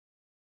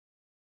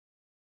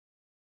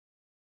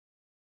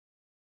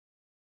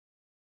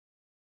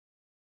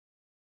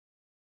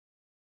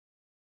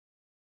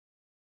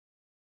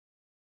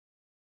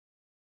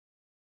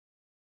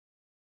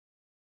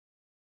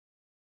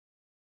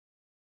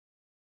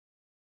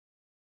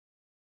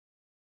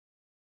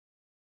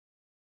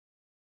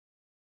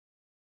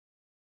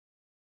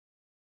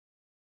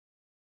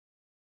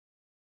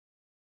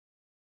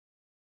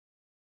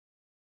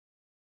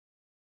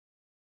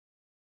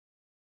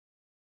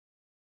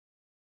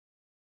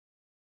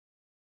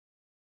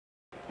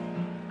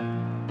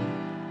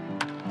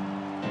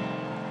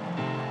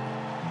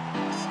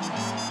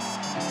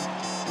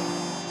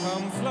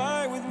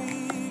fly with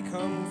me,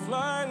 come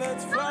fly,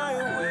 let's fly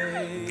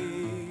away.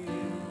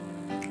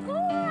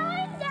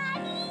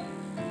 Daddy.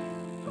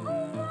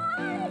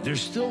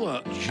 There's still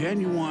a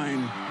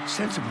genuine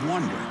sense of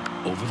wonder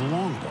over the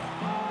long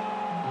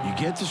ball. You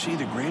get to see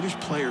the greatest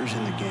players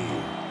in the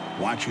game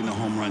watching the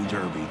home run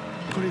derby,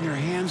 putting their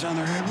hands on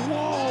their head.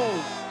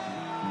 Whoa!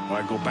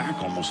 Well, I go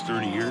back almost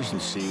 30 years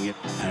and seeing it,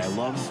 and I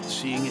love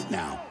seeing it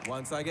now.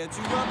 Once I get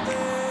you up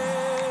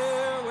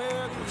there,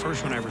 where The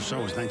first one I ever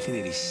saw was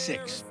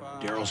 1986.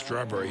 Darryl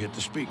Strawberry hit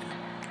the speaker.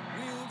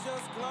 we'll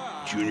just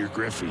glide. Junior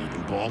Griffey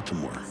in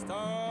Baltimore.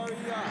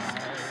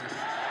 Starry-eyed.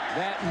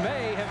 That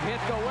may have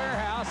hit the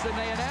warehouse, and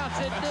they announce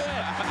it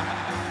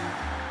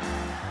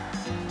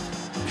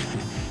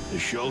did. The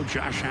show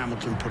Josh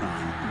Hamilton put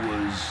on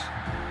was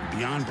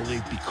beyond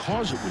belief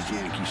because it was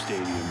Yankee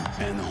Stadium,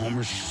 and the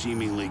homers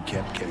seemingly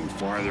kept getting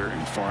farther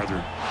and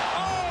farther.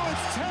 Oh,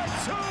 it's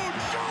tattooed,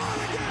 gone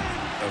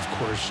again! Of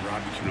course,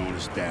 Robbie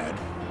Canona's dad.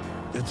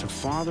 It's a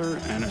father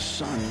and a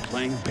son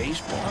playing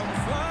baseball. Come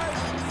fly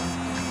with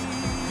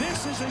me.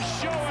 This is a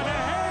show and a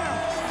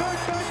half.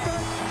 Back,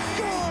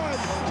 good.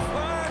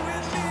 Fly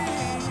with me,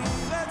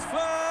 let's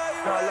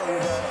fly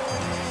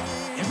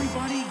away.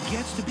 Everybody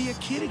gets to be a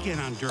kid again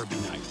on Derby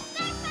night.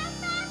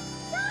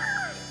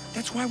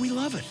 That's why we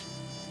love it.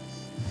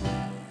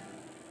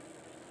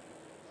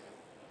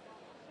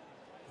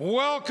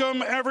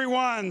 Welcome,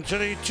 everyone, to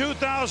the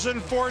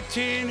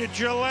 2014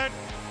 Gillette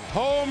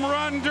Home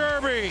Run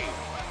Derby.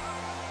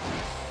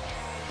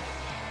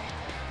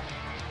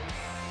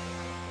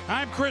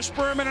 I'm Chris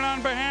Berman, and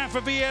on behalf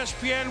of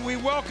ESPN, we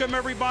welcome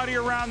everybody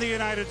around the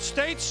United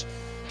States.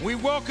 We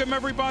welcome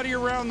everybody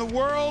around the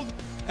world,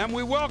 and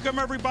we welcome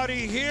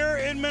everybody here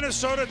in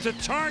Minnesota to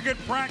Target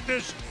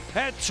practice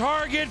at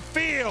Target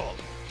Field.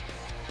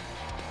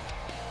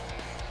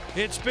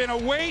 It's been a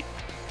wait,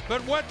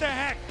 but what the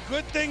heck?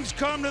 Good things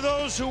come to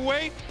those who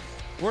wait.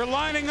 We're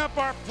lining up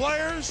our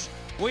players.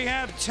 We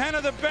have 10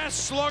 of the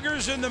best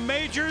sluggers in the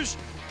majors,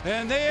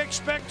 and they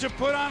expect to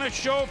put on a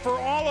show for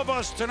all of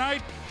us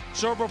tonight.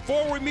 So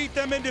before we meet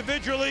them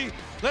individually,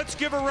 let's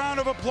give a round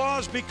of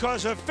applause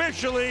because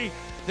officially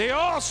the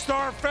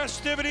All-Star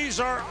festivities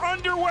are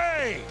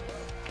underway.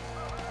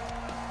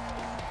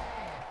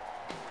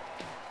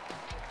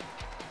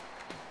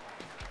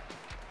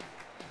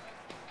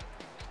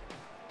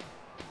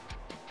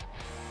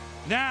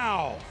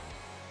 Now,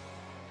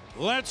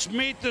 let's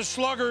meet the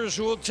sluggers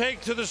who will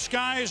take to the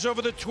skies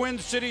over the Twin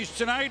Cities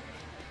tonight.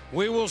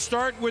 We will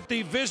start with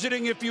the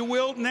visiting, if you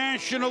will,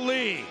 National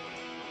League.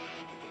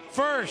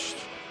 First,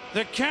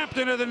 the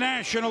captain of the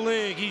National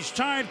League. He's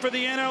tied for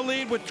the NL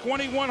lead with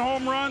 21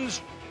 home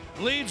runs,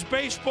 leads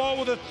baseball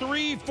with a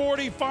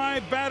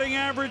 .345 batting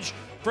average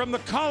from the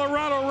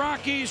Colorado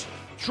Rockies,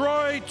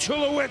 Troy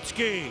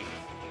Tulowitzki.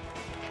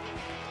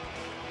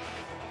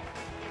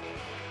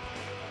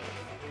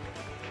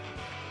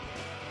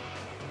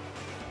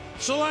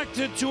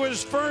 Selected to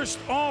his first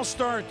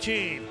All-Star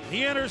team.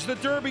 He enters the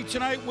Derby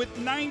tonight with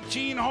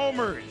 19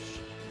 homers.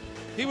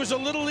 He was a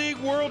Little League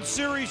World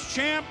Series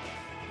champ.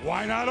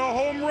 Why not a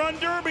Home Run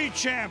Derby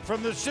champ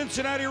from the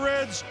Cincinnati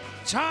Reds,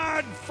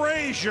 Todd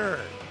Frazier.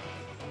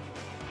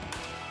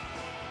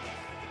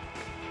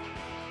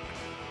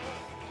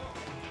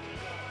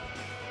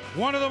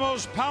 One of the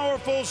most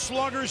powerful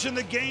sluggers in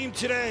the game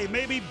today,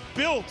 maybe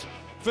built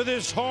for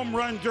this Home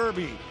Run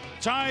Derby.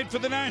 Tied for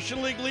the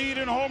National League lead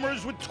in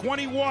homers with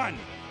 21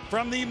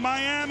 from the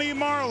Miami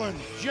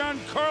Marlins,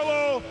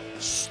 Giancarlo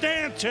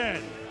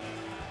Stanton.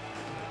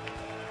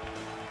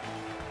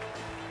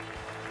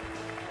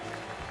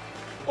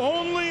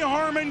 Only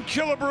Harmon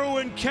Killebrew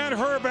and Kent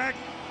Hrbek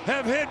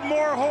have hit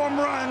more home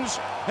runs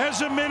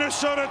as a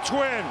Minnesota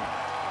Twin.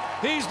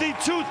 He's the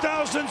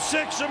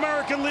 2006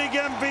 American League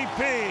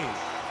MVP,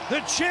 the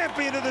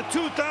champion of the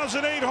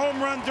 2008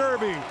 Home Run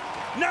Derby,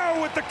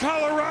 now with the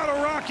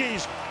Colorado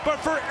Rockies, but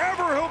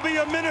forever he'll be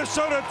a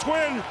Minnesota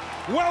Twin.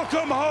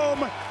 Welcome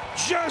home,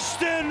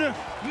 Justin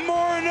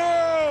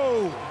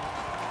Morneau.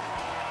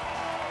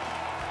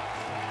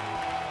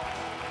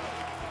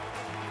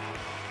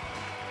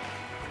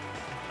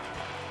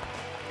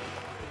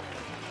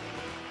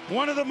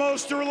 One of the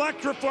most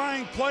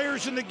electrifying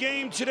players in the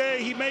game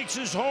today. He makes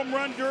his Home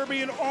Run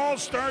Derby and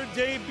All-Star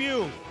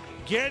debut.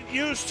 Get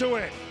used to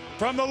it.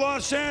 From the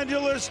Los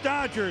Angeles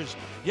Dodgers,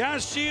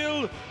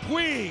 Yasiel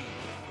Puig.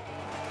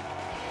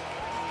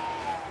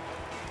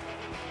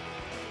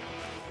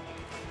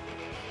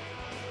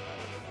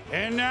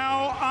 And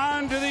now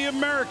on to the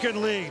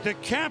American League. The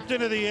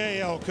captain of the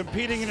AL,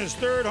 competing in his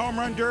third Home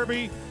Run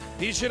Derby.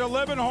 He's hit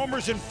 11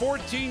 homers in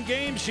 14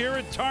 games here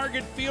at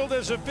Target Field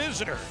as a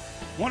visitor.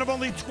 One of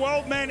only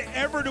 12 men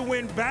ever to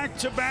win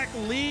back-to-back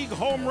league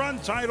home run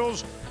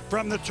titles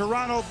from the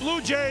Toronto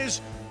Blue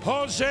Jays,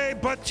 Jose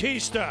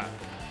Bautista.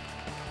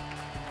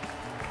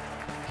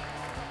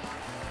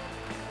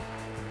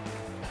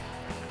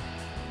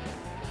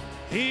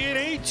 He hit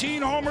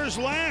 18 homers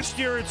last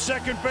year at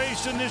second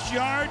base in this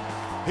yard.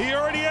 He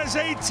already has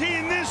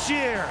 18 this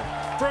year.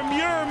 From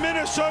your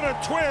Minnesota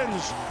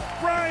Twins,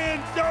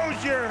 Brian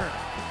Dozier.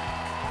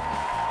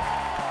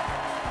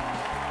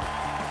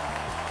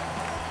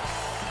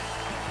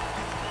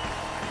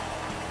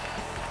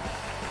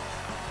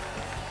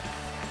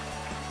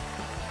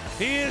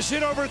 He has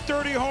hit over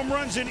 30 home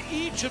runs in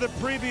each of the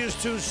previous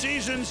 2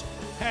 seasons,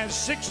 has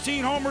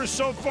 16 homers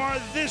so far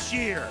this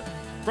year.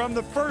 From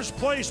the first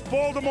place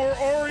Baltimore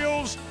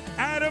Orioles,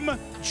 Adam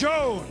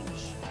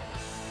Jones.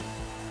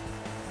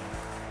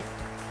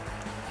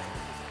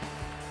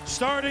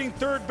 Starting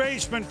third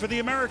baseman for the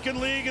American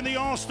League in the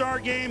All-Star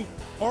game,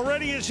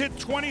 already has hit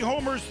 20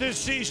 homers this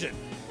season.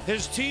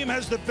 His team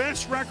has the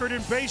best record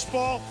in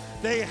baseball.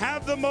 They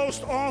have the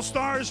most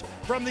All-Stars.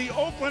 From the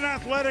Oakland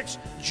Athletics,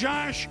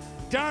 Josh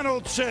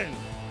Donaldson.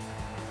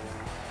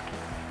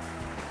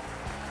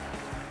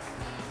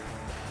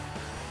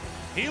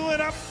 He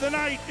lit up the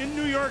night in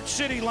New York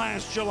City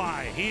last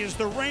July. He is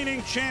the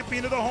reigning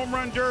champion of the Home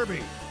Run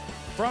Derby.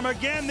 From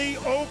again the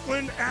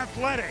Oakland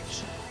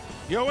Athletics,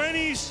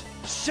 Yoenis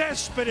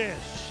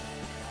Cespedes.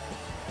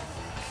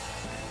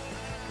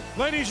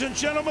 Ladies and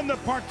gentlemen, the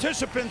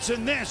participants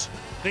in this,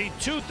 the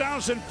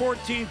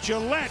 2014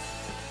 Gillette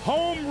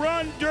Home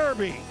Run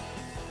Derby.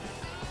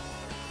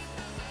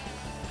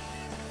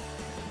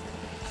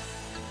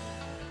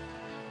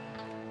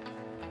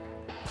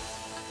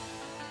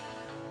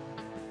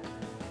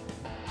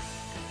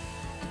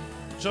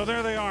 So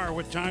there they are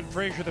with Todd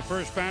Frazier, the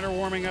first batter,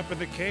 warming up in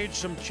the cage.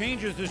 Some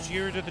changes this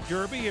year to the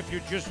Derby. If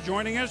you're just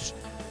joining us,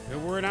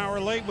 we're an hour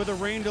late with a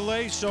rain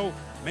delay, so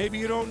maybe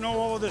you don't know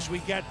all of this. We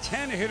got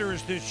 10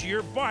 hitters this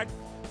year, but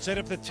instead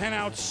of the 10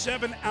 outs,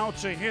 7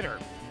 outs a hitter.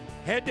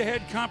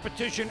 Head-to-head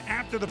competition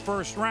after the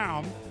first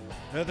round.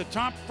 The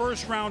top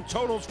first round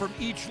totals from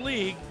each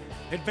league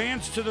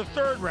advance to the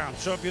third round.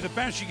 So if you're the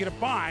best, you get a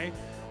bye.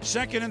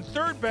 Second and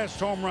third best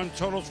home run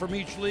totals from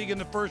each league in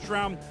the first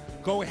round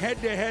go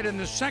head-to-head in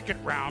the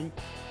second round,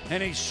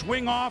 and a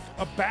swing off,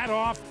 a bat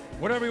off,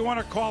 whatever you want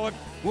to call it,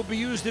 will be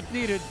used if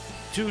needed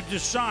to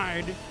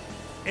decide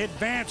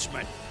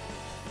advancement.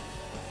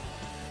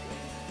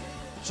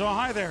 So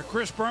hi there,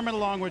 Chris Berman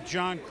along with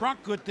John Kruk.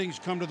 Good things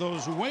come to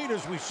those who wait,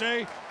 as we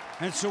say.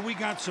 And so we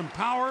got some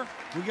power.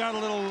 We got a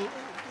little,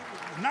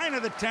 9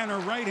 of the 10 are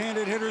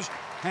right-handed hitters.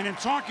 And in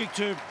talking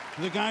to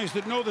the guys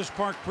that know this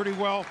park pretty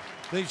well,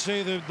 they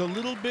say the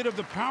little bit of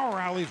the power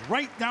alley is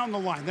right down the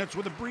line. That's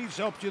where the breeze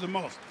helps you the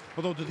most.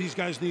 Although, do these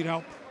guys need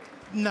help?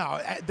 No,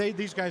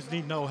 these guys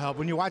need no help.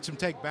 When you watch them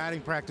take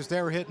batting practice,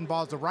 they were hitting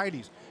balls. The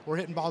righties were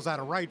hitting balls out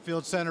of right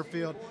field, center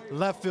field,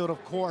 left field,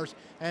 of course.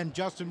 And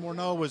Justin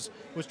Morneau was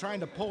trying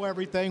to pull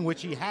everything,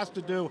 which he has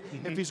to do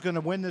if he's going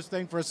to win this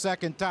thing for a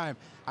second time.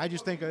 I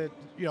just think,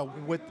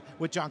 with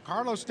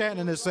Giancarlo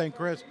Stanton in this thing,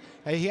 Chris,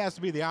 he has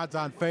to be the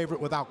odds-on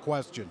favorite without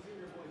question.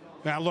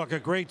 Now, look, a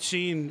great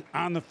scene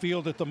on the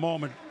field at the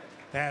moment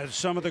as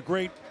some of the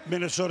great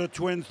Minnesota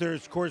Twins.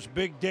 There's, of course,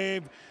 Big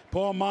Dave,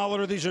 Paul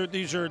Molitor.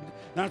 These are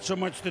not so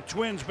much the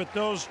Twins, but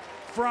those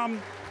from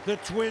the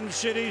Twin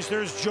Cities.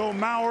 There's Joe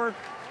Mauer,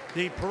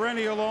 the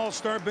perennial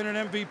All-Star, been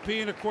an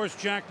MVP, and, of course,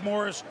 Jack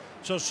Morris.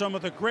 So some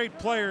of the great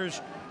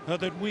players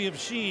that we have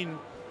seen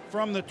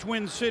from the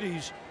Twin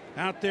Cities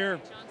out there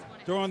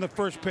throwing the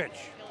first pitch.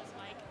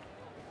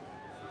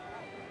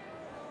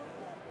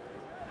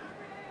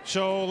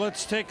 So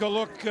let's take a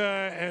look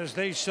as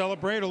they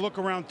celebrate, a look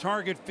around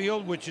Target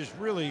Field, which is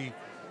really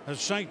a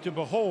sight to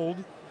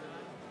behold.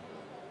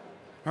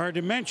 Our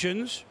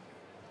dimensions.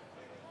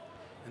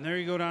 And there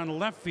you go down the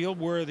left field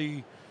where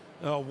the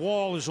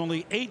wall is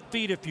only 8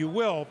 feet, if you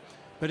will.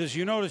 But as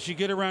you notice, you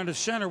get around the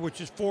center, which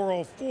is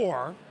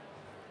 404.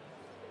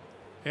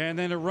 And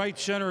then the right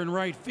center and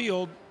right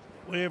field,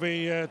 we have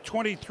a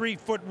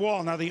 23-foot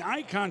wall. Now, the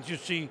icons you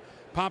see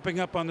popping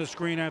up on the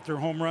screen after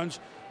home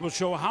runs will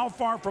show how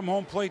far from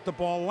home plate the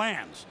ball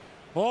lands.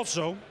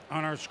 Also,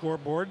 on our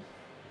scoreboard,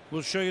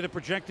 we'll show you the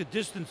projected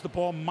distance the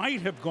ball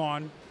might have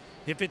gone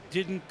if it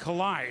didn't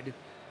collide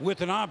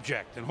with an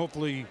object. And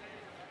hopefully,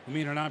 you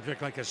mean an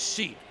object like a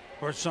seat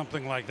or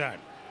something like that.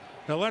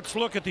 Now, let's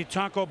look at the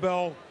Taco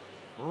Bell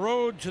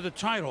road to the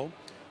title.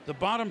 The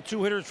bottom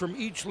 2 hitters from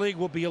each league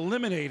will be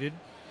eliminated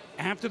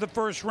after the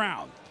first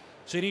round.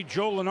 So you need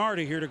Joe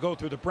Lenardi here to go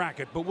through the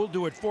bracket, but we'll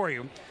do it for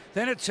you.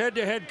 Then it's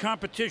head-to-head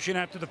competition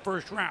after the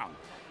first round.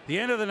 The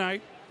end of the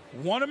night,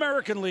 1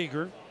 American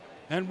Leaguer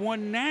and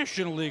 1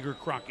 National Leaguer,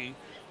 Crocky,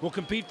 will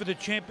compete for the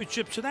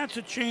championship. So that's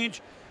a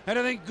change, and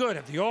I think good.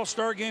 If the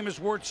All-Star game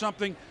is worth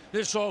something,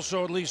 this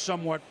also at least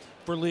somewhat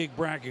for league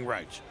bragging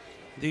rights.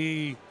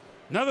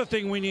 Another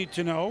thing we need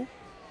to know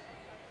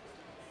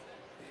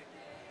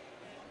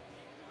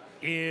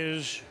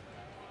is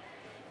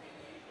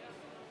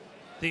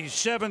the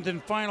 7th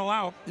and final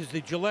out is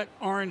the Gillette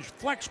Orange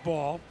Flex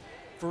Ball.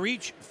 For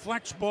each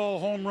Flex Ball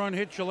home run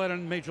hit, Gillette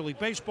and Major League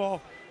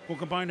Baseball will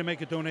combine to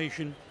make a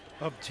donation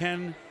of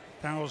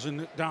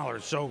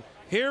 $10,000. So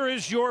here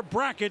is your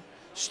bracket.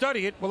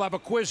 Study it. We'll have a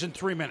quiz in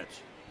 3 minutes.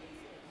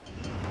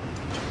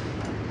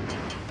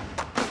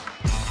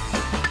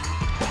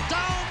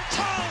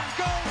 Downtown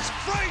goes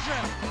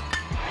Frazier.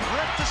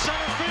 Ripped to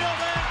center field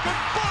and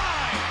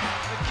goodbye.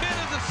 The kid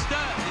is a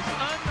stud. He's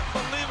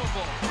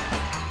unbelievable.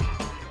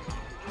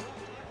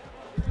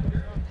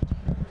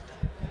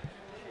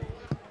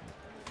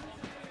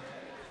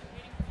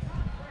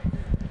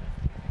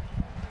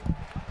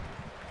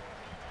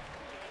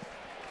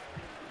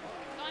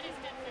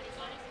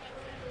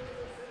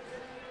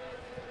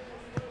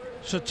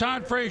 So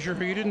Todd Frazier,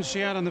 who you didn't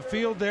see out on the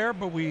field there,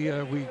 but we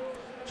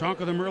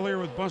talked with him earlier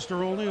with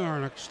Buster Olney on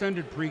an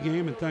extended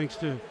pregame, and thanks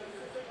to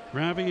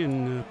Ravi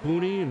and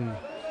Booney and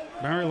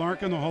Barry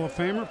Larkin, the Hall of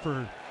Famer,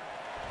 for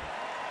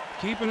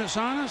keeping us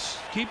honest,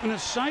 keeping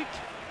us psyched,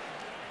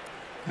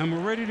 and we're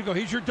ready to go.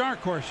 He's your dark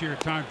horse here,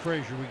 Todd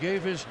Frazier. We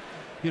gave his,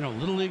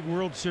 Little League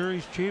World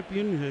Series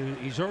champion.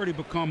 He's already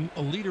become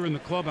a leader in the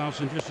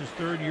clubhouse in just his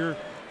third year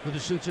with the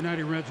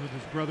Cincinnati Reds, with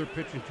his brother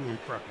pitching to him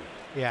correctly.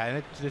 Yeah,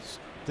 and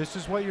this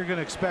is what you're going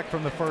to expect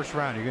from the first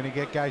round. You're going to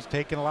get guys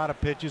taking a lot of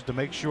pitches to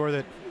make sure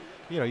that,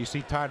 you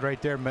see Todd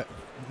right there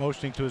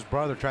motioning to his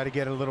brother, try to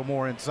get it a little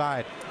more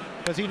inside,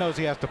 because he knows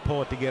he has to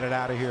pull it to get it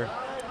out of here.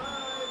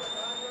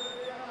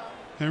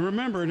 And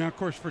remember, now, of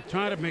course, for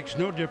Todd, it makes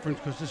no difference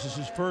because this is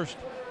his first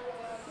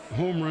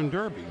home run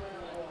derby,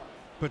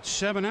 but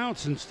 7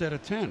 outs instead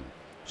of 10.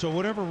 So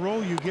whatever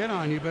roll you get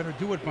on, you better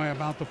do it by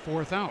about the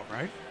 4th out,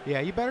 right? Yeah,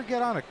 you better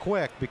get on it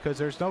quick, because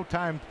there's no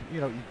time.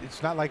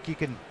 It's not like you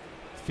can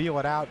feel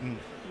it out and,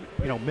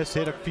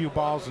 miss-hit a few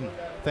balls and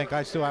think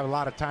I still have a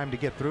lot of time to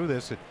get through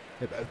this.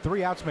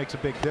 3 outs makes a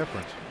big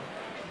difference.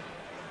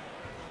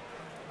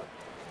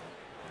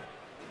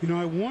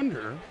 I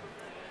wonder.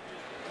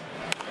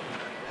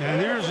 And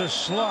there's a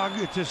slug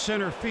to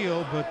center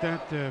field, but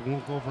that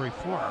won't go very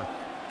far.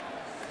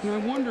 And I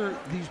wonder,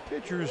 these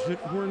pitchers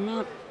that were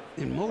not,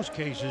 in most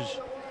cases,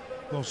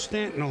 well,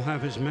 Stanton will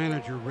have his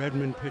manager,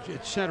 Redmond, pitch,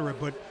 etc.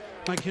 But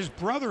like his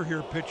brother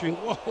here pitching,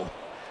 whoa,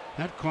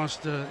 that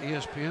cost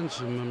ESPN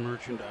some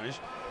merchandise.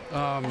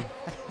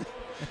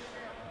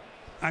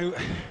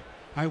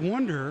 I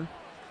wonder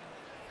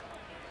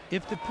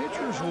if the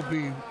pitchers will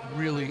be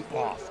really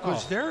off,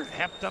 because they're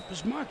hepped up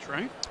as much,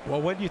 right? Well,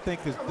 when do you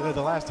think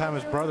the last time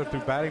his brother threw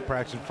batting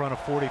practice in front of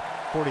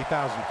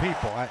 40,000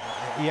 people?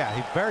 Yeah,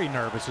 he's very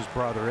nervous, his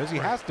brother is. He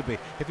has to be.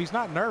 If he's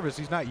not nervous,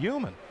 he's not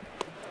human.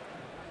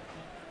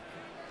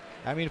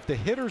 I mean, if the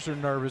hitters are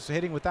nervous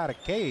hitting without a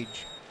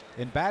cage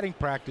in batting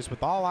practice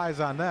with all eyes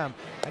on them,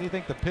 how do you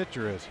think the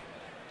pitcher is?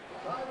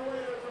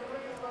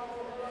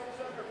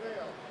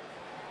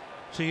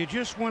 So you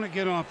just want to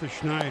get off the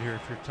schneid here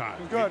if you're Todd.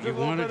 You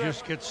want to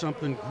just get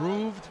something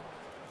grooved,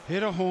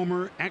 hit a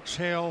homer,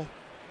 exhale,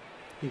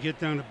 and get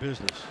down to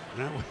business.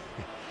 That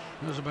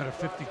was about a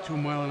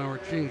 52-mile-an-hour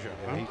changeup.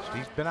 Huh?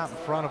 He's been out in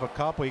front of a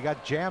couple. He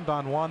got jammed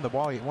on one. The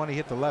ball, when he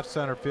hit the left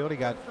center field, he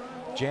got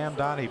jammed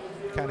on. He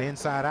kind of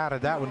inside out of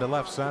that one to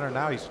left center.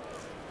 Now he's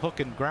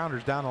hooking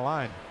grounders down the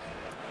line.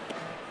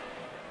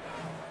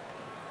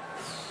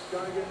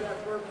 Got to get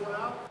that first one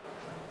out.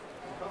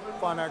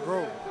 Find that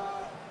groove.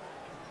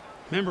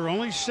 Remember,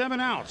 only 7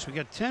 outs. We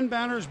got 10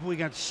 batters, but we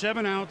got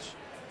 7 outs.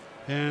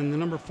 And the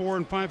number 4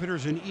 and 5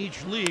 hitters in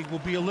each league will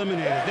be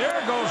eliminated. There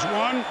goes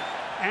one.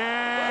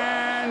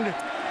 And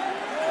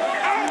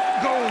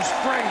out goes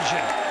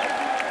Frazier.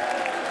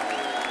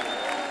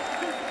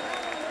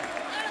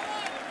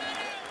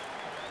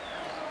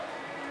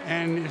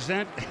 And is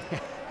that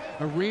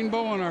a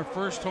rainbow on our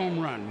first home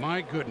run?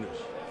 My goodness.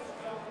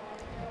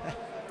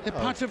 A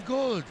pot of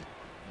gold.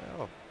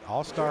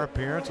 All-star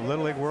appearance, a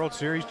Little League World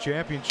Series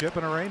championship,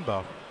 and a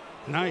rainbow.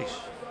 Nice.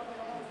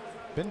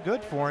 Been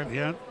good for him.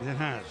 Yeah, it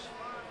has.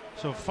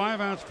 So 5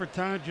 outs for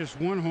Todd, just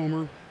 1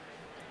 homer.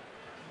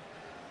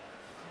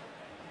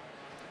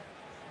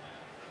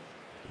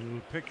 And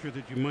a picture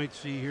that you might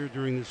see here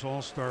during this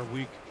All-Star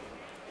week.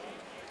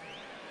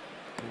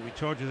 We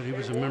told you that he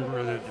was a member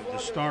of the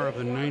star of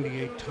the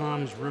 '98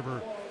 Toms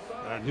River,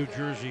 New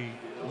Jersey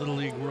Little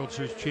League World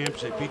Series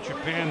champs. They beat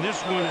Japan.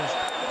 This one is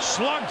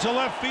slugged to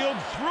left field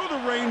through the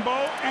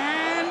rainbow,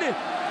 and it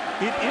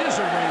is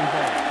a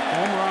rainbow.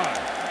 Home run.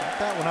 Got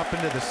that one up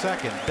into the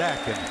second deck,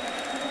 and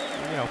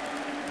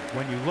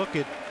when you look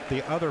at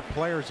the other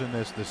players in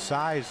this, the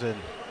size and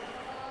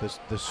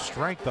the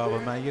strength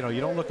of them, you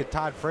don't look at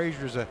Todd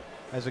Frazier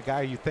as a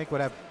guy you think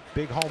would have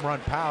big home run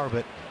power,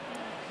 but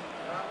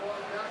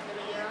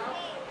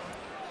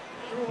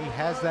he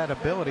has that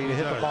ability to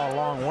hit the ball a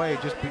long way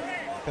just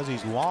because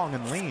he's long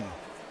and lean.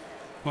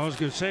 Well, I was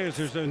going to say is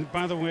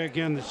by the way,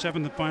 again, the 7th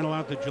and final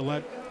out, the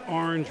Gillette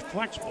Orange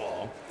Flex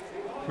Ball.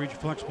 For each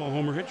Flex Ball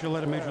homer hit,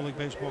 Gillette and Major League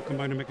Baseball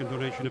combined to make a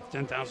donation of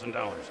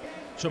 $10,000.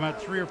 So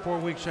about 3 or 4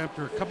 weeks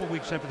after, a couple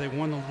weeks after they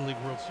won the Little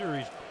League World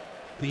Series,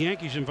 the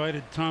Yankees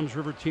invited Tom's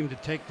River team to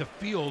take the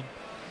field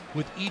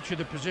with each of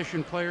the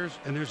position players,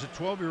 and there's a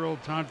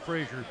 12-year-old Todd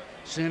Frazier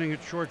standing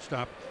at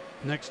shortstop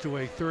next to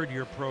a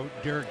third-year pro,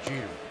 Derek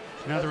Jeter.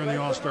 Now they're in the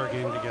All-Star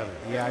game together.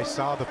 Yeah, I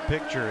saw the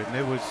picture, and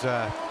it was,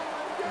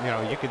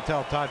 you can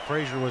tell Todd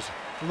Frazier was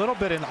a little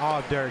bit in awe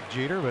of Derek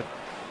Jeter, but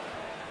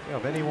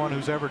if anyone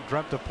who's ever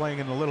dreamt of playing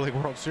in the Little League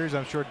World Series,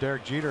 I'm sure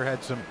Derek Jeter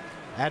had some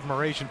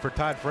admiration for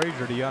Todd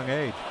Frazier at a young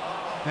age.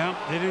 Well,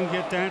 they didn't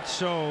get that,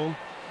 so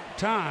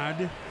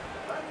Todd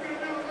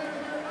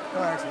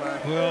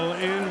will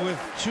end with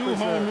 2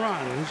 home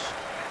runs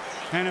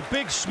and a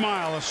big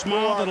smile, a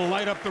smile that'll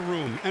light up the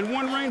room, and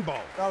 1 rainbow.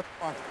 All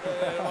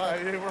right.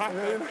 Hey,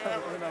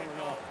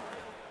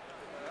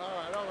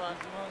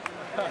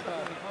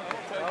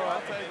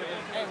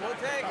 we'll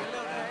take it.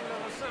 Look,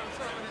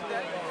 something is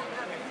that.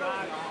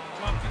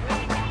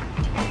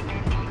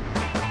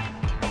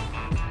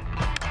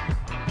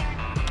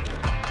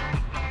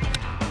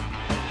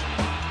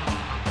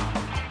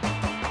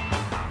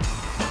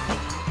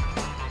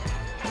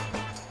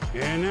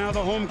 And now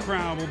the home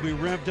crowd will be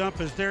revved up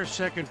as their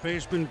second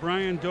baseman,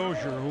 Brian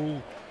Dozier,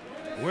 who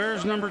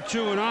wears number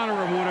 2 in honor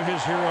of one of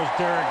his heroes,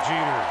 Derek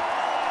Jeter.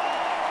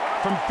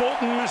 From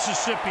Fulton,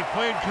 Mississippi,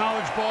 played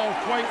college ball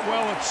quite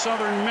well at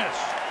Southern Miss.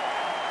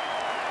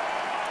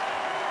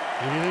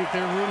 And you think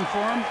they're rooting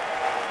for him?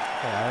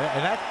 Yeah,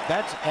 and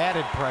that's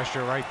added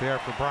pressure right there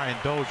for Brian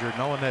Dozier,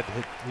 knowing that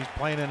he's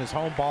playing in his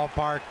home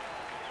ballpark.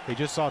 He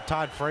just saw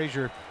Todd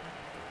Frazier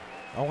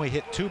only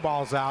hit 2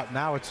 balls out.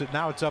 Now it's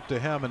up to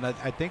him, and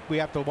I think we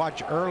have to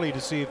watch early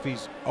to see if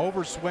he's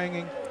over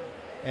swinging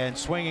and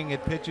swinging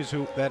at pitches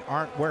that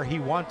aren't where he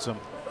wants them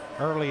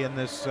early in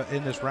this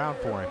round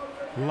for him.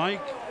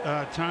 Like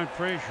Todd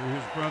Frazier,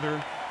 his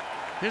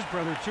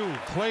brother too,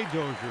 Clay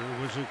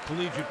Dozier, was a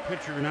collegiate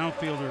pitcher and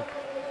outfielder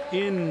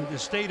in the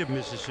state of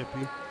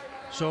Mississippi.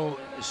 So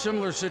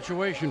similar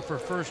situation for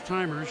first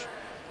timers.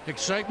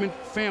 Excitement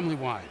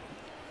family-wide.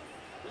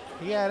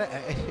 Yeah,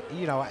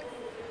 you know,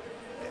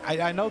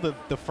 I know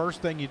the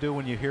first thing you do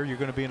when you hear you're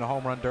going to be in a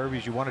home run derby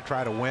is you want to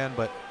try to win,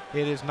 but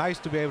it is nice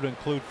to be able to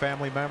include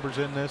family members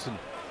in this, and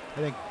I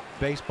think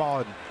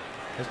baseball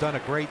has done a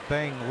great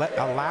thing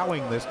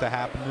allowing this to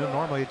happen.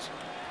 Normally it's,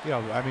 you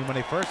know, I mean, when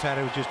they first had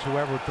it, it was just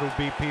whoever threw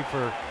BP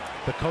for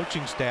the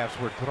coaching staffs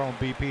were throwing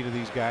BP to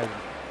these guys.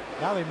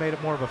 Now they made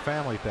it more of a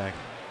family thing.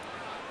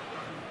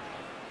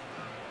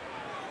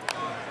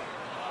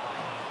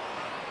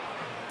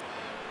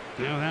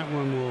 Now that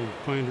one will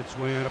find its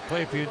way out of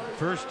play. If you're a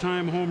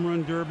first-time home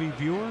run derby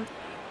viewer,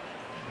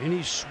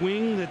 any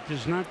swing that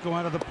does not go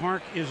out of the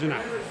park is an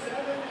out.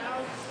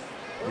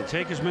 You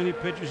take as many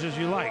pitches as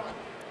you like,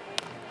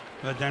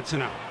 but that's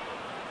an out,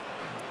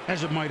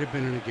 as it might have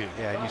been in a game.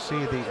 Yeah, and you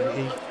see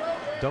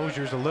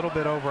Dozier's a little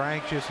bit over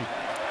anxious. He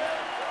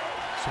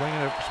swung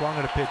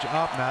at a pitch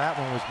up. Now that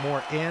one was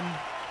more in.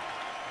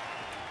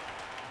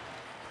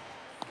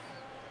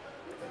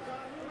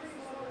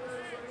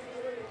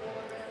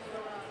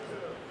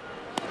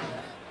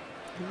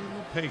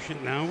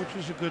 Patient now, which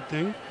is a good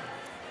thing.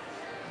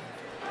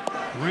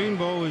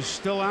 Rainbow is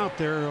still out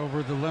there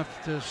over the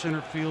left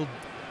center field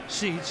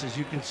seats, as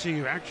you can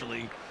see.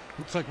 Actually,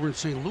 looks like we're in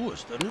St.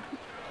 Louis, doesn't it?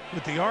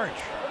 With the arch.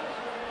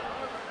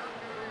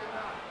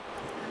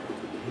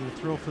 And a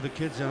thrill for the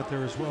kids out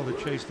there as well to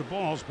chase the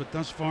balls, but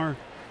thus far,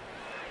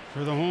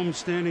 for the home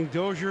standing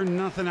Dozier,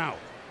 nothing out.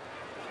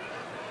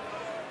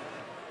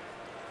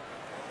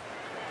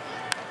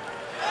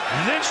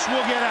 This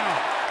will get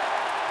out.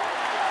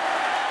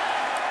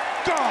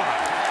 Gone.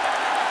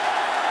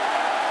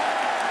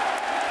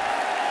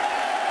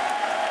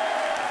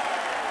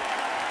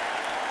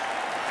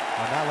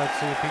 Well, now let's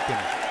see if he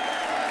can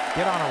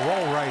get on a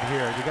roll right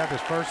here. He got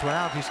this first one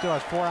out. He still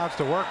has 4 outs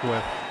to work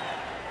with.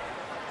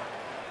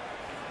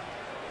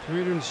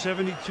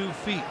 372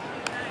 feet.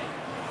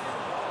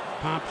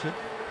 Pops it.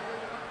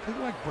 Think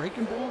like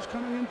breaking balls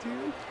coming into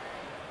you?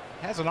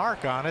 Has an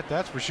arc on it,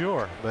 that's for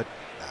sure. But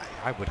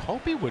I would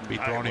hope he wouldn't be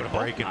throwing him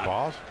breaking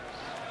balls.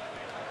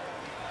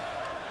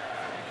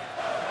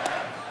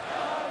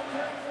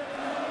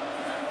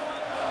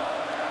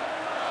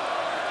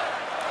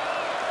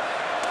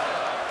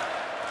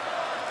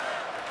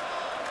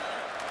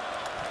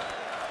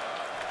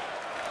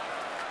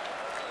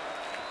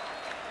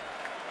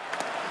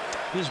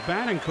 His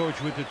batting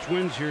coach with the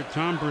Twins here,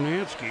 Tom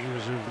Bernansky,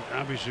 was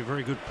obviously a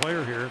very good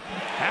player here.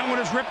 That one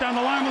is ripped down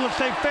the line. Will it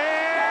stay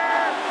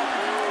fair?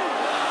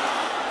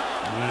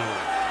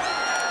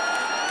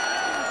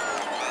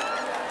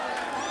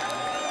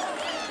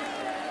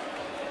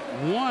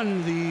 No.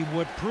 Won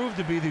what proved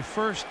to be the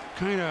first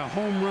kind of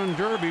home run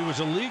derby. Was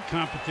a league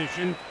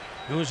competition.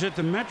 It was at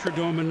the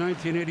Metrodome in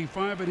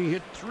 1985, and he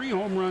hit 3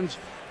 home runs,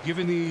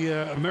 giving the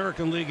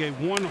American League a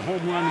 1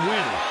 home run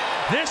win.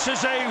 This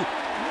is a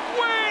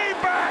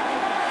back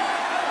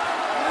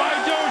by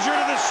Dozier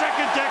to the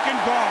second deck and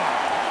gone.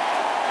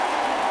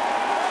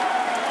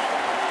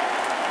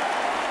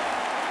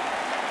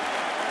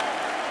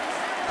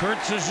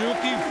 Kurt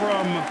Suzuki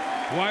from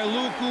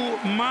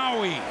Wailuku,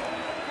 Maui,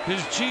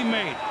 his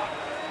teammate,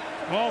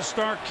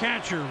 all-star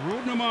catcher,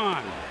 rooting him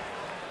on.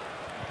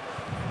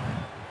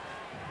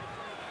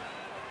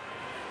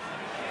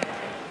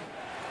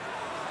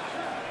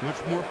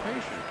 Much more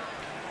patient.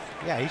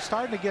 Yeah, he's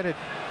starting to get it.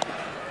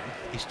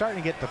 He's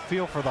starting to get the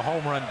feel for the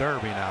home run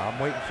derby now. I'm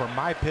waiting for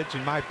my pitch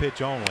and my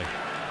pitch only.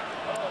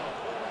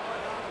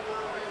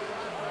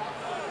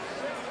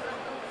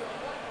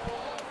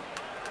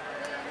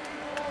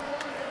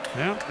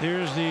 Well,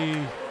 here's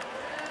the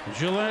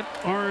Gillette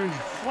Orange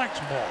Flex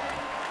Ball.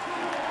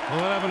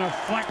 We'll have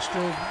enough flex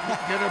to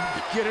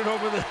get it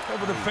over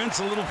the fence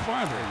a little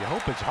farther. You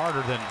hope it's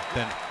harder than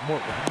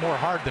more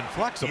hard than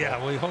flexible.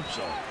 Yeah, we hope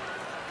so.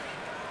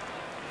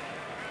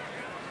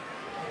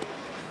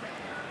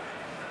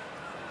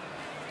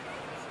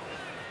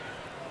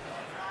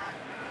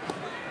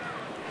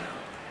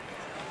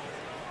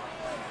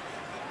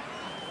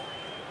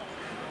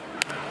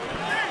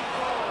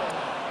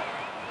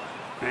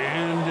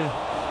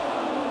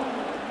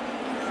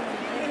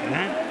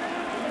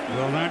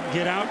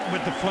 Get out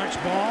with the flex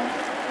ball.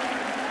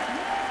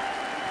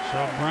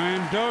 So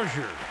Brian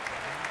Dozier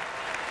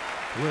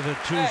with a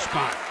 2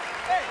 spot,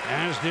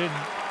 as did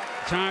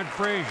Todd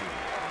Frazier.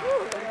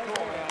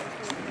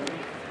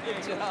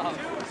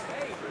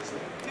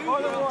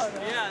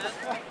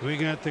 We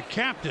got the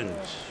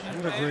captains.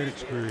 What a great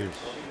experience.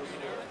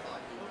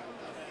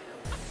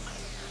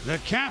 The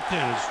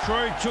captains,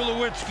 Troy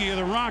Tulowitzki of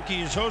the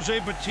Rockies, Jose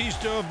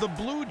Bautista of the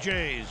Blue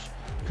Jays,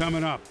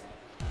 coming up.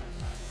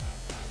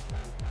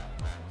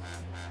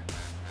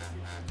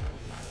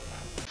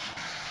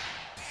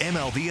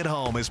 MLB at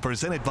Home is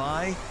presented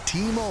by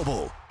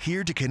T-Mobile,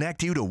 here to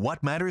connect you to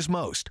what matters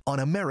most on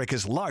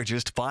America's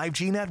largest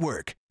 5G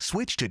network.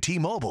 Switch to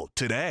T-Mobile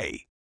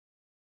today.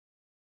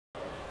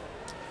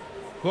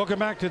 Welcome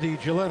back to the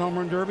Gillette Home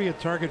Run Derby at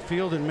Target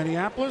Field in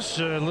Minneapolis.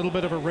 A little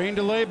bit of a rain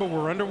delay, but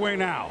we're underway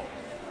now.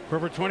 For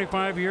over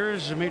 25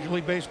 years, Major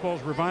League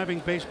Baseball's Reviving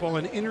Baseball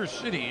in Inner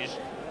Cities,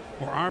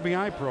 or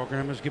RBI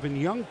program, has given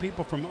young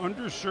people from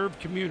underserved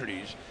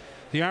communities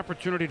the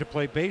opportunity to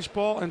play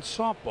baseball and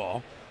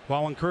softball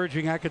while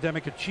encouraging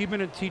academic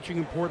achievement and teaching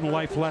important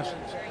life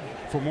lessons.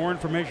 For more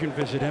information,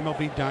 visit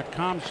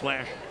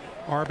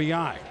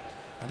MLB.com/RBI.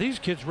 Now, these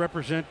kids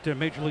represent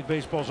Major League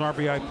Baseball's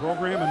RBI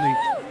program and the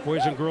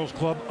Boys and Girls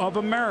Club of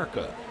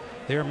America.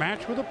 They are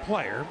matched with a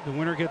player. The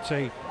winner gets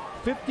a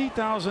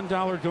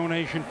 $50,000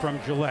 donation from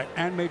Gillette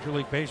and Major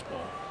League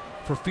Baseball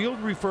for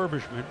field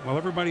refurbishment, while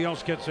everybody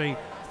else gets a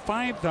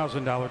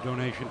 $5,000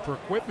 donation for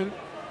equipment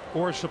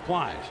or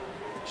supplies.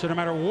 So no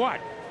matter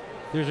what,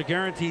 there's a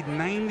guaranteed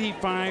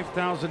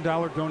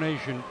 $95,000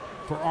 donation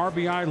for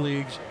RBI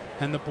leagues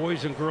and the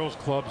Boys and Girls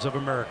Clubs of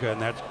America, and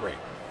that's great.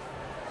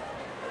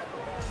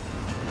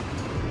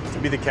 To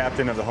be the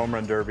captain of the Home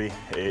Run Derby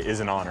is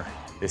an honor.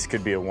 This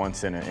could be a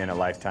once in a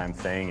lifetime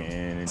thing,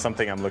 and it's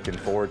something I'm looking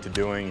forward to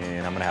doing,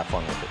 and I'm going to have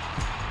fun with it.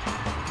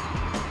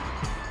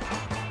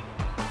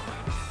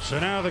 So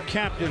now the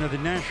captain of the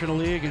National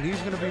League, and he's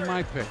going to be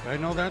my pick. I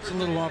know that's a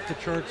little off the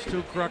charts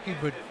too, Crucky,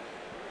 but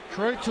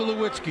Troy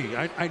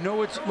Tulowitzki. I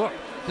know it's, look,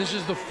 this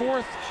is the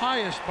 4th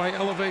highest by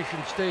elevation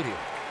stadium.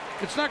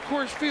 It's not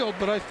Coors Field,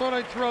 but I thought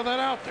I'd throw that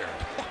out there.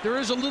 There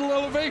is a little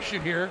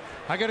elevation here.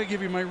 I got to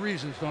give you my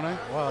reasons, don't I?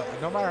 Well,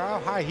 no matter how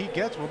high he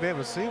gets, we'll be able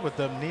to see with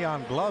them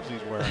neon gloves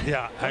he's wearing.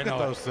 Yeah, I know.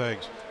 Look at those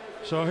things.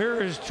 So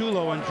here is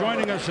Tulo, and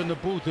joining us in the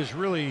booth is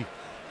really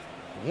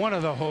one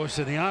of the hosts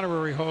and the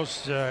honorary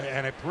hosts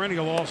and a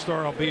perennial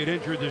all-star, albeit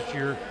injured this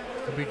year,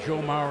 will be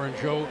Joe Mauer. And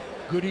Joe,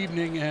 good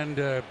evening, and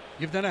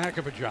you've done a heck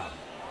of a job.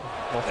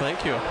 Well,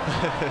 thank you.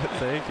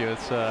 Thank you.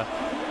 It's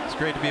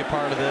great to be a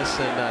part of this,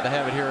 and to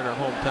have it here in our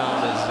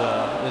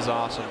hometown is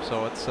awesome.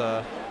 So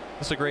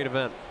it's a great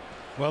event.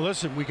 Well,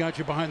 listen, we got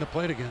you behind the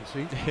plate again.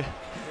 See,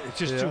 it's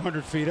just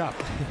 200 feet up.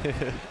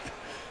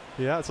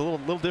 Yeah, it's a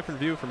little different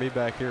view for me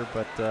back here,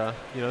 but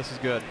you know, this is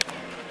good.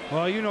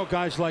 Well, you know,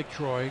 guys like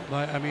Troy.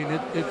 I mean,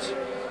 it's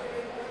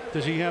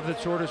does he have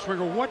that sort of swing,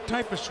 or what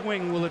type of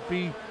swing will it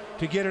be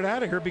to get it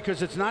out of here?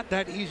 Because it's not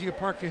that easy a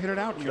park to hit it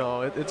out, Joe.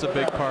 No, it's a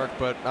big park,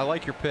 but I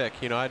like your pick.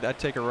 You know, I'd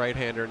take a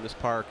right-hander in this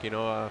park. You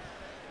know,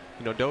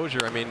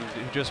 Dozier. I mean,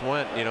 he just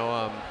went. You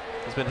know,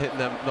 he's been hitting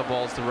the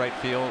balls to right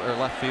field or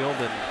left field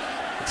and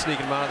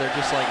sneaking them out of there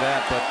just like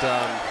that. But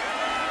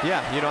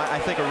yeah, you know, I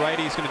think a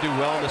righty is going to do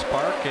well in this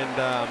park,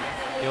 and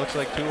it looks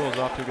like Tulo's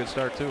off to a good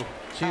start too.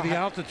 See the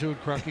altitude,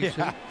 Crucky.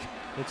 Yeah.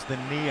 It's the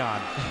neon.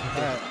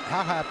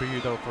 How happy are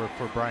you though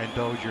for Brian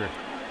Dozier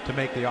to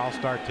make the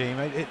All-Star team?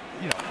 You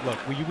know, look,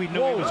 we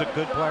knew he was a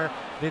good player.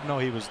 Didn't know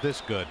he was this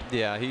good.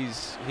 Yeah,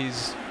 he's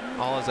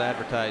all as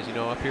advertised. You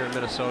know, up here in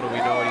Minnesota, we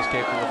know what he's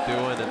capable of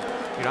doing, and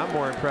you know, I'm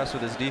more impressed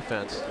with his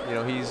defense. You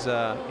know, he's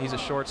a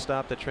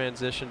shortstop that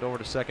transitioned over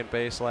to second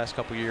base the last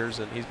couple years,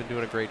 and he's been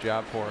doing a great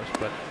job for us.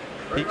 But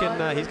he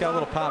can he's got a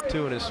little pop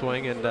too in his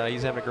swing, and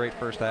he's having a great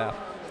first half.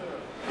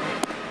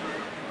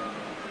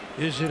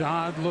 Is it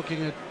odd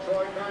looking at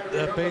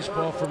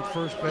baseball from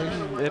first base?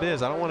 It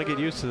is. I don't want to get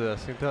used to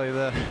this, I can tell you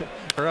that.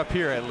 Or up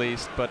here at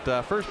least. But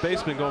first base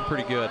has been going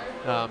pretty good.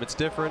 It's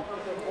different,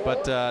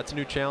 but it's a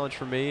new challenge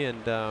for me,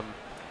 and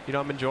you know,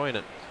 I'm enjoying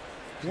it.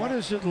 What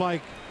is it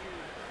like?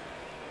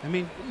 I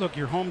mean, look,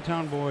 your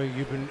hometown boy,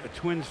 you've been a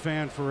Twins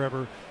fan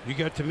forever. You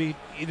got to meet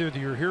either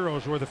your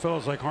heroes or the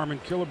fellows like Harmon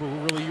Killebrew,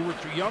 who really you were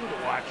too young to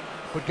watch,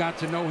 but got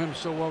to know him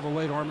so well, the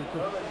late Harmon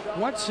Killebrew.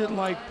 What's it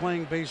like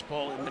playing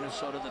baseball in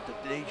Minnesota that the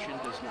nation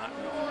does not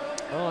know?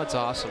 Oh, it's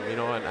awesome. You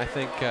know, and I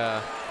think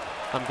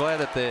I'm glad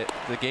that the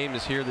game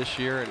is here this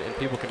year, and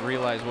people can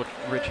realize what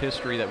rich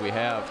history that we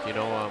have. You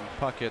know,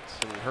 Puckett's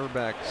and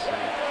Herbecks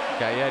and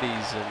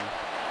Gaettis and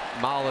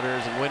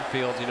Molitors and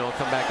Winfields, you know,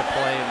 come back to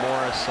play, and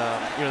Morris.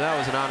 You know, that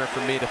was an honor for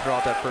me to throw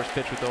out that first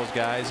pitch with those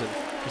guys, and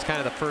it's kind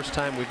of the first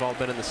time we've all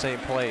been in the same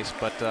place.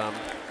 But to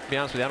be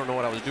honest with you, I don't know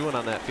what I was doing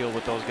on that field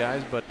with those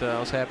guys, but I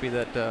was happy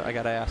that I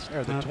got asked.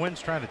 Are the Twins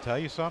trying to tell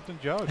you something,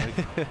 Joe?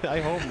 I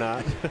hope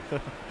not.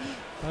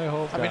 I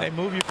hope not. I mean, they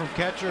move you from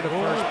catcher to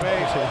first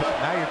base.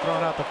 Now you're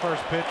throwing out the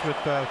first pitch with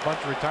a bunch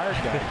of retired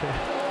guys.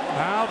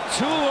 Now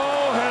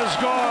Tulo has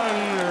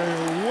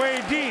gone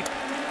way deep,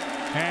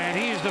 and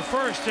he's the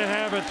first to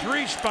have a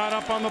 3 spot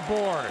up on the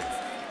board.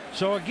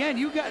 So again,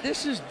 you got,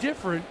 this is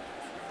different.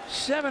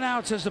 7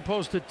 outs as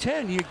opposed to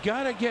 10. You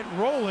got to get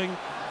rolling.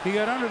 He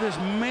got under this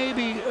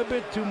maybe a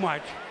bit too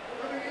much.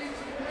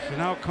 So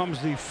now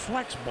comes the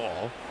flex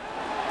ball.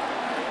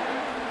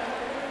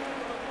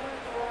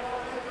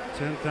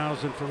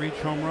 10,000 for each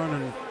home run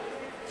and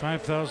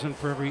 5,000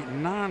 for every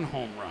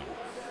non-home run.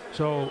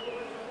 So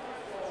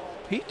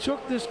he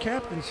took this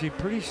captaincy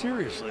pretty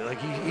seriously. Like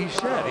he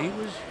said,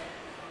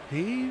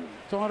 he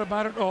thought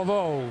about it,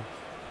 although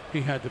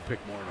he had to pick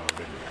Morneau,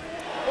 didn't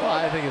he? Well,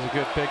 I think it's a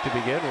good pick to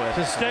begin with.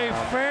 To stay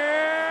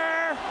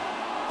fair.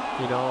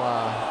 You know,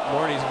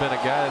 Morty's been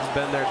a guy that's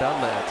been there,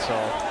 done that. So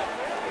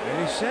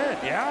he said,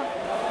 yeah.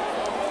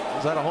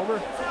 Is that a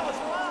homer?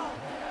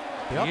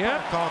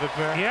 Yep. Called it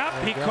fair.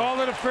 Yep, he called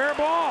it a fair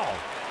ball.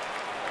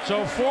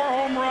 So 4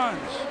 home runs.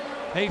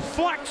 A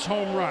flex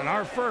home run,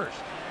 our first.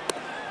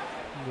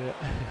 Yeah.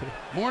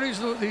 Morty's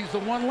he's the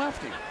one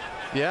lefty.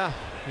 Yeah,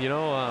 you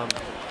know,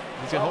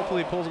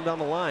 hopefully he pulls him down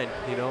the line.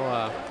 You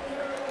know,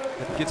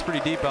 it gets pretty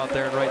deep out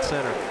there in right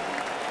center.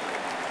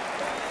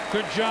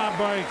 Good job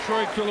by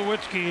Troy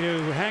Tulowitzki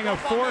to hang a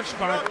 4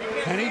 spot,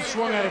 and he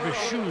swung out of his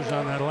shoes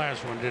on that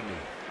last one, didn't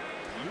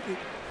he?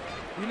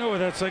 You know what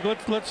that's like.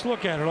 Let's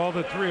look at it, all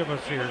the 3 of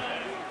us here.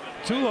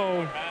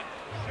 Tulo,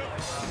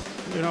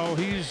 you know,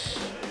 he's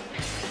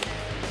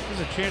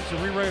a chance to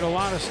rewrite a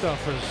lot of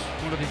stuff as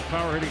one of these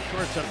power hitting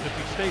shortstops if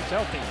he stays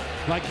healthy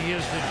like he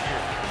is this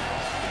year.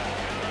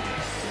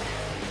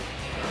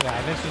 Yeah,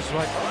 and this is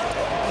what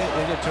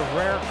it's a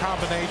rare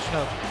combination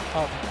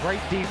of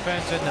great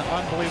defense and the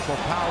unbelievable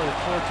power that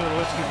Troy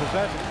Tulowitzki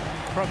possesses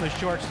from the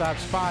shortstop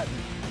spot.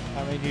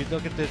 I mean, you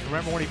look at this.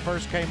 Remember when he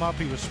first came up,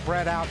 he was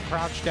spread out,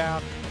 crouched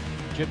down.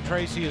 Jim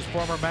Tracy, his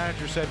former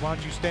manager, said, "Why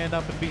don't you stand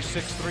up and be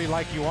 6'3"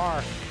 like you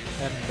are?"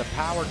 And the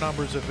power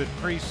numbers have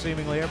increased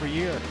seemingly every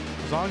year.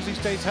 As long as he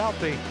stays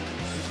healthy,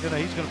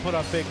 he's gonna put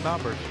up big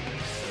numbers.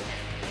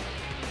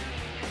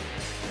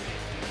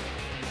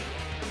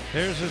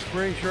 There's this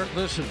gray shirt.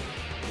 Listen,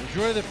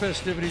 enjoy the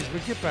festivities,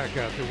 but get back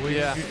out there, will you?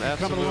 Yeah, you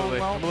absolutely.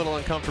 Well? I'm a little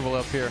uncomfortable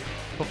up here.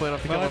 Hopefully I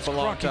don't have to come up a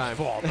long time.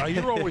 Fault. Now,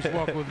 you're always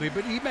welcome with me,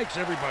 but he makes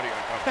everybody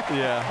uncomfortable.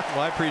 Yeah,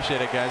 well, I appreciate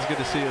it, guys. Good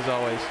to see you as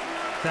always.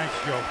 Thanks,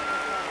 Joe.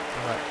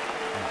 All right.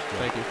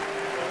 Thank you.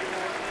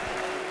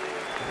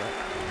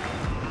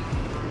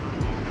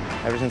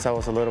 Ever since I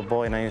was a little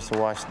boy and I used to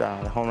watch the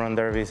home run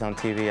derbies on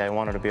TV, I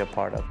wanted to be a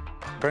part of.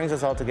 It brings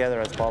us all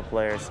together as ball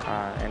players,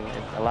 and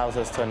it allows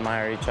us to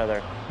admire each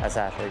other as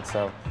athletes.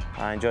 So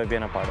I enjoy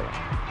being a part of it.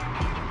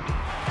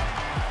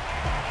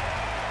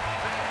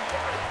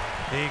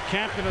 The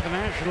captain of the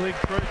National League,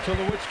 Troy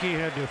Tulowitzki,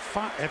 had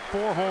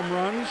 4 home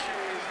runs,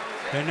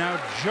 and now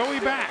Joey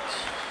Bats.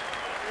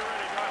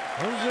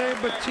 Jose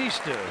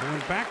Bautista, who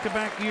in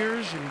back-to-back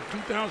years in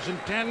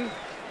 2010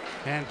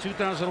 and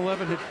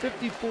 2011 hit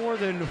 54,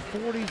 then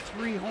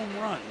 43 home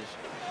runs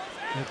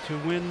to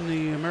win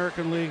the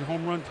American League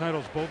home run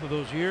titles both of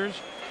those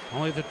years.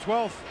 Only the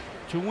 12th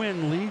to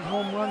win league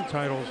home run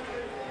titles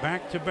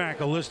back-to-back,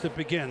 a list that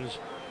begins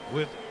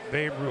with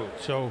Babe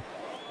Ruth. So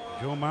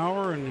Joe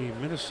Mauer and the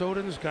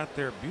Minnesotans got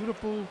their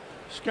beautiful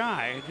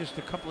sky just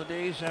a couple of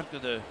days after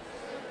the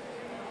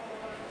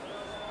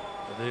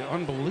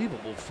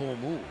unbelievable full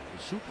moon,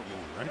 the super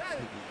moon, right?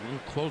 A little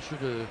closer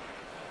to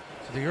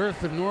the Earth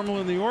than normal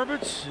in the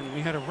orbits, and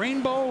we had a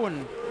rainbow,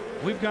 and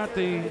we've got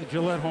the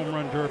Gillette Home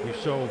Run Derby.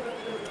 So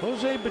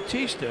Jose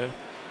Bautista,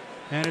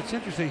 and it's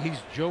interesting, he's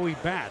Joey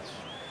Bats,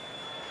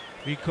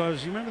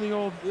 because you remember the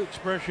old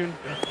expression,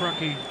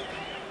 Crucky,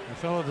 the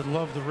fellow that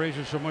loved the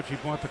Razor so much he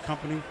bought the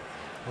company.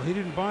 Well, he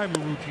didn't buy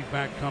Marucci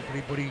Bat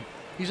Company, but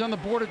he's on the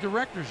board of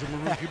directors of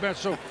Marucci Bats.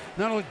 So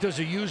not only does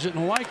he use it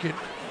and like it,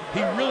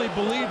 he really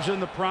believes in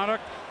the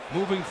product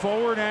moving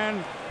forward,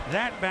 and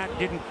that bat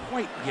didn't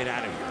quite get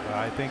out of here.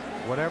 I think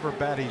whatever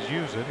bat he's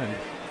using, and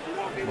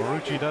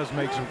Marucci does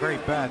make some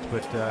great bats,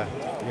 but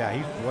yeah,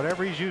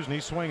 whatever he's using,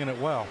 he's swinging it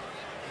well.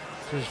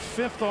 It's his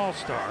 5th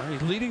All-Star.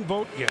 He's leading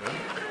vote getter,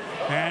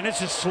 and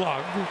it's a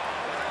slug.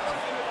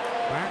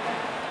 Back,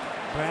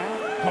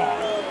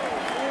 gone.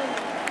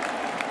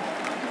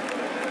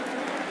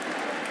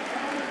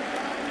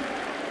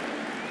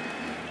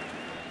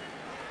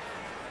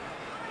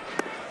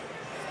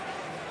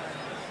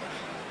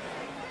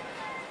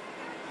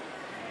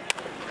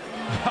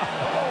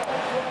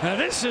 Now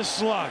this is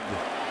slugged.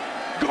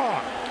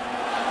 Gone.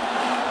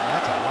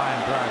 That's a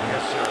line drive.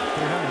 Yes, sir.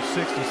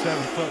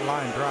 367-foot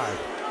line drive.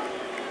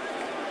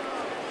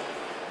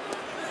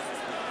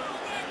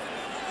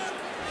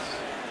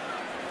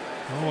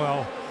 Oh,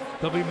 well,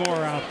 there'll be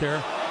more out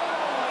there.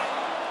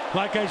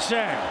 Like I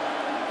said,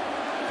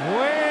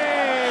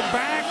 way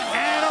back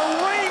and a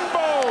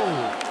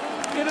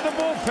rainbow into the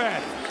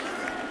bullpen.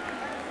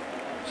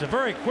 So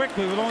very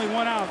quickly, with only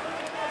 1 out,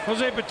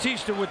 Jose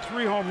Bautista with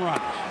 3 home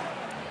runs.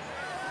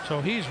 So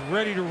he's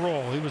ready to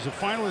roll. He was a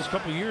finalist a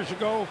couple years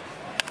ago.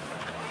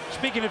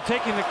 Speaking of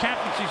taking the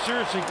captaincy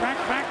seriously, back,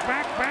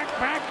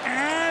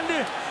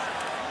 and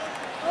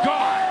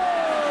gone.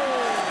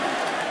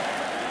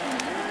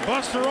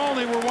 Buster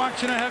Olney, we're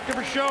watching a heck of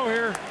a show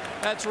here.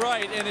 That's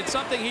right, and it's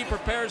something he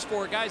prepares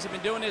for. Guys have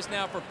been doing this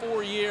now for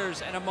 4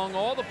 years, and among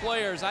all the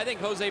players, I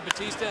think Jose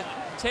Bautista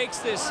takes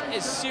this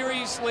as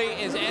seriously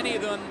as any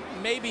of them,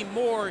 maybe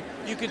more.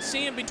 You could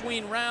see him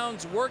between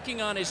rounds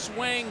working on his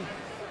swing,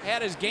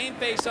 had his game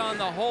face on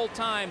the whole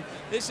time.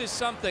 This is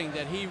something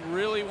that he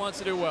really wants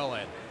to do well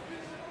in.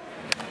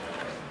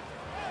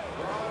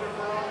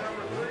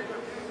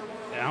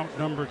 Out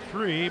number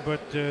 3,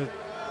 but the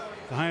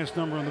highest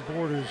number on the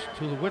board is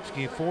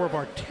Tulowitzki, 4 of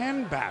our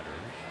 10 batters.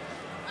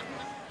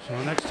 So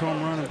next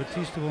home run, and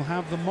Bautista will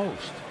have the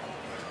most.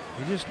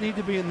 You just need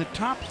to be in the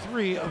top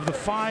 3 of the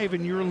 5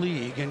 in your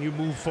league, and you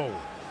move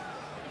forward.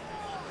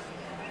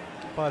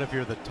 But if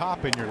you're the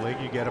top in your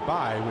league, you get a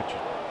bye, which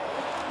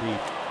would be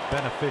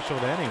beneficial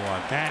to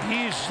anyone.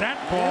 And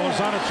that ball is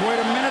on its way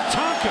to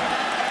Minnetonka.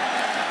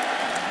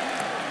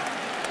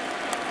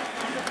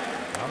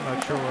 I'm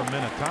not sure where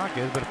Minnetonka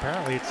is, but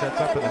apparently it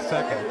sets up in the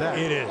second deck.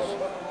 It is.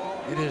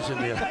 It is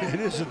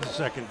in the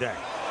second deck.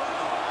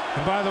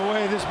 And by the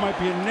way, this might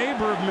be a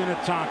neighbor of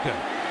Minnetonka.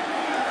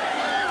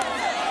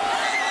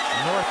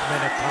 North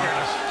Minnetonka.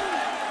 Yes.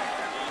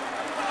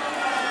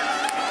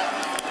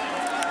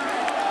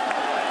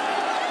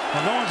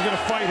 Well, no one's going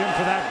to fight him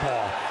for that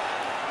ball.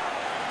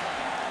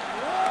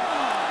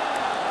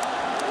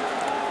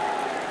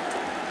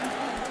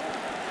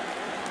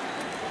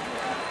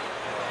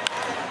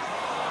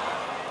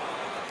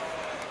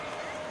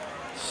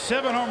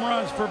 Seven home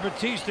runs for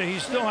Bautista. He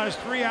still has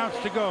 3 outs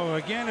to go.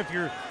 Again, if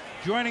you're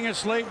joining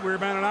us late, we're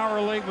about an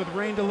hour late with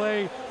rain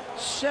delay.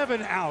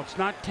 7 outs,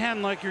 not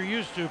 10 like you're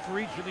used to for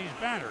each of these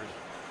batters.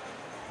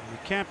 And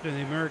the captain of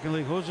the American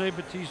League, Jose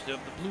Bautista of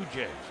the Blue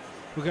Jays,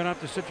 who got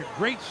off to such a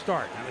great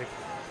start. Now they've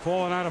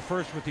fallen out of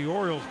first with the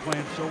Orioles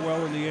playing so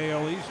well in the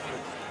AL East.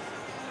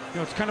 You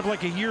know, it's kind of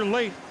like a year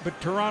late, but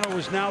Toronto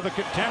is now the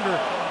contender.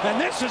 And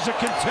this is a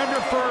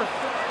contender for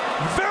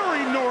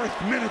very North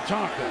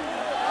Minnetonka.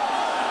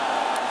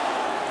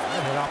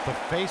 Hit off the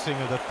facing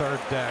of the third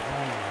deck.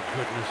 Oh my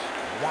goodness.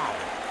 Wow.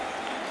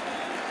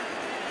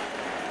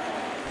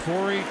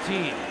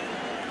 418.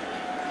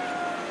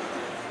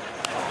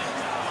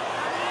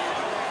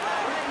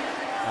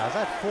 Now, is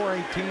that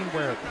 418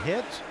 where it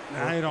hits?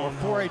 I don't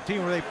know.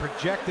 418 where they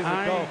projected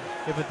to go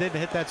if it didn't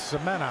hit that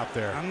cement out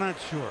there? I'm not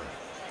sure.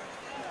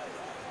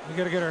 We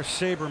got to get our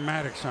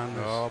Sabermatics on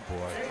this. Oh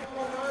boy.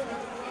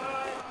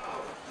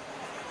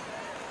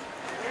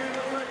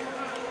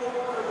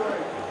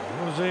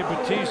 Jose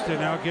Bautista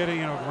now getting,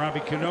 you know,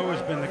 Robbie Cano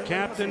has been the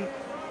captain.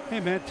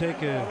 Hey man,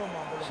 take a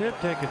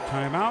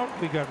timeout.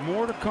 We got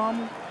more to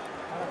come.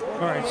 All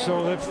right,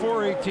 so that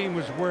 418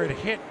 was where it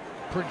hit.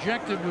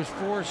 Projected was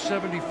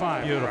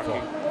 475. Beautiful.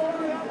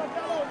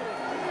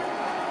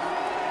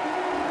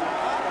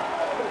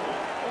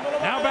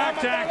 Now back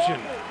to action.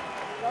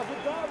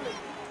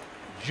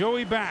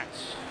 Joey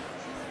Bats.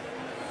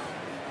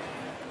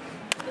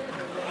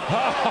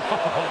 Oh,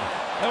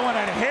 that one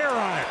had hair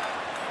on it.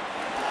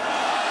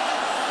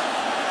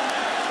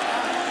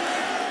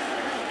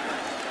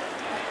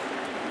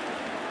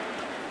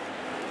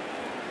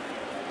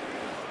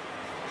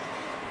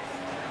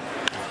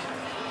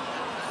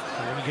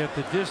 We get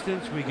the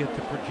distance, we get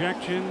the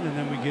projection, and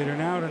then we get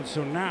it out. And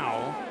so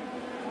now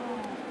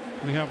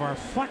we have our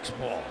flex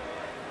ball.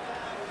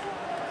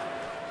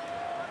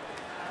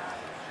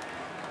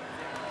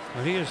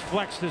 Well, he has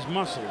flexed his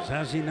muscles,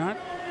 has he not?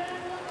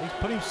 He's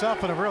put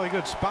himself in a really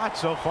good spot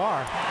so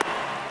far.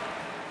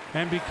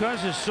 And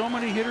because there's so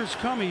many hitters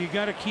coming, you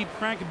got to keep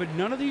cranking. But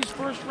none of these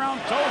first round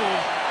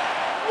totals.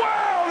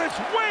 Wow, that's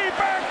way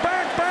back,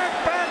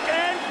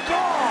 and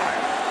gone.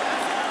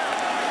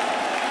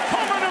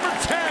 Homer number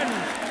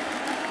 10.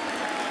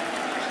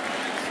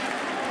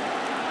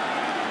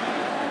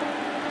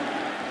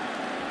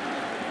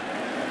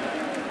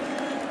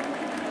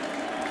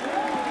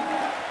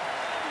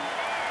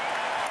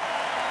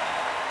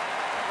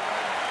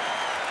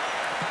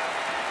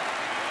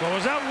 Well,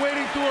 was that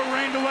waiting through a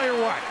rain delay or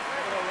what?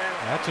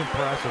 That's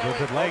impressive. With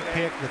the leg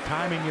kick, the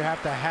timing you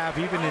have to have,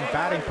 even in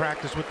batting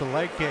practice with the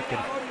leg kick, and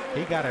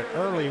he got it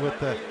early with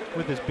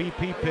his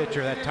BP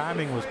pitcher. That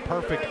timing was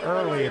perfect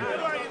early and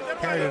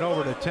carried it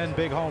over to 10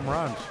 big home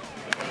runs.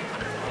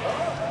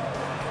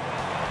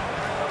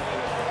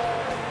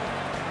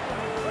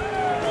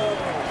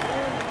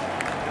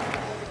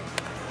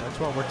 That's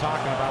what we're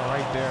talking about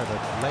right there. The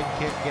leg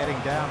kick getting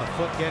down, the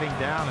foot getting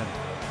down, and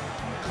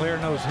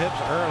clearing those hips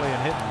early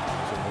and hitting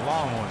some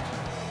long ones.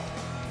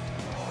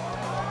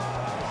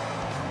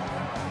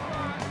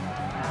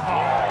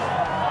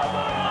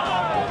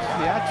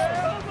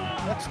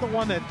 That's the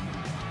one that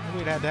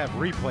we'd had to have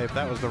replay if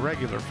that was the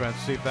regular fence,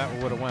 see if that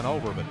would have went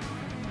over, but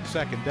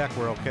second deck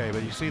we're okay.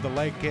 But you see the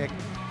leg kick,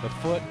 the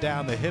foot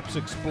down, the hips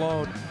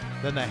explode,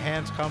 then the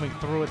hands coming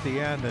through at the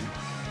end, and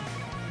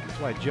that's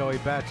why Joey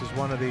Bats is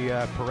one of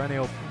the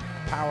perennial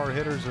power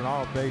hitters in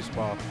all of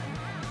baseball.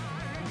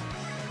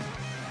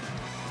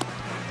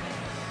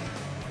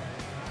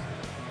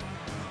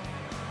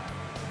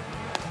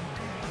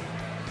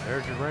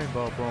 There's your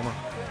rainbow, Boomer.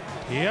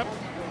 Yep.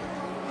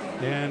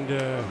 And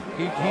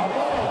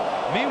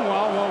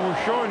meanwhile, while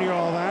we're showing you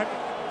all that,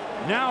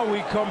 Now we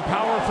come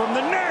power from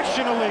the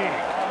National League.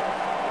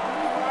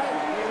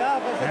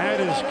 That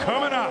is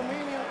coming up.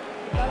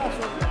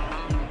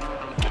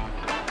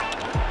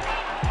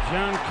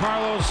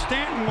 Giancarlo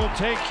Stanton will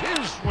take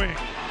his swing.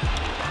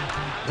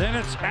 Then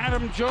it's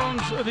Adam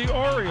Jones of the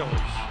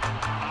Orioles.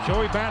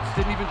 Joey Bats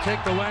didn't even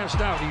take the last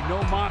out. He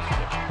no-mocked it.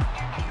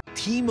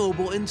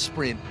 T-Mobile and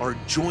Sprint are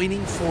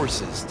joining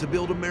forces to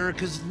build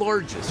America's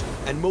largest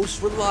and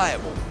most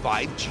reliable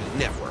 5G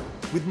network.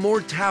 With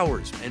more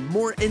towers and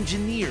more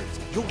engineers,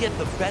 you'll get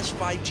the best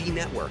 5G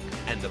network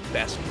and the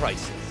best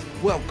prices.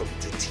 Welcome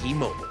to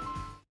T-Mobile.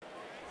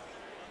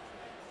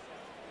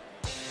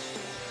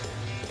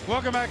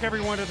 Welcome back,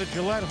 everyone, to the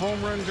Gillette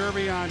Home Run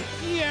Derby on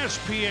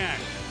ESPN.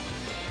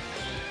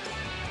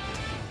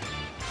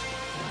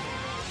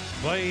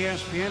 Play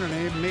ESPN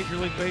and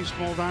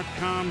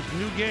MajorLeagueBaseball.com's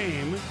new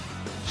game,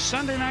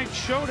 Sunday Night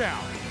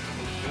Showdown.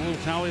 We'll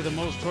tally the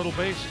most total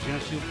bases.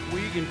 Yasiel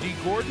Puig and D.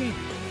 Gordon,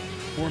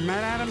 or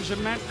Matt Adams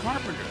and Matt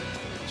Carpenter.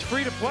 It's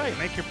free to play.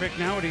 Make your pick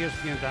now at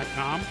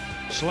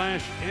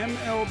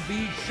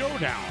ESPN.com/MLB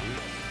Showdown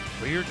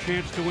for your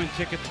chance to win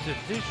tickets to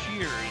this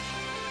year's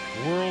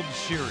World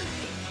Series.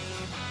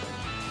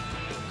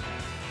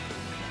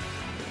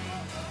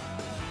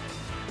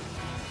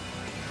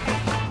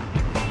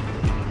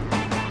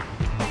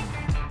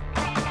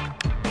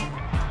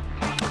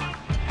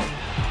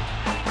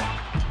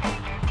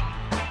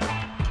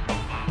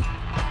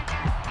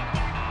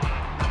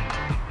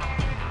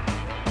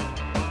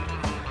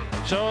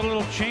 So a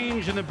little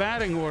change in the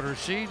batting order.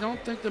 See,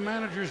 don't think the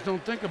managers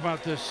don't think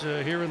about this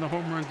here in the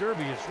Home Run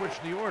Derby. You switch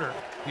the order.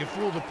 You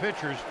fool the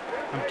pitchers.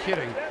 I'm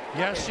kidding.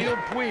 Yasiel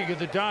Puig of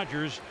the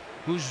Dodgers,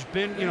 who's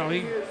been, you know,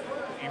 he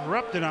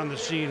erupted on the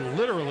scene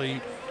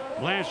literally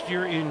last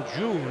year in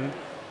June.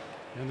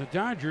 And the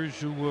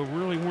Dodgers, who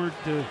really weren't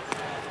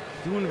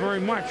doing very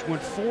much,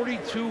 went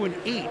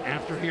 42-8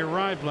 after he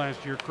arrived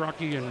last year,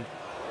 Crocky, and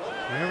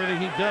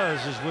everything he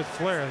does is with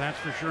flair, that's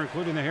for sure,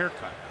 including the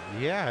haircut.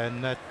 Yeah,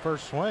 and that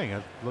first swing,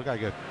 it looked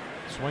like a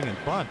swing and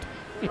bunt.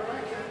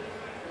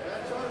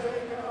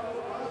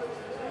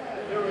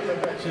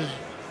 This is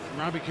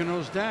Robbie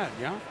Cano's dad,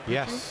 yeah?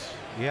 Yes.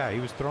 Yeah,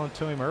 he was throwing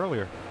to him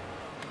earlier.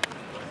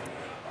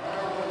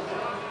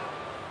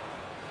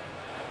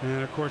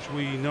 And, of course,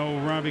 we know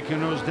Robbie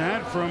Cano's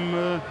dad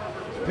from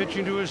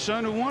pitching to his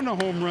son who won the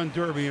Home Run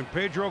Derby. And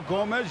Pedro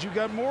Gomez, you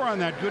got more on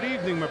that. Good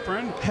evening, my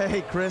friend.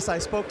 Hey, Chris, I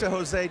spoke to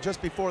Jose just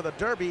before the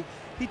Derby.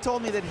 He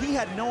told me that he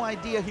had no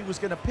idea he was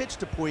going to pitch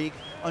to Puig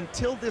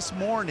until this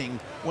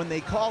morning when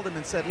they called him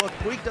and said, look,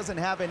 Puig doesn't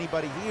have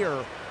anybody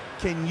here.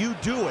 Can you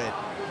do it?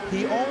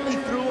 He only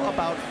threw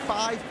about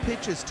 5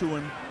 pitches to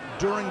him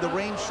during the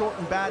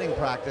rain-shortened batting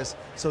practice.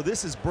 So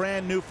this is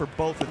brand new for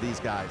both of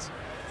these guys.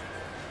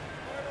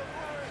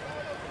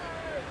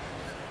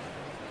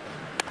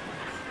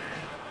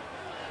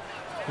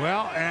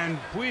 Well, and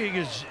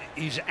Puig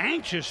he's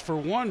anxious for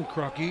one,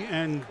 Crucky,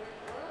 and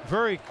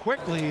very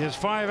quickly his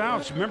 5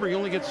 outs. Remember, he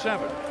only gets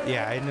 7.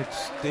 Yeah, and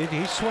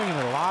he's swinging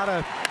a lot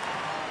of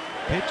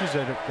pitches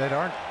that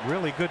aren't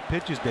really good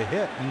pitches to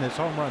hit in this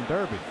Home Run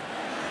Derby.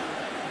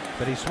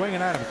 But he's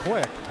swinging at him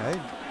quick. Hey,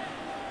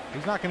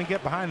 he's not going to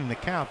get behind in the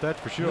count, that's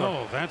for sure.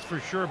 No, that's for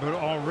sure. But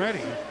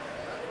already,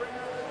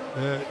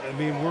 I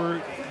mean,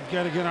 we're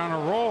got to get on a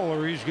roll,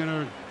 or he's going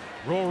to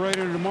roll right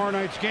into tomorrow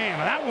night's game.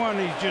 That one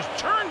he's just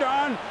turned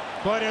on,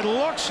 but it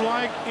looks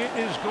like it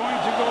is going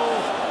to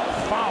go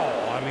foul.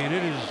 I mean,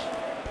 it is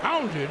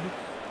pounded,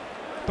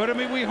 but I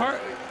mean,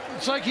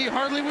 it's like he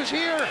hardly was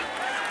here.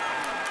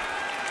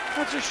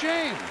 That's a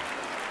shame.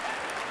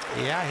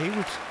 Yeah, he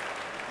was.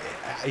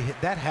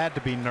 That had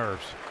to be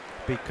nerves,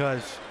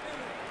 because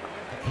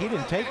he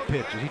didn't take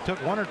pitches. He took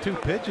 1 or 2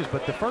 pitches,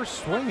 but the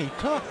first swing he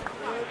took,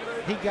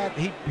 he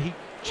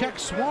check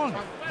swung.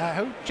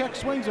 Who check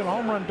swings in a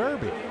Home Run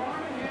Derby?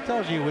 It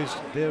tells you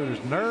there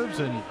was nerves,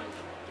 and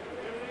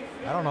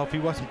I don't know if he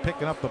wasn't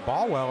picking up the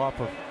ball well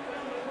off of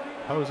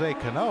Jose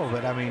Cano,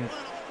 but I mean,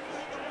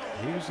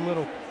 he was a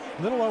little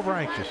over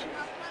anxious.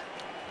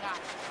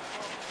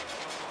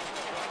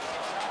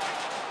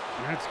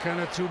 That's kind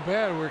of too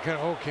bad. We're kind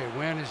of, okay,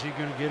 when is he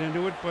going to get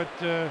into it? But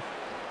at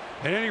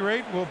any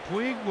rate,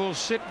 Puig will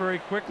sit very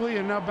quickly,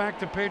 and now back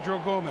to Pedro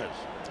Gomez.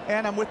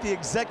 And I'm with the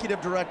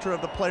executive director of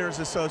the Players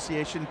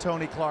Association,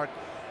 Tony Clark.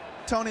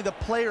 Tony, the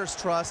Players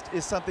Trust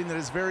is something that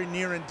is very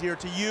near and dear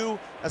to you,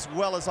 as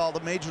well as all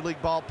the Major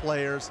League ball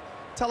players.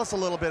 Tell us a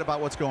little bit about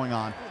what's going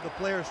on. The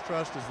Players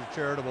Trust is the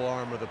charitable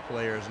arm of the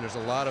players, and there's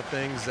a lot of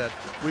things that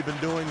we've been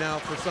doing now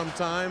for some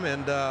time,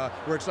 and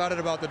we're excited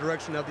about the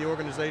direction that the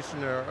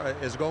organization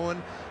is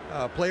going.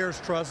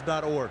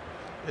 PlayersTrust.org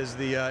is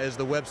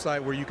the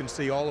website where you can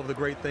see all of the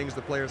great things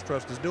the Players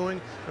Trust is doing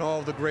and all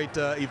of the great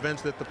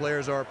events that the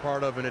players are a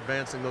part of in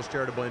advancing those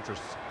charitable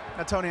interests.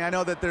 Now, Tony, I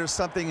know that there's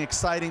something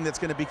exciting that's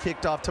going to be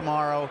kicked off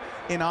tomorrow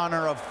in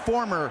honor of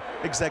former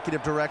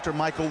executive director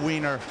Michael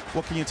Weiner.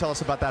 What can you tell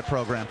us about that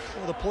program?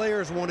 Well, the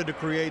players wanted to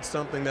create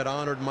something that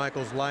honored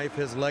Michael's life,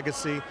 his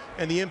legacy,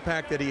 and the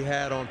impact that he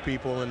had on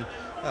people. And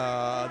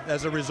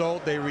as a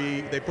result,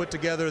 they put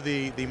together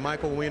the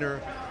Michael Weiner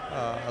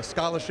a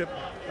scholarship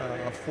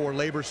for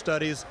labor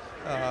studies.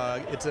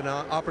 It's an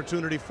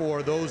opportunity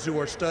for those who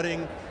are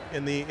studying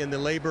in the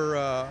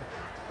labor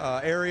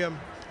area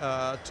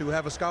to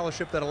have a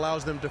scholarship that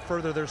allows them to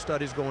further their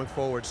studies going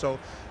forward. So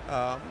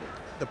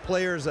the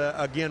players,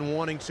 again,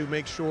 wanting to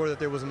make sure that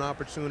there was an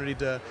opportunity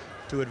to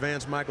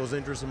advance Michael's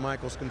interests and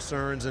Michael's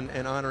concerns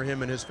and honor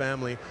him and his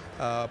family,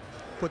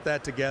 put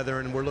that together,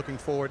 and we're looking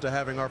forward to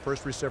having our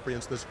first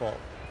recipients this fall.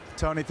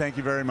 Tony, thank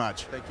you very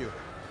much. Thank you.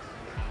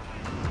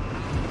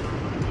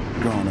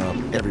 Growing up,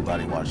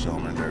 everybody watched the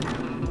Home Run Derby,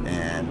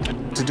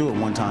 and to do it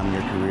one time in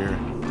your career,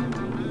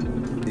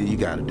 you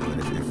got to do it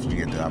if you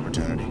get the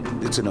opportunity.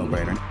 It's a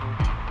no-brainer.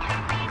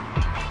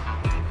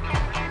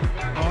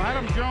 Well,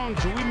 Adam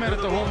Jones, who we met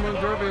at the Home Run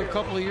Derby a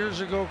couple of years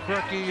ago,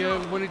 Crucky,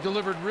 when he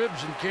delivered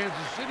ribs in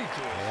Kansas City to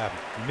us. Yeah,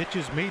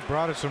 Mitch's Meat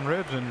brought us some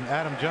ribs, and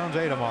Adam Jones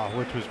ate them all,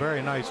 which was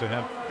very nice of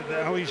him.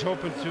 Now he's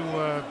hoping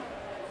to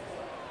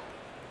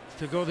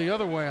go the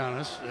other way on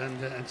us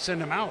and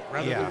send them out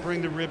rather than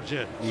bring the ribs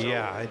in. So.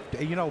 Yeah,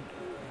 you know,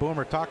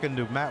 Boomer, talking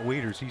to Matt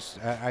Wieters,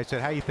 I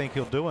said, how you think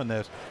he'll do in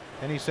this?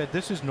 And he said,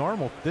 this is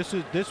normal. This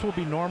will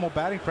be normal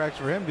batting practice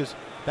for him because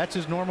that's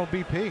his normal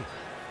BP.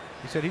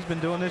 He said he's been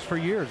doing this for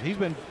years. He's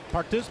been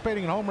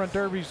participating in home run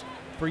derbies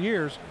for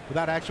years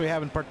without actually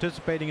having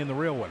participating in the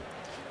real one.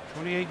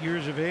 28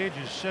 years of age,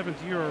 his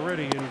 7th year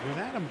already. And with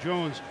Adam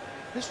Jones,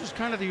 this was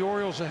kind of the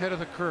Orioles ahead of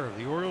the curve.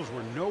 The Orioles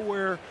were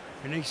nowhere,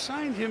 and they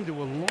signed him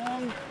to a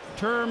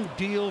long-term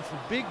deal for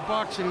big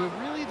bucks. And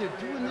really, they're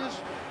doing this.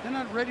 They're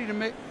not ready to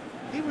make.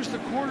 He was the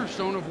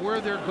cornerstone of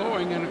where they're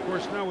going. And of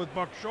course, now with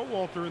Buck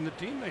Showalter and the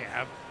team they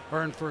have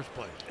are in first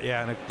place.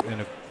 Yeah,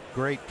 and a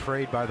great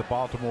trade by the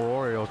Baltimore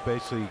Orioles,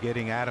 basically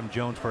getting Adam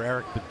Jones for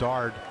Eric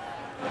Bedard.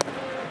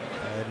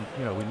 And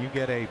you know, when you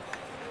get a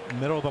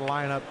middle of the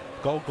lineup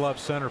Gold Glove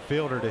center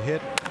fielder to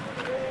hit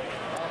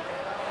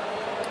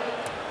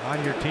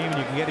on your team, and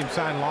you can get him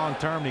signed long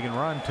term, you can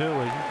run too.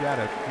 You got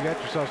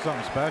yourself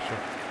something special.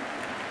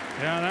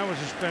 Yeah, that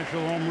was a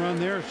special home run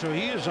there. So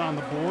he is on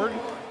the board.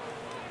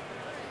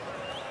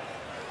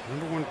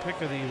 #1 pick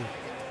of the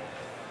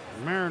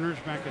Mariners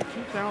back in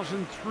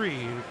 2003,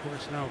 and of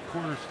course now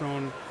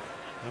cornerstone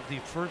of the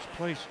first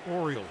place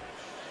Orioles.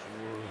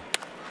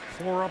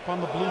 4 up on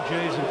the Blue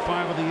Jays and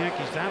 5 of the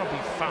Yankees. That'll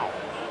be foul.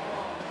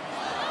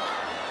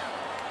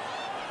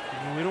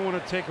 And we don't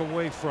want to take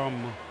away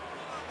from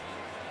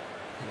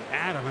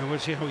Adam. I want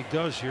to see how he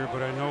does here,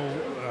 but I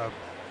know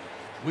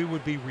we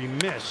would be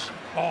remiss.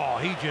 Oh,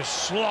 he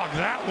just slugged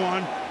that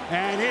one,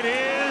 and it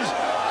is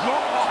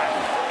gone.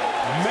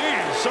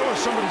 Man, so is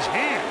somebody's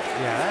hand.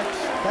 Yeah,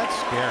 that's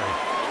scary.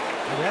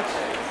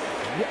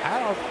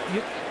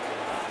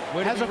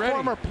 As a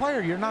former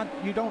player,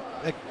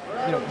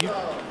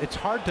 it's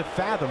hard to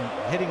fathom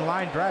hitting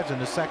line drives in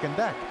the second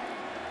deck.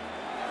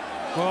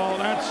 Well,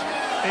 that's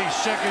a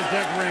second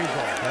deck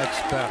rainbow.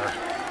 That's better.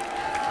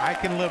 I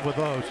can live with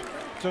those.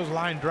 It's those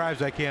line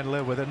drives I can't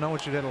live with, and no one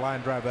should hit a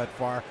line drive that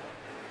far.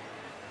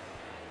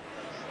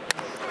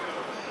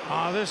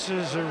 This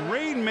is a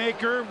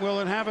rainmaker. Will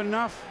it have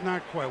enough?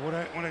 Not quite.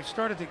 When I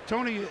started to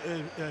Tony,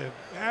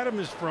 Adam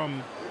is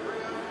from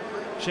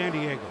San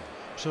Diego.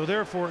 So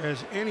therefore,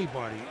 as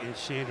anybody in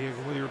San Diego,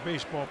 whether you're a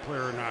baseball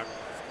player or not,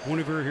 one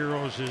of your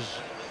heroes is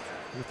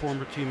your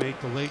former teammate,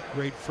 the late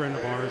great friend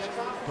of ours,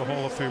 the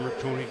Hall of Famer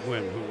Tony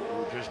Gwynn,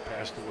 who just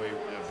passed away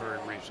very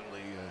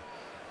recently,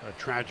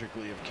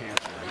 tragically, of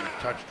cancer.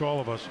 He touched all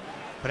of us.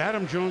 But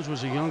Adam Jones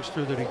was a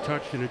youngster that he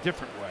touched in a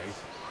different way.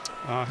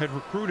 Had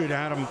recruited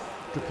Adam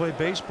to play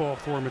baseball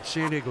for him at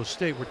San Diego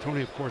State, where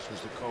Tony, of course, was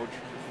the coach.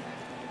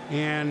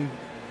 And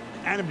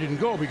Adam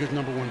didn't go because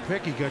 #1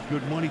 pick, he got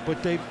good money,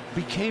 but they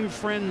became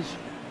friends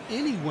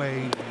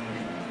anyway.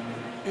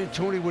 And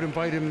Tony would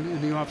invite him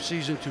in the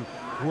offseason to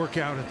work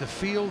out at the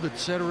field,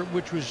 etc.,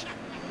 which was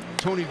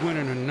Tony Gwynn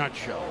in a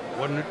nutshell,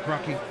 wasn't it,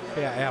 Crucky?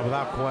 Yeah,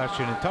 without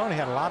question. And Tony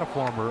had a lot of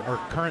former or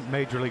current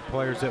major league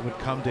players that would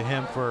come to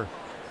him for,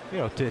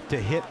 to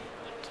hit,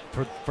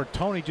 for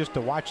Tony just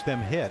to watch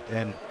them hit.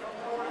 And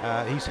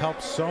he's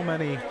helped so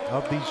many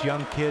of these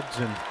young kids,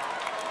 and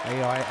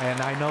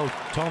I know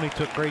Tony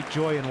took great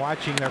joy in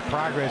watching their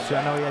progress.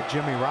 I know he had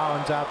Jimmy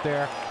Rollins out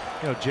there.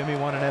 Jimmy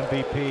won an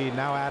MVP.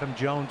 Now Adam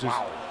Jones is,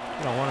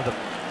 one of the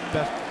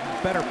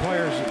better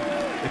players,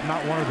 if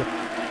not one of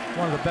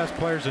the best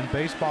players in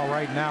baseball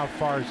right now, as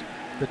far as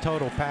the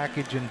total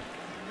package. And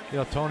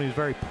Tony is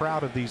very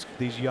proud of these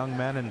young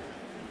men, and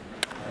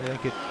I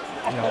think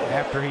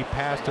after he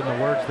passed, and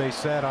the words they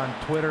said on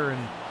Twitter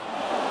and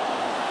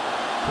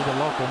to the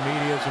local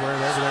medias,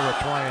 wherever they were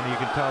playing, you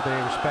can tell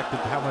they respected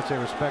how much they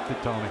respected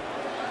Tony.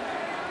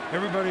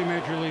 Everybody in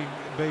Major League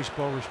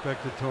Baseball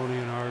respected Tony,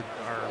 and our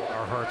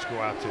hearts go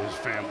out to his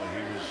family.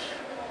 He was,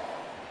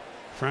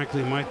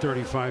 frankly, my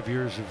 35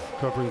 years of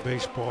covering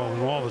baseball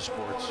and all the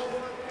sports,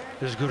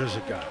 as good as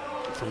it got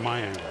from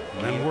my angle.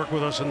 And worked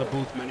with us in the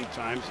booth many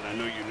times, and I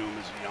know you knew him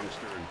as a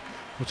youngster, and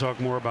we'll talk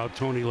more about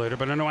Tony later.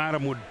 But I know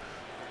Adam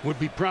would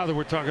be proud that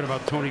we're talking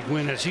about Tony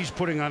Gwynn, as he's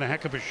putting on a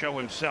heck of a show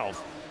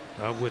himself.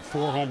 With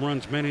 4 home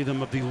runs, many of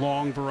them of the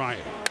long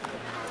variety.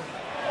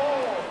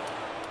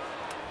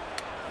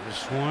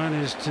 This one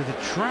is to the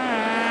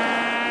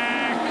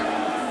track.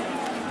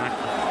 Not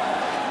quite.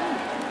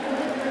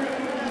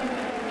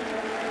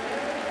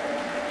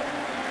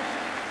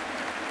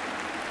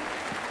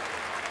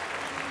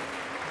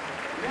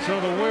 So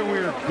the way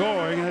we're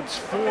going, that's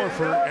 4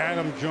 for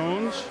Adam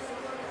Jones.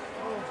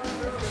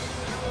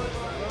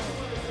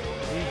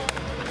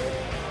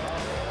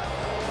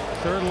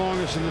 Third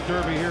longest in the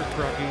Derby here,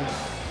 Crucky.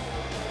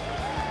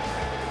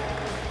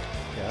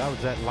 Yeah, that was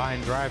that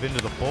line drive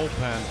into the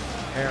bullpen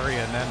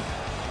area, and then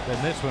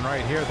this one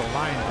right here, the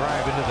line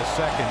drive into the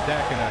second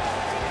deck, and a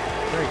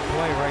great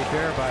play right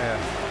there by a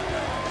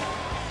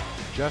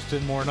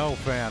Justin Morneau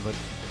fan. But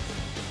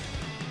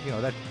you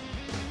know that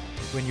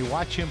when you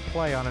watch him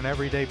play on an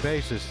everyday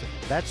basis,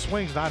 that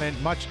swing's not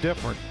much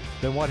different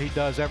than what he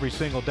does every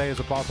single day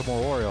as a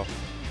Baltimore Oriole.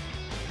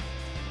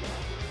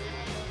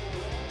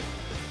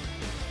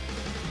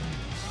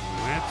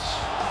 That's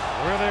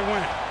where they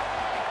went.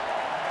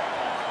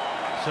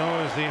 So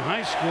as the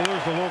high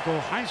schoolers, the local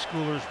high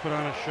schoolers put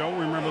on a show,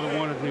 remember the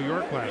one at New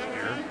York last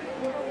year.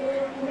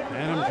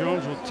 Adam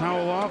Jones will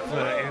towel off,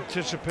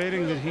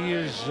 anticipating that he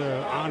is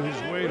on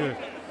his way to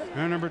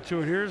round number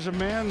 2. And here's a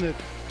man that,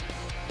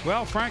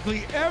 well,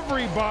 frankly,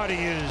 everybody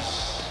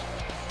is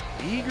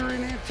eager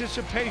in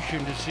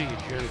anticipation to see.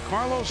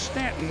 Giancarlo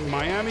Stanton,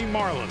 Miami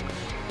Marlins.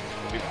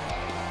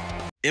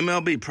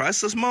 MLB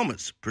Priceless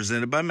Moments,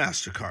 presented by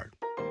MasterCard.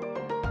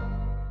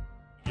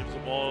 Gives the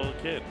ball to the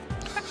kid.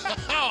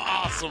 How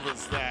awesome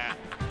is that?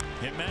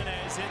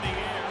 Jimenez in the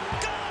air.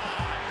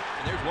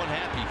 And there's one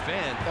happy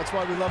fan. That's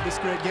why we love this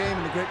great game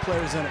and the great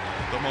players in it.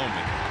 The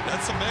moment.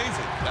 That's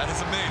amazing. That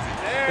is amazing.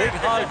 Big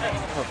hug.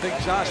 A big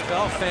Josh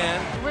Bell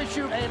fan. Wish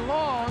you a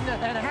long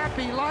and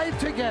happy life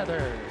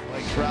together.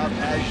 Mike Trout,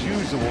 as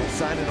usual,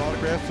 signing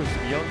autographs with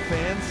some young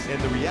fans,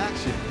 and the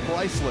reaction,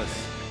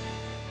 priceless.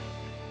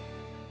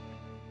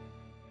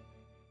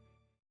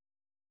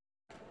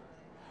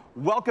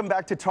 Welcome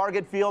back to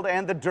Target Field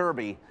and the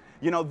Derby.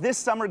 You know, this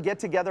summer, get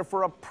together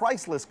for a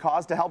priceless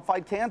cause to help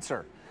fight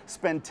cancer.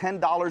 Spend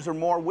 $10 or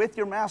more with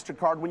your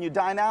MasterCard when you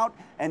dine out,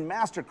 and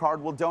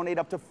MasterCard will donate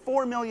up to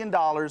 $4 million,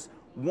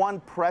 one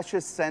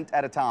precious cent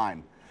at a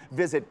time.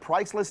 Visit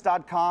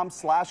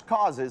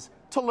priceless.com/causes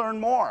to learn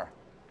more.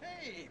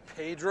 Hey,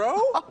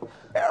 Pedro.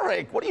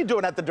 Eric, what are you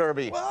doing at the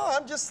Derby? Well,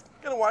 I'm just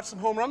gonna watch some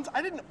home runs.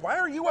 Why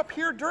are you up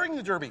here during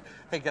the Derby?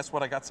 Hey, guess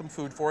what? I got some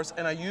food for us,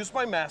 and I used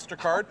my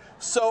MasterCard,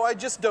 so I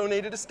just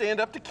donated to Stand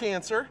Up to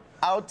Cancer.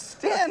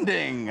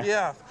 Outstanding.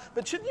 Yeah,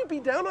 but shouldn't you be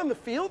down on the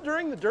field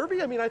during the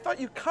Derby? I mean, I thought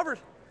you covered.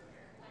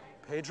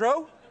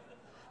 Pedro?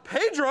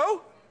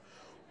 Pedro?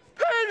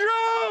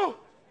 Pedro!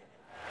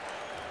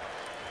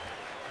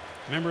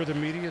 Remember the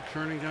media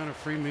turning down a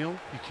free meal?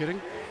 You kidding?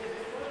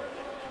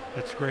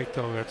 That's great,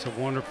 though. That's a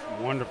wonderful,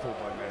 wonderful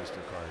by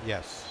MasterCard.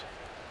 Yes.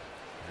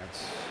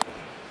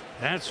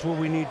 That's what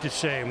we need to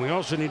say. And we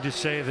also need to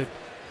say that,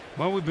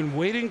 well, we've been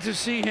waiting to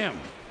see him.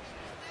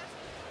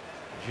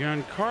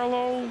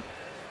 Giancarlo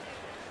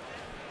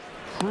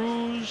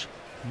Cruz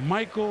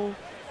Michael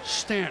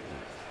Stanton.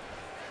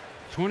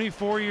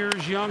 24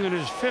 years young in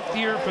his 5th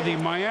year for the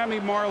Miami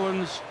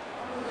Marlins.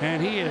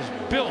 And he is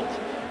built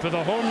for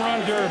the home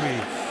run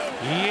derby.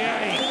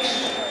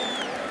 Yikes.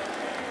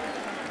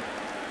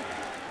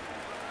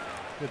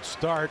 Good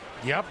start.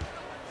 Yep.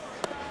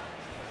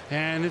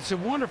 And it's a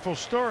wonderful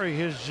story.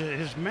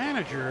 His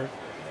manager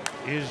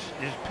is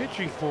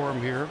pitching for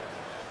him here,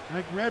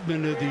 Mike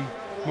Redmond of the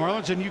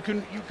Marlins, and you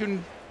can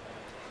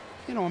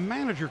you know, a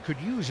manager could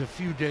use a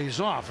few days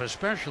off,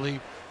 especially,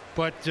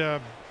 but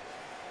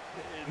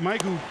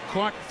Mike, who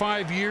caught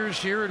 5 years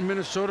here in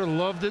Minnesota,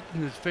 loved it,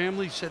 and his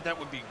family said that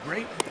would be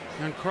great.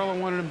 And Carlo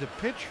wanted him to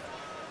pitch.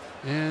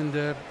 And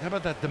how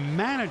about that? The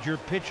manager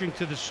pitching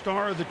to the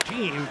star of the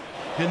team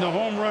in the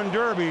home run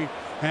derby.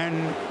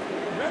 And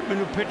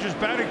Redmond, who pitches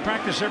batting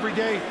practice every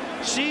day,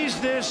 sees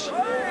this.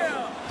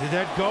 Did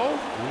that go?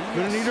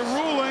 Gonna need a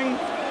ruling.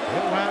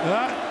 It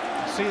went.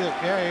 See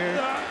that?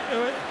 Yeah,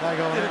 you're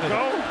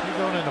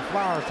going into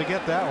flowers to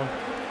get that one.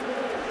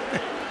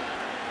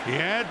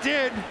 Yeah, it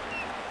did.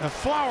 A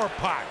flower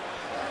pot.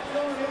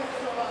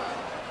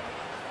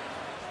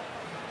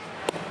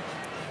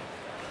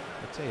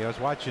 I tell you, I was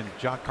watching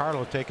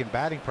Giancarlo taking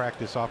batting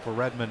practice off of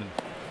Redmond and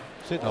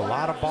sitting a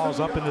lot of balls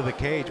up into the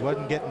cage.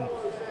 Wasn't getting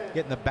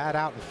the bat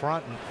out in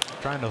front and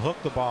trying to hook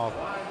the ball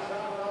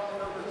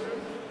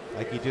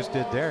like he just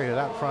did there. He was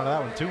out in front of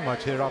that one too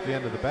much. Hit it off the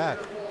end of the bat.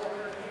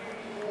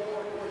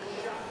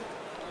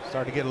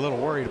 Started to get a little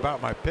worried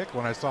about my pick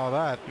when I saw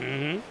that.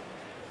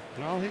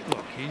 Well,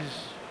 look,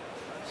 he's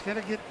got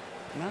to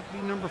not be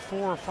number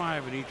 4 or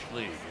 5 in each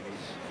league. And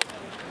he's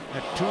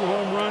at 2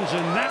 home runs,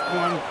 and that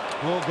one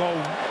will go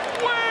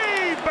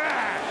way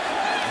back.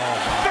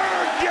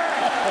 Third deck.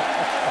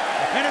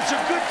 And it's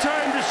a good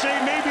time to say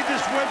maybe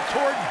this went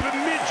toward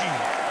Bemidji,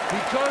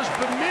 because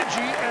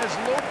Bemidji, as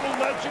local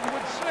legend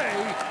would say,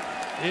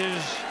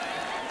 is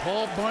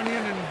Paul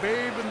Bunyan and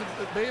Babe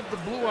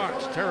the Blue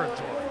Ox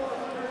territory.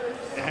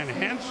 And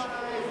hence,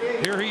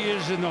 here he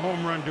is in the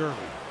home run derby.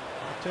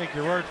 I'll take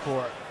your word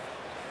for it.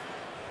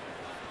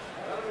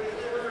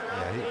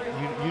 Yeah,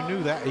 you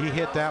knew that he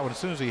hit that one. As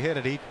soon as he hit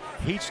it,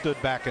 he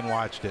stood back and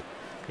watched it.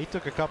 He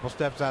took a couple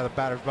steps out of the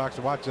batter's box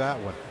to watch that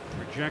one.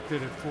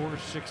 Projected at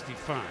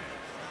 465.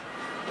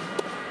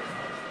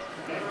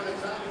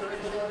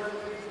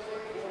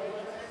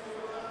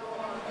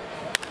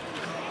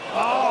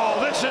 Oh,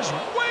 this is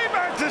way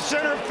back to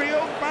center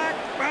field. Back.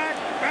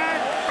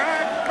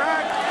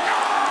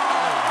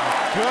 Oh, my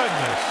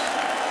goodness.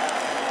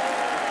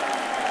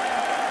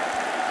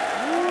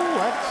 Ooh,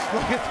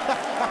 look at that.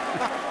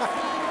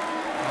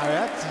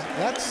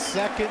 That's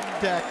second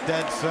deck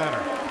dead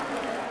center.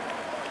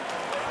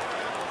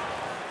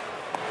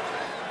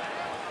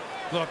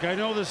 Look, I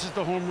know this is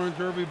the home run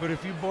derby, but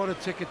if you bought a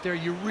ticket there,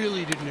 you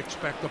really didn't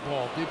expect the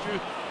ball, did you?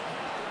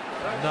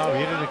 No,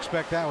 you didn't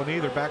expect that one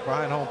either, back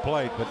behind home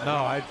plate. But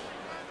no,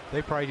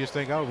 they probably just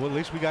think, oh, well, at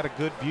least we got a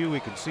good view. We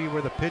can see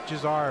where the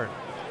pitches are.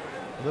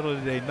 Little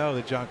did they know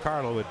that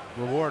Giancarlo would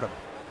reward them.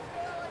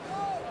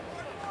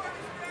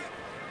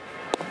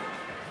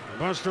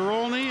 Buster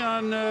Olney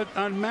on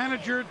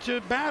manager to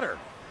batter.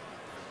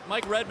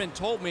 Mike Redmond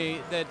told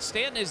me that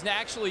Stanton is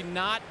actually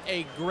not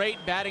a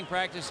great batting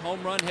practice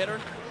home run hitter.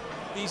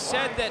 He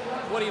said that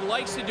what he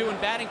likes to do in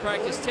batting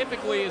practice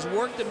typically is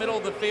work the middle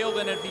of the field,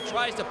 and if he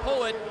tries to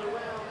pull it,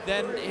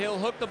 then he'll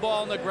hook the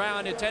ball on the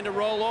ground and tend to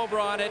roll over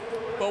on it.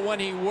 But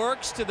when he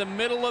works to the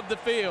middle of the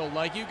field,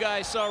 like you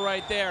guys saw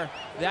right there,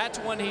 that's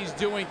when he's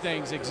doing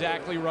things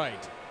exactly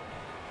right.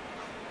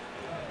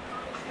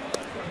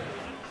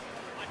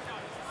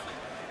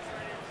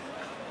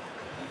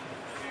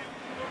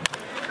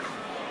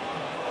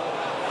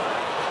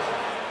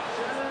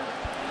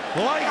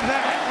 Like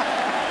that.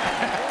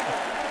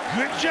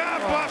 Good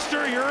job,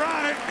 Buster. You're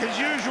on it as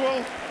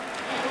usual.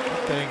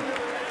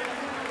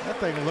 That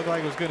thing looked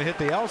like it was going to hit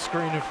the L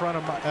screen in front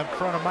of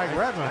Mike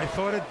Redmond. I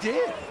thought it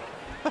did.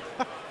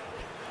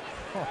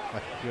 Oh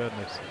my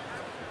goodness.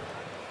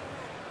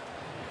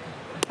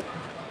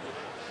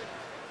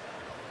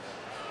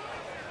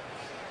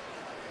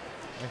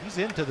 And he's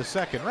into the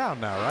second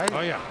round now, right?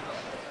 Oh yeah.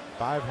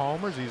 5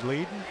 homers. He's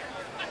leading.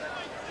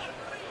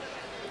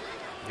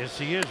 Yes,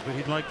 he is, but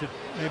he'd like to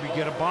maybe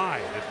get a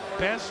bye. The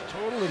best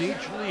total in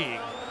each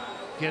league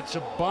gets a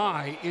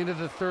bye into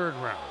the third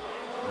round.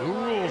 New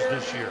rules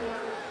this year.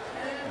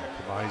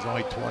 Come on, he's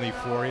only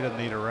 24. He doesn't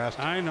need a rest.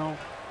 I know.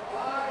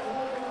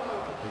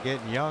 They're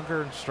getting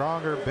younger and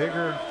stronger,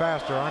 bigger and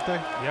faster, aren't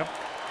they? Yep.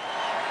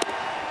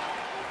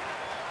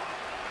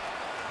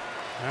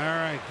 All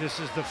right, this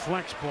is the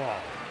flex ball.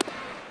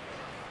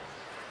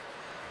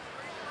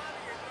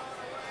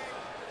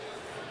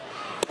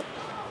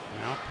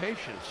 Now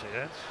patience,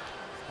 that's.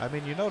 I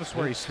mean, you notice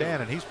where he's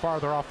standing. He's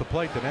farther off the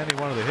plate than any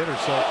one of the hitters.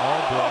 So, oh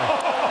boy.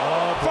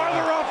 Oh boy.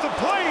 Farther off the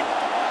plate.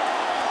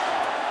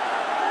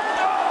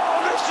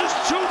 Oh, this is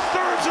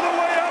 2/3 of the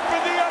way up in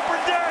the upper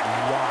deck.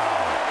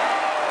 Wow.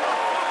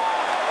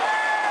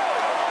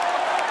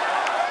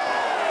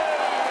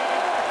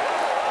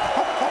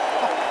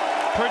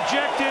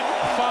 Projected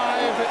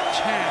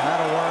 510.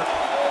 That'll work.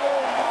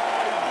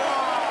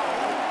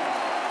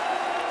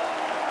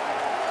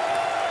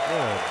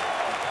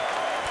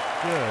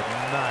 Good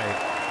night.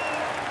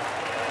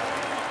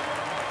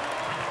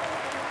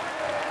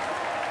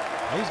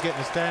 He's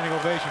getting a standing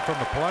ovation from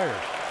the players.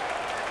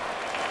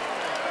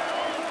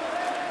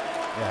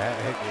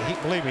 Yeah,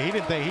 believe me, he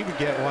didn't think he would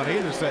get one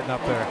either sitting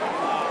up there.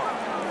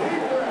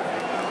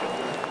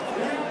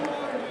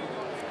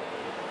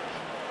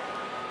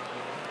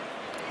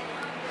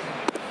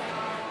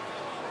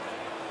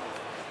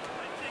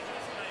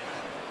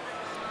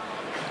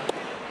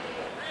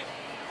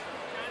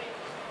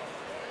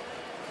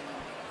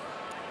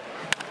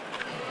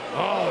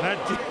 Oh, that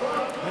did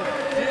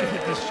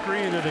hit the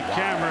screen of the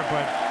camera,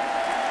 but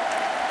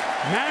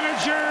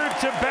manager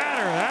to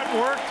batter, that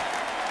worked.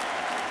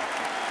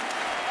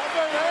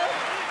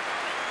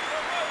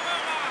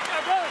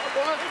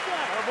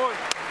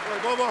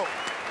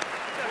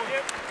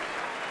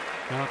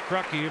 Now,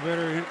 Crucky, you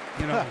better,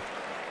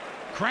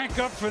 crank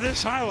up for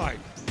this highlight.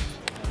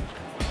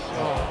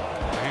 Oh,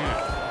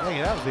 man.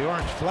 Hey, that was the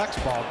orange flex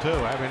ball, too.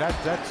 I mean, that's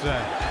we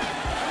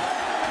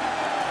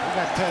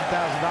got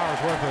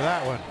 $10,000 worth of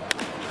that one.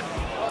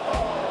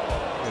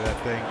 Look at that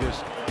thing.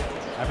 Just,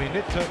 I mean,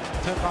 it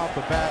took off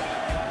the bat,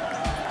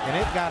 and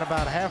it got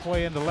about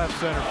halfway into left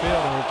center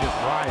field and was just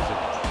rising.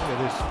 Look at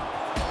this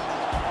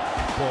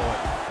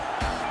bullet.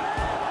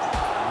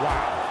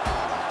 Wow.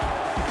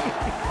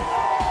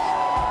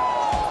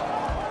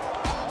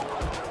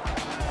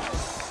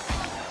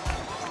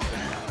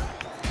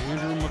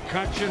 Andrew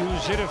McCutcheon,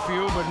 who's hit a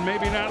few, but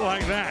maybe not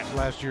like that.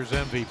 Last year's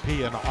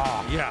MVP and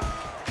off. Yeah.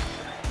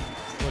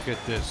 Look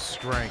at this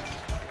strength.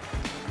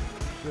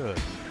 Good.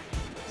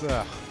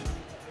 Ugh.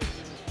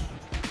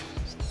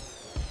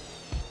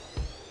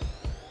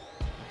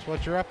 That's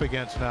what you're up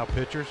against now,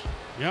 pitchers.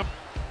 Yep.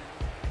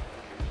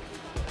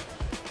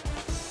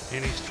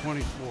 And he's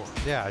 24.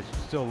 Yeah, he's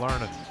still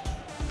learning.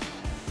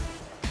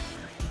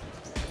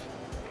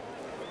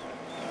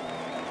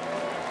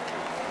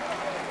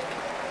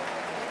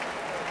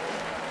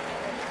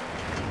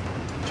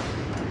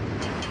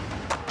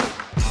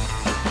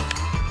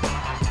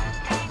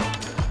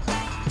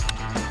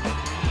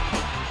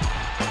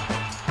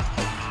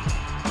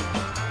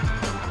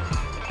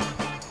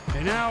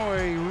 And now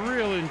a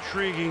real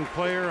intriguing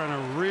player on a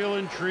real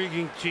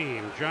intriguing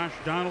team. Josh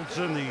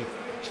Donaldson, the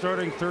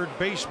starting third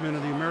baseman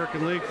of the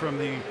American League from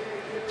the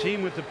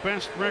team with the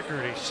best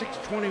record, a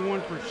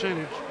 .621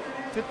 percentage,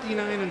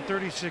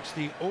 59-36,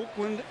 the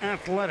Oakland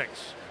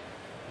Athletics.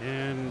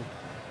 And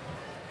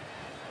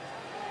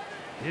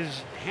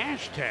his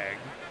hashtag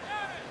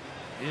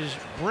is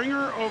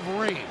bringer of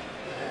rain.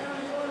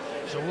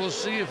 So we'll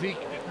see if we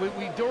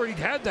already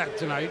had that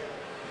tonight.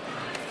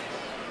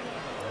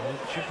 And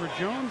Chipper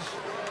Jones,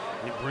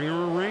 the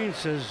bringer of rain,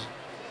 says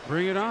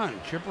bring it on.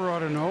 Chipper ought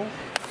to know.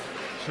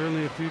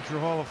 Certainly a future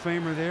Hall of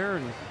Famer there.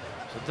 And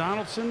so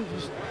Donaldson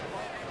just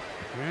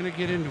trying to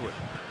get into it.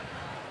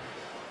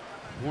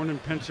 Born in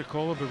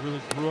Pensacola, but really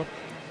grew up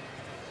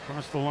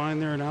across the line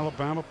there in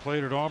Alabama.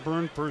 Played at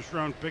Auburn, first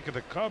round pick of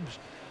the Cubs,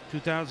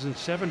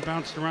 2007.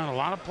 Bounced around a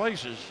lot of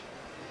places.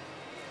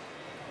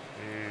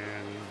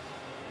 And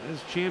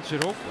his chance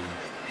at Oakland.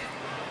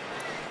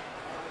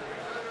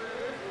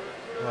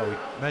 Well, we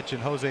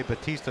mentioned Jose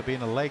Bautista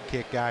being a leg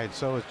kick guy, and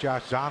so is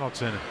Josh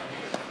Donaldson.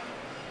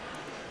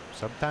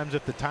 Sometimes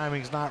if the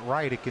timing's not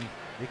right, it can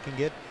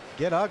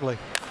get ugly.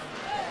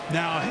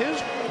 Now his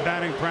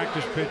batting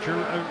practice pitcher,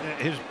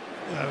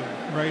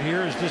 right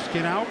here, is this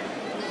get out?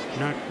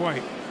 Not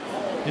quite.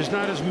 Is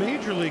not his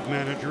major league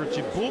manager. It's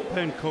a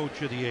bullpen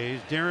coach of the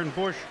A's, Darren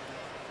Bush,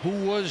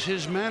 who was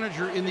his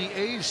manager in the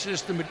A's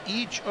system at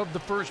each of the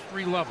first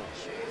 3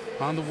 levels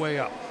on the way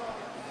up.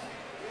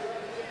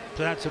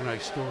 So that's a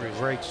nice story.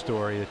 Great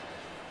story. You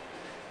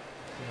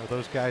know,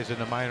 those guys in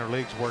the minor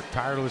leagues work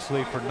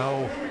tirelessly for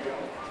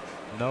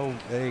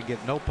they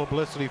get no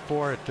publicity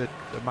for it. The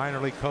minor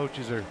league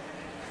coaches are a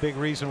big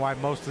reason why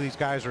most of these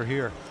guys are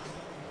here.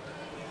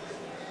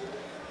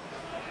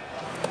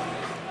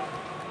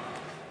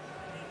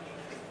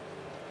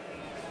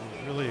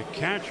 He's really a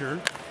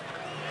catcher.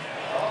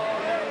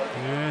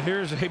 And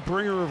here's a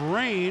bringer of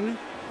rain.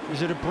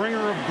 Is it a bringer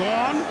of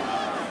gone?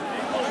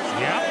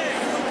 Yeah.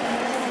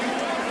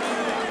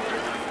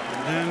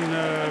 Then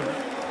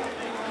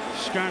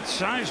Scott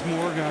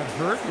Sizemore got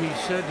hurt, and he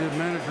said to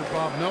manager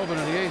Bob Melvin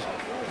of the A's,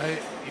 "Hey,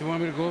 you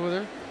want me to go over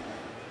there?"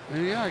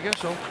 And yeah, I guess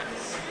so.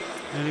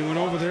 And he went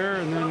over there,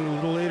 and then a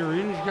little later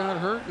Inge got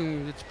hurt,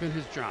 and it's been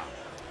his job.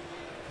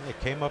 He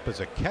came up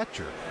as a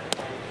catcher,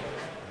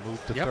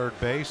 moved to third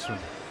base, and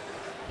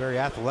very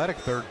athletic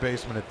third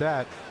baseman at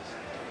that.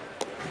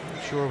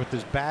 I'm sure with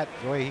his bat,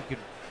 the way he could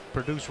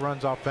produce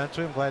runs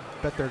offensively,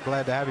 bet they're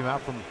glad to have him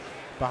out from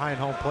behind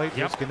home plate,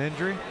 risking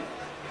injury.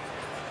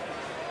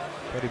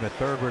 Put him at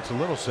third where it's a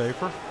little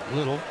safer.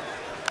 Little.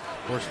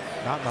 Of course,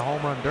 not in the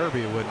home run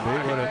derby, it wouldn't be,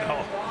 would it?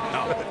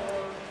 No.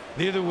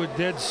 Neither would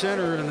dead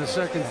center in the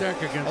second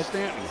deck against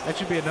Stanton. That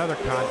should be another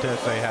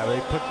contest they have. They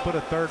put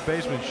a third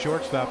baseman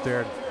shortstop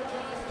there and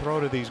throw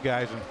to these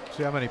guys and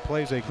see how many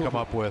plays they can come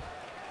up with.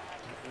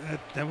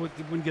 That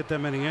wouldn't get that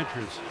many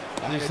entrants.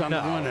 At least on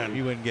the one end.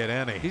 You wouldn't get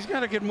any. He's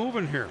got to get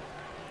moving here.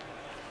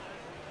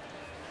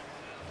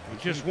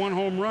 Just one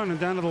home run and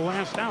down to the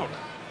last out.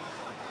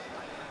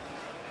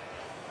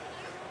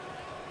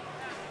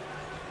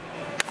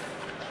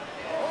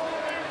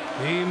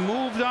 He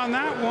moved on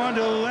that one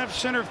to left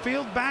center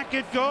field. Back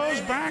it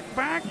goes. Back.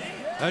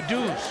 A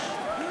deuce.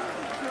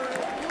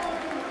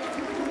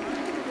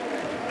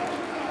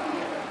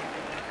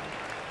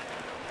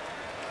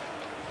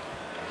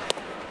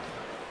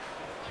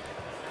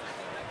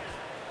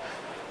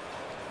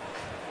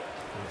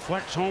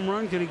 Flex home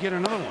run. Can he get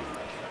another one?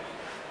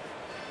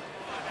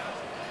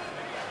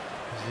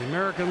 The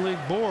American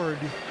League board.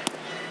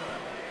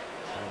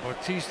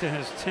 Bautista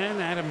has 10.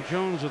 Adam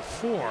Jones with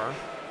 4.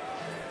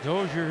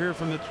 Dozier here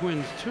from the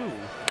Twins, 2.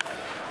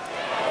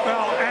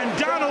 Well, and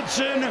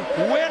Donaldson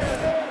with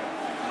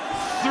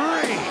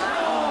 3.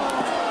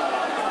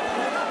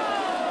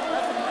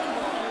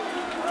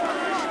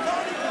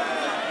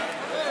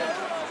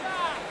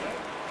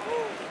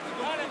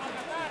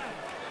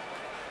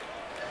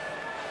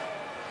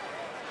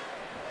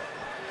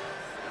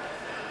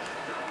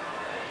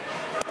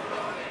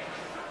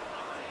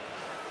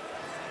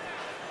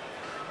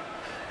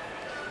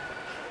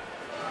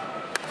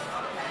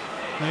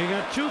 They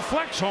got 2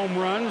 flex home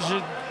runs.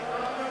 It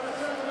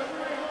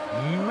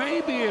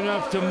may be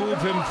enough to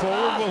move him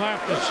forward. We'll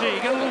have to see. He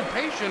got a little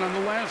patient on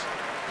the last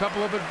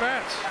couple of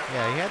at-bats.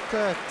 Yeah, he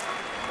had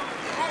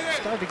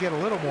started to get a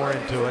little more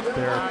into it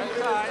there.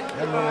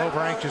 Got a little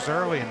over-anxious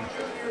early and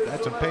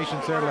had some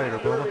patience there later,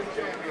 Boomer.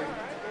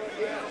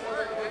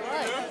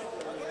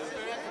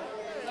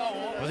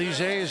 Well,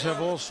 these A's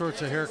have all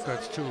sorts of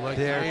haircuts, too, like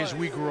the A's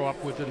we grew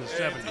up with in the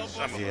 70s.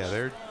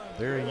 Yeah,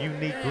 they're a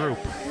unique group.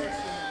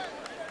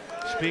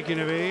 Speaking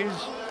of A's,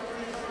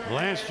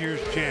 last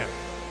year's champ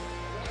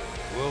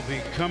will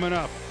be coming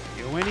up.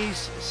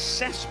 Yoenis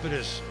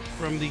Cespedes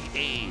from the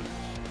A's.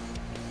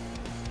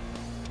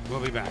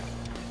 We'll be back.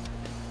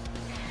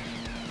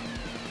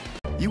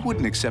 You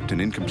wouldn't accept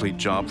an incomplete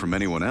job from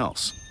anyone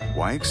else.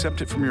 Why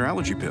accept it from your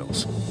allergy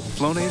pills?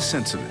 Flonase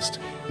Sensimist.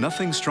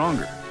 Nothing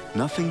stronger,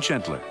 nothing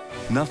gentler,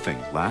 nothing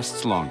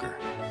lasts longer.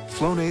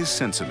 Flonase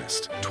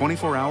Sensimist.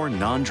 24-hour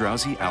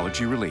non-drowsy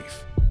allergy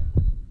relief.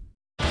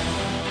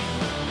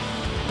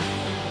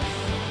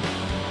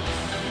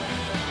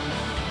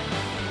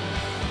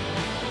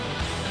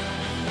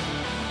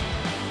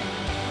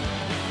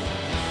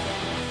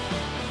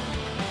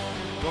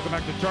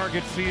 Welcome back to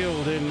Target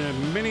Field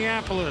in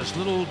Minneapolis.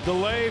 Little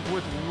delay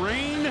with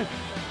rain,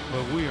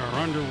 but we are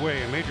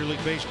underway. Major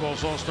League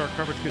Baseball's All-Star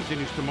coverage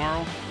continues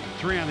tomorrow.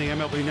 3 on the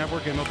MLB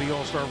Network, MLB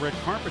All-Star Red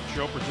Carpet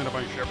Show presented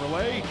by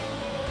Chevrolet.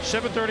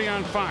 7:30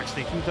 on Fox,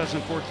 the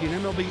 2014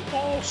 MLB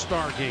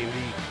All-Star Game,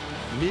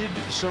 the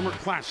Midsummer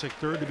Classic,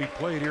 third to be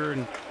played here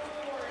in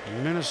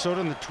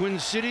Minnesota in the Twin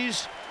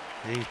Cities.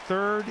 The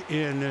third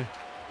in, of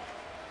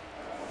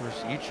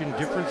course, each in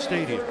different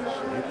stadiums.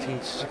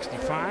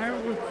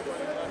 1965,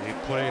 they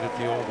played at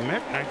the old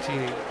Met,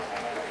 1980.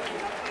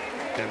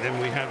 And then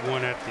we had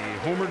one at the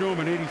Homer Dome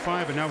in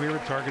 85, and now here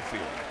at Target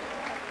Field.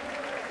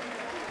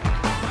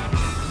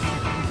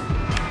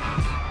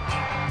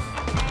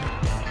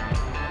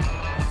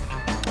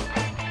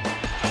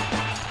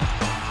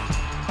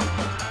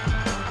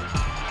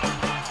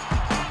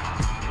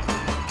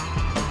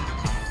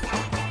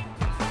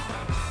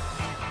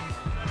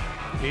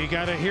 He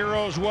got a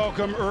hero's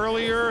welcome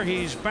earlier.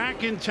 He's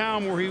back in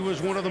town where he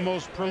was one of the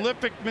most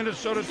prolific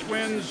Minnesota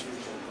Twins.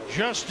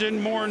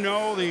 Justin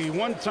Morneau, the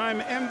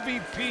one-time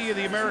MVP of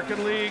the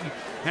American League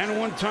and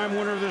one-time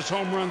winner of this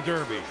home run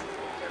derby.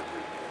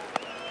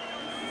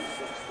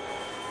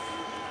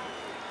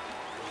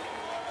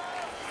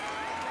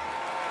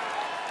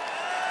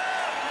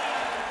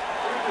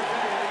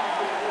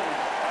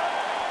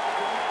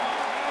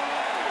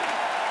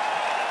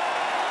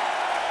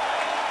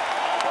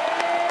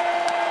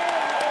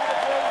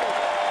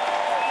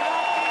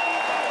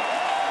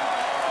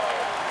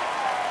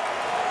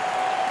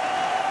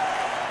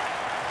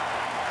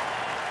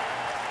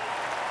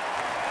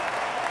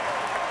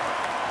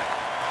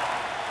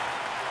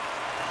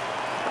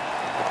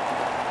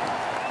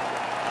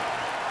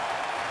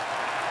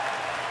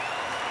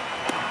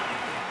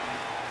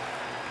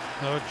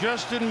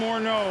 Justin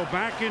Morneau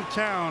back in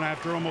town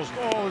after almost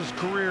all his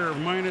career,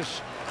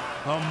 minus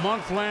a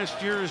month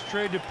last year, his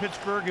trade to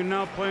Pittsburgh, and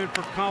now playing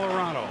for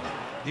Colorado.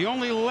 The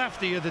only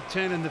lefty of the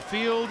 10 in the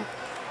field.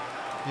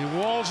 The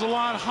wall's a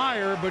lot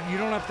higher, but you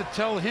don't have to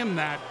tell him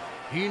that.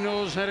 He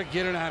knows how to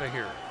get it out of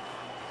here.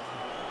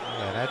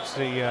 Yeah, that's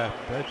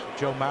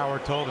Joe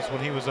Mauer told us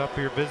when he was up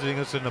here visiting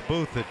us in the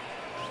booth that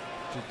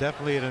it's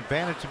definitely an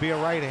advantage to be a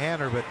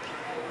right-hander, but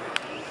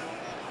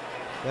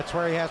that's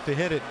where he has to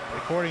hit it,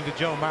 according to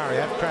Joe Mauer.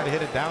 You have to try to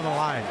hit it down the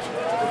line.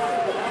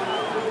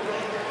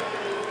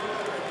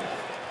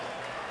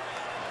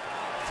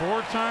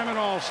 Four-time an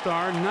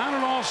All-Star, not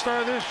an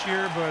All-Star this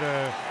year, but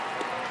a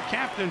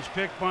captain's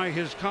pick by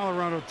his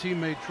Colorado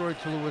teammate Troy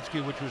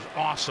Tulowitzki, which was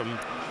awesome.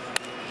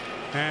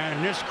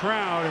 And this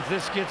crowd, if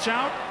this gets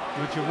out,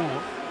 which it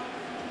won't,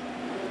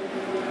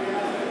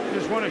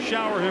 just want to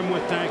shower him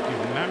with thank you.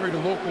 Married a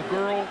local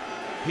girl.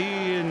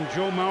 He and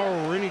Joe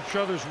Mauer were in each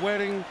other's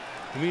wedding.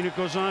 I mean, it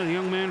goes on, a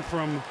young man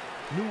from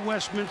New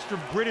Westminster,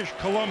 British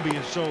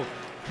Columbia. So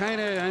kind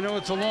of, I know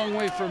it's a long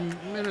way from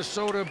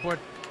Minnesota, but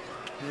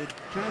they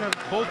kind of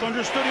both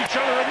understood each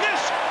other. And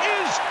this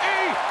is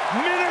a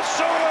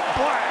Minnesota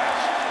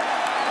blast.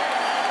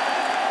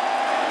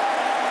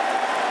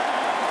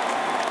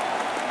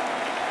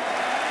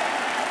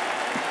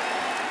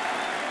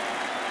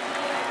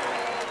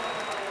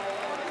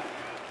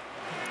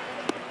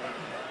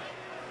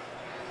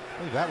 I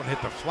think that one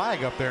hit the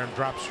flag up there and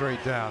dropped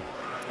straight down.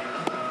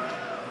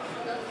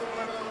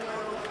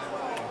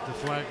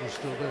 The flag was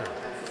still there.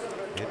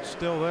 It's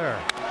still there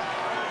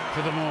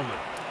for the moment.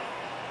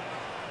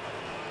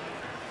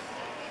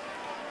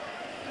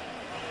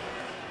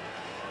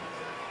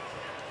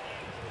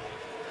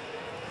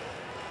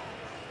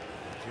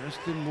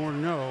 Justin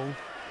Morneau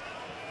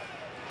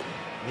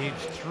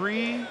needs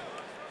 3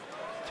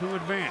 to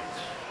advance.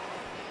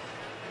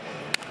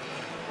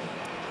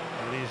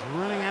 And he's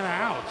running out of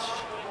outs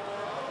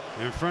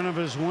in front of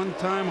his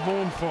one-time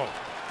home folk.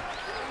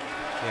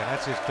 Yeah,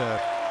 that's just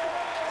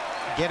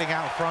getting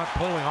out front,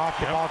 pulling off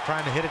the ball,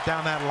 trying to hit it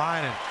down that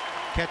line and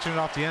catching it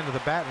off the end of the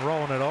bat and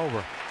rolling it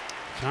over.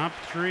 Top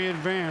 3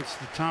 advance.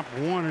 The top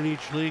 1 in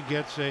each league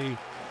gets a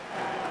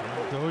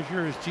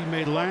Dozier, his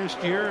teammate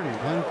last year,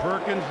 and Glenn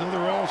Perkins,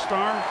 another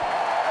All-Star.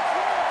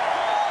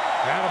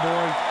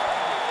 Attaboy.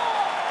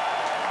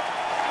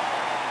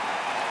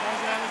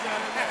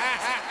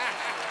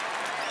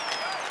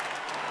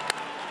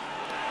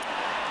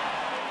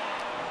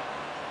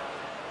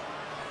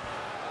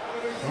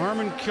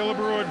 Harmon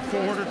Killebrew had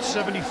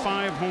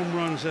 475 home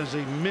runs as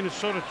a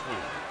Minnesota Twin.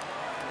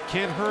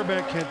 Kent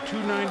Hrbek had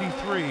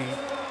 293.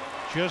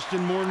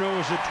 Justin Morneau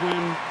is a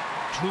Twin,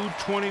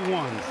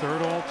 221,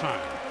 third all-time.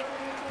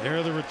 There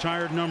are the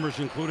retired numbers,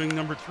 including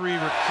number 3,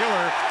 Rick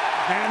Killer.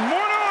 And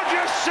Morneau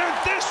just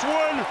sent this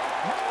one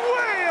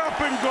way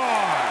up and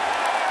gone.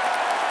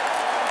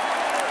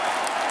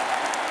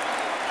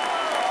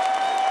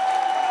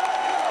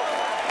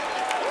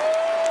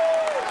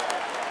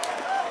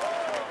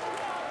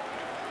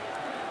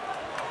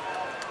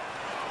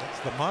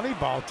 The money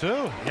ball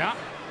too. Yeah.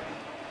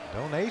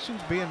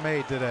 Donations being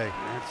made today.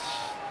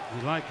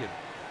 We like it.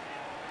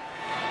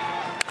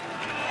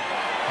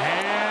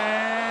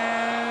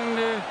 And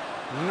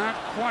not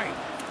quite.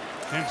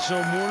 And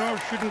so Morneau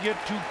shouldn't get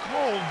too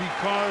cold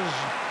because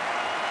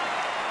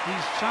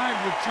He's tied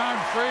with Todd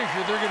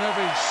Frazier. They're going to have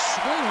a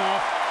swing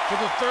off for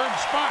the third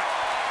spot.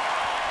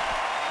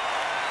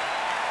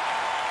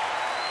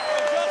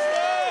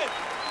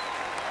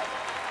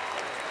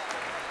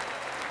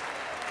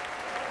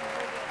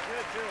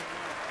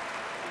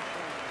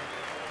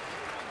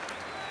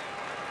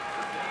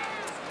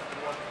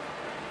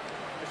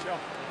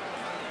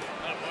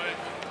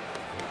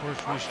 Of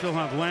course, we still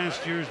have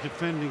last year's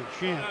defending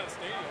champ.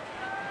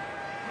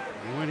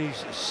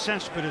 Winnie's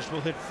Cespedes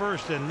will hit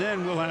first, and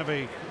then we'll have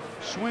a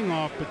swing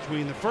off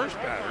between the first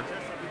batter.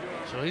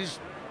 So he's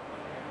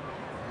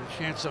a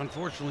chance,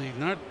 unfortunately,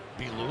 not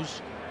be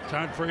loose.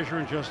 Todd Frazier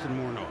and Justin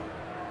Morneau.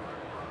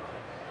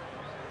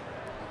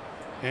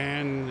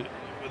 And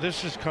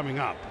this is coming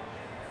up.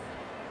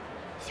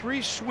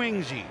 3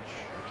 swings each.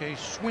 Okay,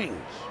 swings.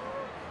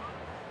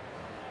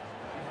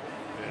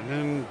 And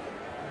then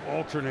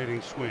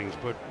alternating swings.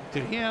 But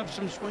did he have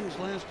some swings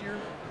last year?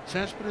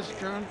 Cespedes,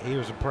 John? He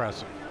was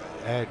impressive.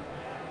 And,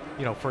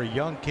 you know, for a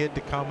young kid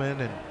to come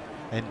in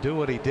and do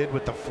what he did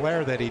with the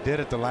flair that he did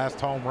at the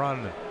last home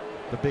run,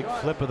 the big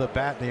flip of the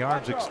bat and the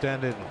arms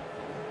extended,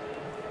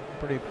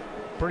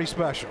 pretty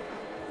special.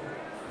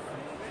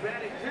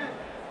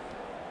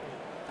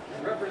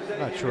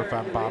 Not sure if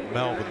I'm Bob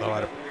Melvin, though.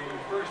 I'd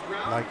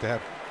like to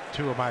have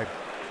 2 of my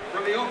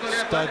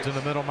studs in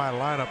the middle of my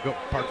lineup go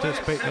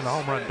participating in the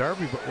home run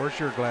derby, but we're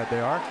sure glad they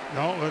are.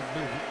 No,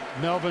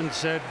 Melvin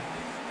said,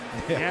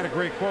 he had a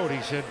great quote.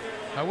 He said,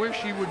 "I wish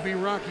he would be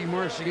Rocky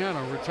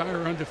Marciano,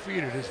 retire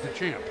undefeated as the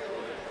champ."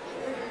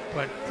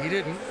 But he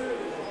didn't.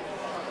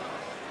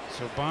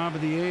 So Bob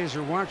and the A's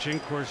are watching.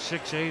 Of course,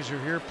 6 A's are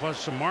here,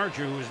 plus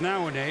Samardzija, who is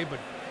now an A, but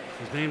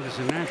was named as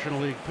a National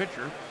League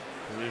pitcher.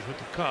 He was with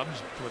the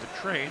Cubs for the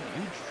trade,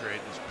 huge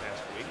trade this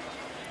past week.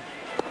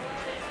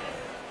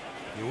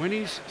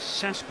 Yuinis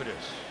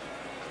Cespedes,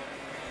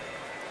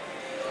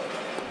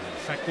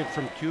 defected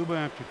from Cuba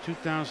after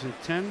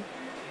 2010.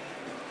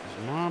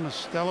 His mom,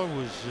 Estella,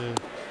 was the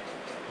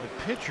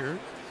pitcher in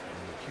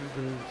the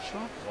Cuban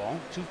softball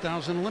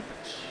 2000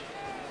 Olympics.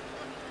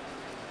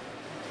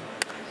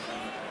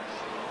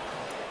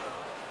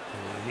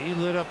 And he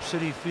lit up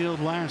Citi Field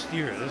last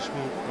year. This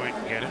won't quite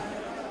get it.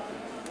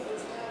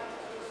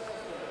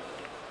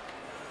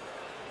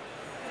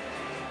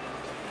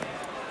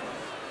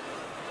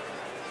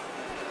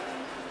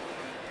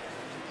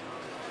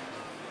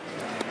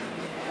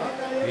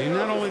 He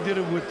not only did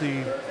it with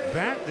the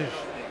bat,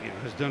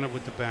 has done it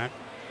with the bat.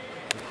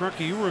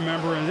 Crucky, you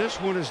remember, and this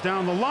one is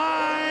down the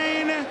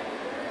line.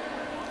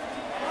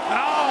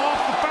 Oh,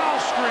 off the foul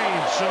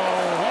screen. So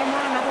home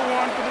run number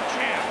 1 for the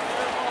champ.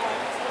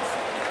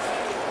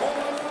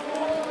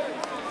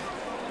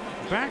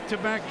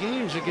 Back-to-back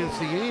games against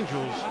the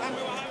Angels.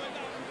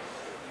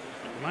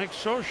 Mike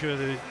Scioscia,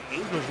 the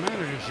Angels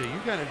manager, said, "You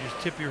got to just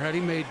tip your head."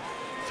 He made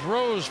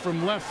throws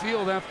from left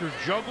field after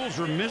juggles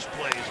or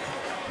misplays.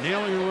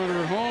 Nailing a runner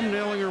at home,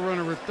 nailing a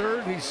runner at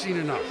third, and he's seen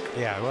enough.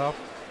 Yeah, well,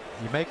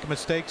 you make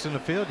mistakes in the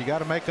field, you got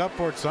to make up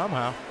for it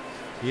somehow.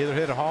 You either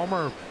hit a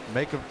homer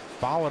or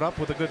follow it up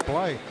with a good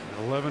play.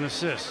 11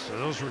 assists. So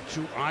those were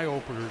 2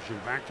 eye-openers in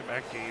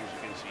back-to-back games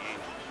against the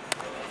Angels.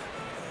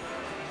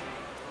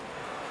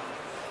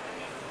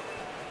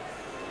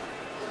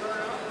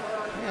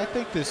 Yeah, I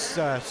think this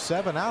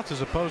 7 outs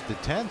as opposed to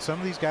 10, some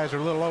of these guys are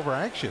a little over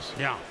anxious.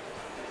 Yeah.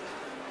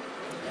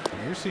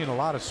 You're seeing a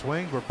lot of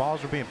swings where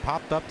balls are being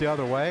popped up the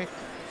other way.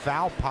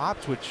 Foul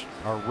pops, which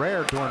are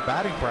rare during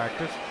batting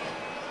practice.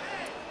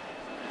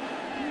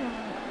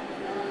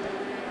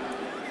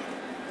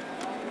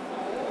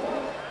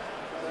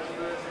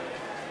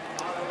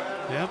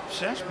 Yep,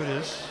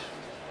 Cespedes.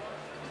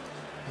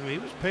 I mean, he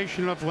was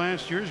patient enough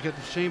last year. He's got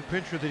the same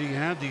pitcher that he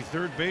had, the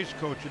third base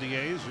coach of the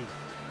A's,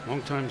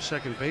 longtime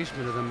second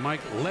baseman of them,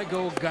 Mike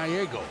Lego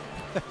Gallego.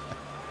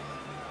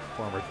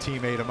 Former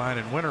teammate of mine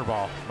in winter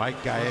ball,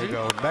 Mike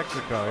Gallego in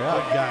Mexico. Yeah.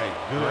 Good guy.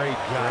 Great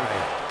guy.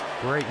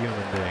 Great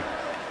human being.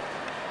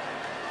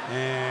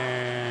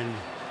 And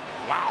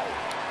wow.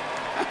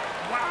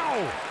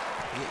 Wow.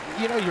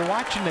 You know, you're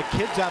watching the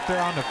kids out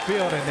there on the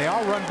field, and they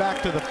all run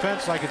back to the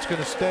fence like it's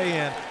going to stay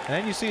in. And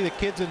then you see the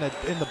kids in the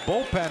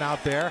bullpen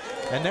out there,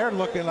 and they're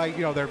looking like,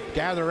 you know, they're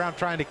gathered around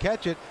trying to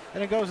catch it,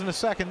 and it goes in the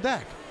second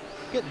deck.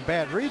 Getting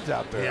bad reads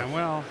out there. Yeah,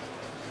 well.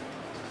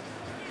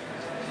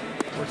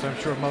 Of course, I'm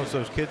sure most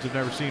of those kids have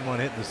never seen one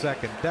hit in the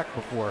second deck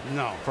before.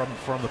 No.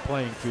 From the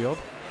playing field.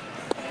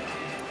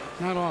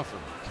 Not often.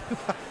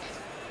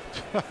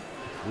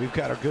 We've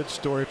got a good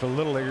story if a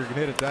little leaguer can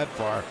hit it that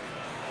far.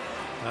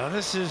 Now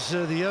this is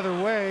the other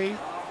way.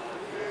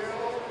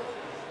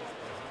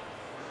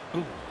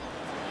 Ooh.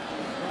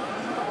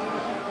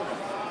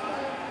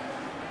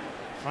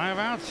 5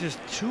 outs, just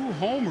 2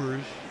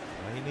 homers.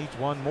 Well, he needs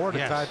 1 more to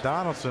tie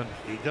Donaldson.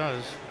 He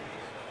does.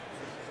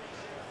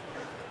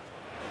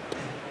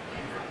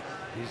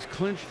 He's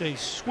clinched a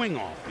swing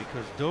off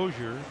because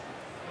Dozier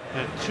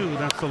had 2.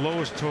 That's the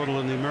lowest total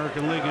in the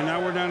American League. And now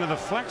we're down to the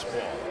flex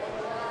ball.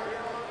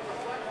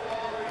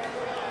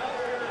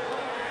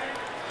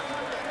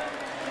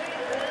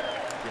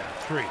 Yeah,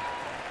 3.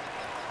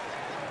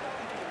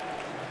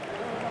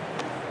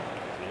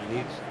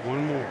 Needs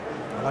one more.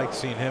 I like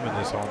seeing him in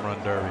this home run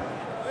derby.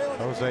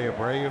 Jose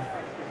Abreu.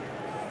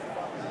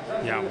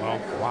 Yeah, well,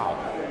 wow.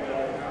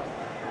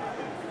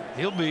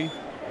 He'll be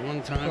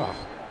one time. Oh.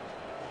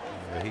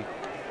 Yeah, he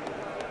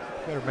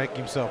better make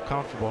himself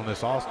comfortable in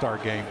this All-Star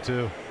game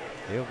too.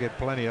 He'll get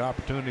plenty of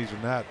opportunities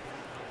in that.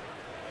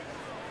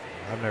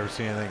 I've never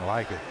seen anything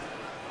like it.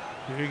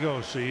 Here you go.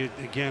 So you,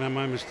 again, on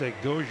my mistake,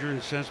 Dozier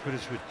and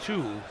Cespedes with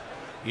 2.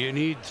 You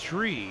need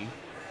 3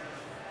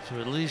 to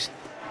at least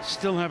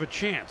still have a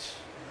chance.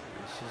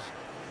 This is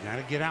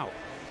gotta get out.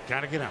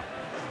 Gotta get out.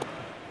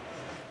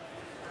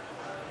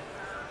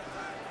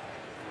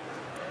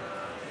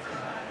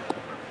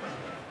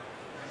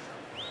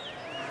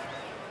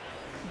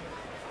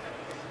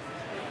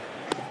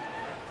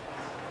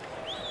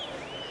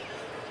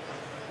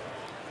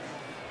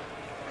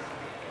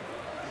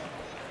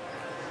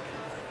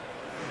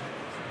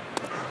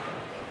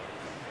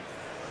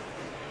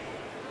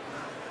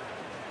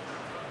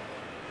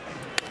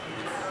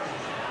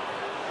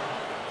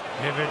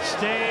 If it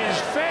stays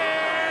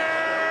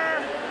fair,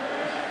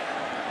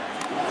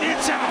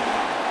 it's out.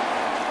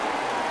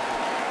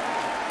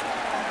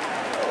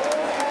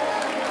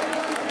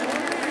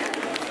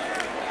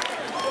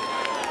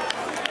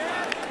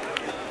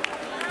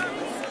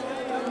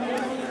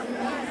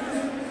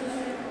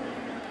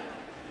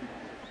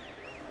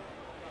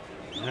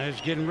 Now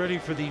he's getting ready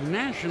for the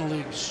National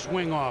League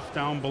swing off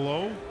down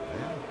below.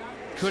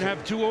 Could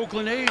have 2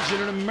 Oakland A's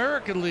in an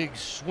American League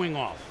swing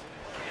off.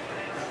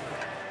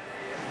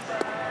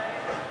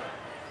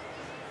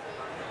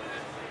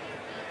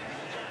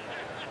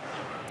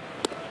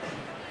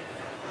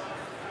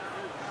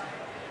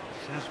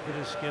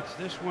 Cespedes gets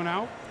this one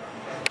out,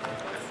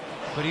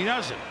 but he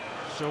doesn't.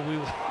 So we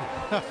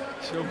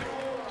so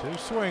 2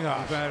 swing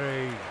offs. We've got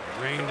a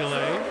rain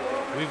delay.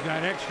 We've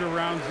got extra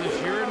rounds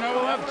this year, and now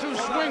we'll have 2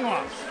 swing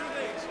offs.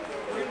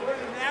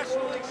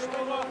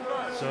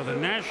 So the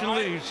National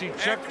League, you see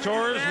Chuck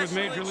Torres with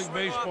Major League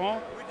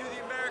Baseball. We do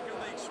the American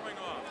League swing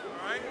off,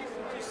 all right?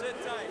 Just sit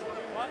tight.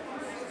 What?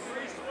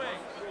 3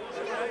 swings.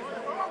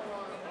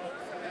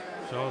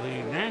 So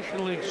the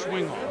National League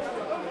swing off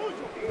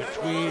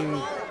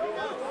between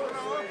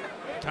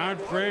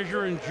Todd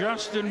Frazier and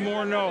Justin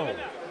Morneau.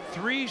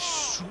 3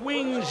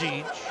 swings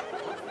each,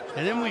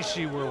 and then we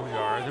see where we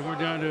are. Then we're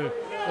down to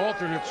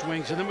alternate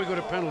swings, and then we go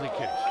to penalty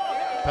kicks.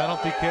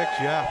 Penalty kicks,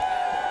 yeah.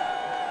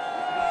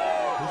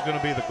 Who's going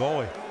to be the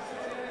goalie?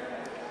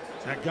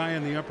 That guy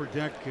in the upper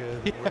deck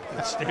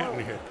that's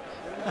standing here.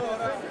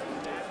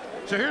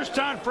 So here's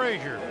Todd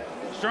Frazier.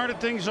 Started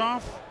things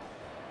off.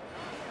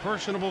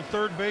 Personable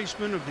third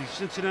baseman of the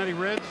Cincinnati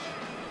Reds.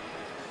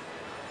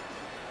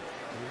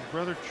 His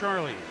brother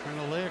Charlie trying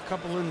to lay a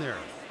couple in there.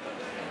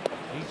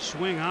 Each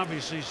swing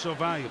obviously so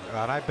valuable.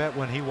 And I bet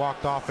when he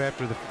walked off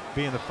after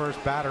being the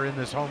first batter in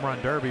this home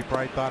run derby,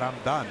 probably thought, I'm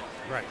done.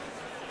 Right.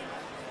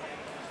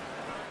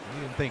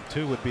 He didn't think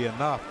 2 would be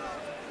enough.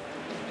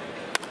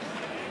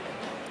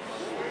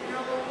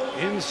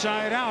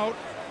 Inside out,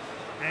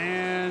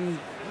 and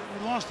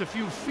we lost a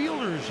few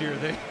fielders here.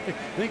 They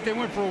think they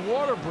went for a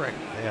water break.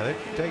 Yeah, they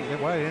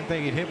didn't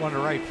think he'd hit one to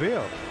right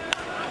field.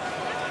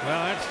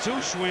 Well, that's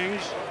 2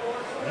 swings.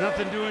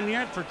 Nothing doing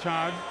yet for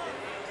Todd.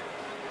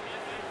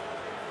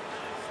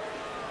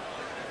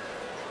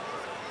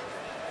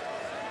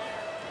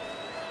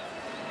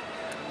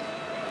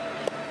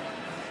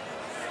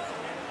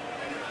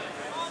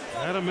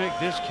 That'll make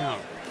this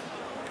count.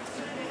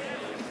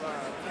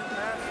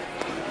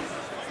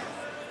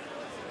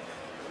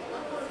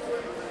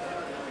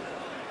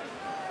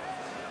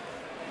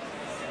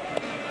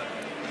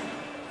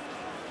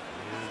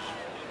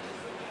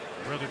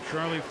 Brother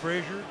Charlie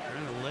Frazier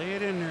trying to lay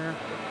it in there.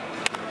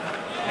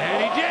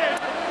 And he did.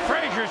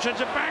 Frazier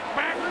sends it back,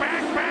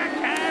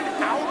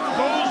 and out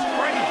goes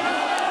Frazier.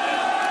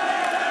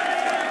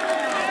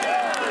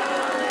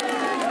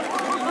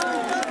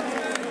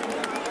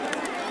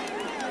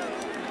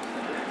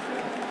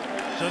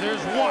 So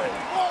there's 1.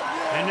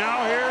 And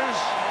now here's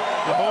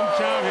the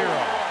hometown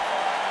hero.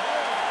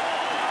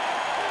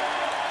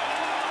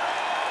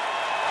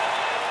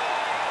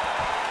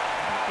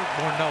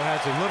 Morneau has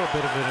a little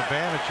bit of an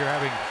advantage here,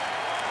 having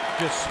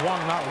just swung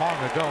not long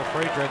ago.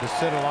 Frazier had to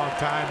sit a long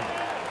time.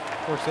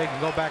 Of course, they can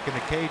go back in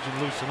the cage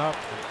and loosen up.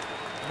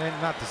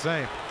 And not the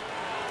same.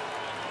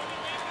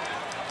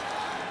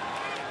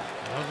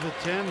 Of the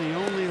 10, the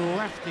only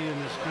lefty in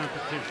this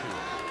competition.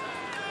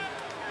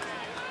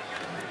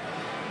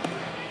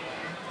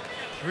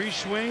 3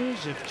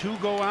 swings. If 2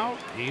 go out,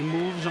 he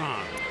moves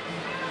on.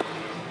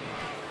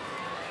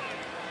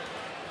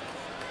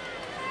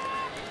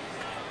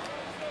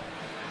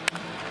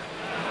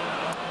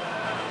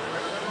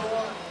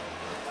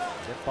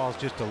 That ball's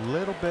just a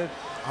little bit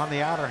on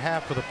the outer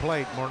half of the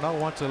plate. Morneau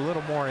wants a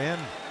little more in.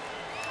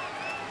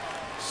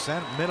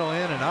 Middle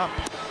in and up.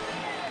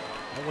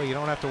 That way you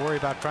don't have to worry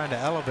about trying to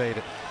elevate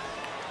it.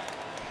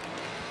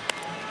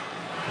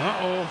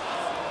 Uh-oh.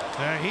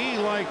 He,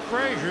 like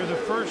Frazier, the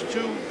first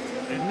 2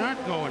 did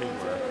not go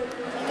anywhere.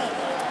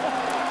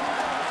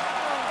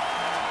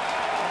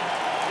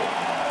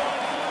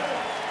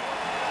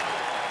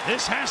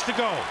 This has to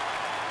go.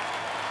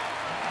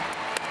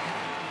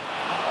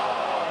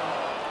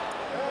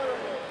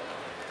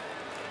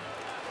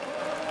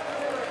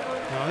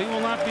 Now, he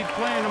will not be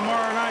playing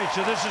tomorrow night,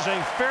 so this is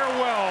a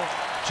farewell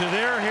to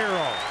their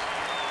hero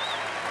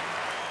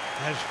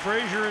as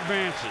Frazier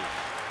advances.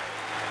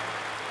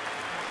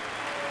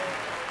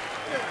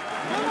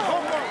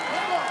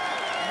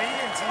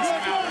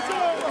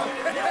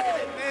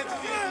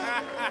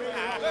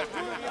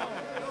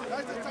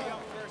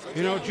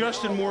 You know,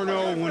 Justin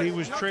Morneau, when he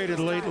was traded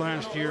late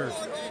last year,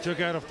 took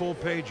out a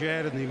full-page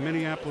ad in the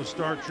Minneapolis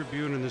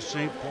Star-Tribune and the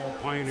St. Paul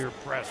Pioneer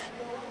Press.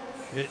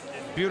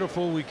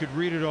 Beautiful, we could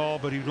read it all,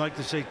 but he'd like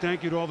to say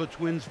thank you to all the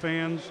Twins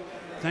fans.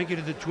 Thank you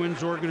to the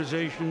Twins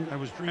organization. I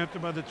was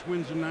drafted by the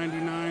Twins in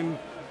 '99.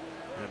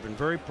 I've been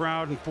very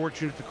proud and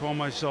fortunate to call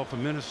myself a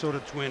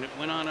Minnesota Twin. It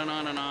went on and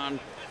on and on.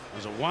 I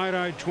was a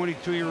wide-eyed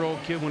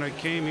 22-year-old kid when I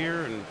came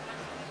here, and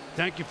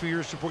thank you for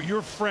your support.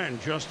 Your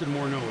friend, Justin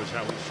Morneau, is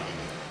how he signed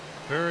it.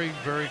 Very,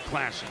 very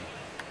classy,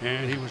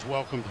 and he was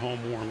welcomed home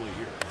warmly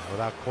here.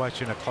 Without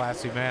question, a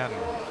classy man.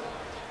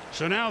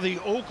 So now the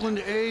Oakland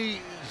A's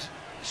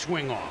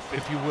swing off,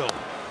 if you will.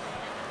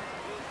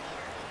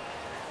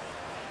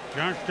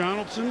 Josh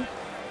Donaldson,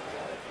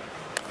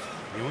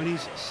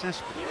 Yoenis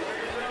Cespedes.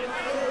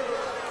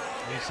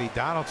 You see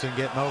Donaldson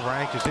getting over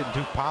anxious, hitting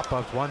 2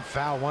 pop-ups, 1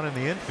 foul, 1 in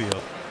the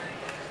infield.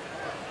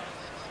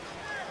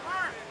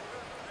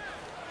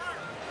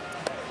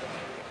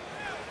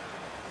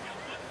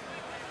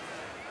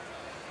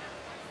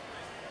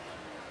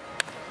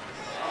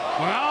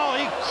 Well,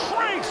 he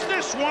cranks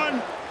this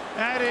one.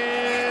 That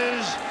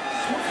is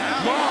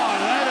gone.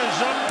 That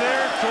is up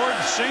there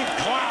towards St.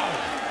 Cloud.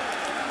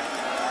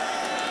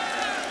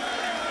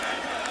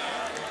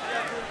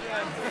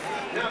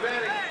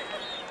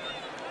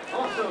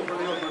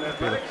 That'd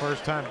be the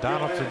first time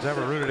Donaldson's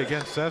ever rooted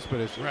against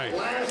Cespedes. Right.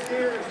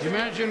 Can you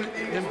imagine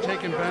them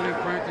taking batting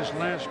practice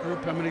last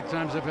group? How many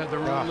times they've had their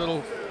own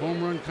little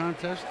home run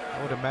contest?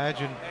 I would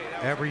imagine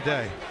every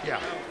day. Yeah.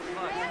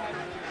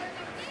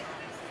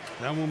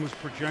 That one was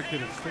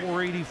projected at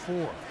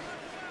 484.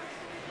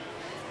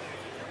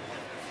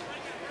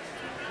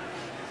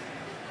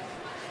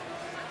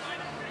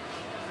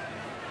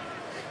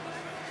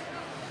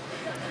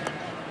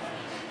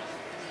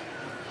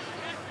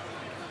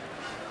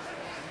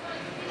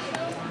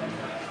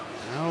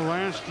 Now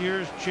last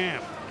year's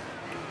champ.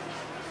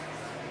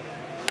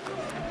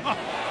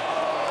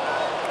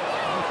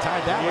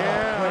 Tied that one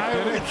up quick, I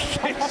would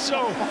think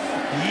so.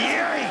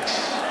 Yikes.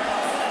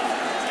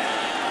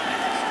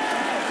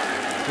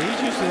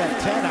 He's used to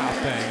that 10-out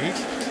thing.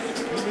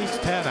 He needs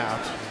 10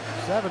 outs.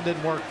 7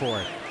 didn't work for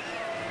him.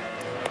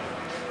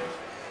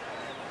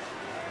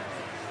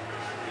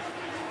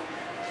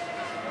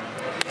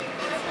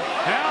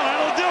 Now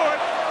that'll do it.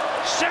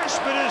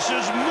 Cespedes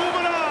is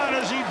moving on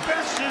as he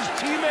bests his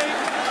teammate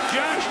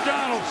Josh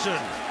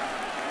Donaldson.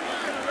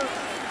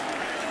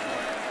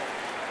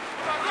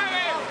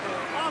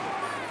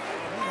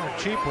 They weren't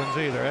cheap ones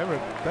either.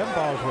 Them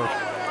balls were.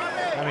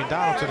 I mean,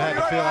 Donaldson had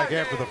to feel like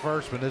after the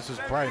first one, this is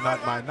probably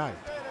not my night.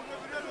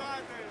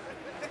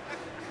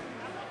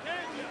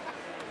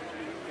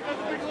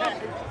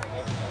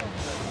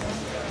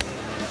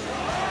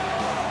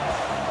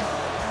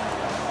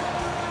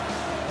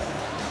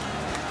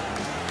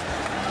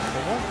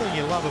 The one thing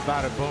you love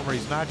about it, Boomer,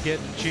 he's not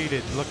getting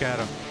cheated. Look at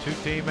him. 2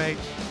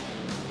 teammates.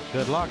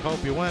 Good luck.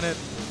 Hope you win it.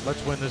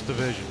 Let's win this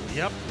division.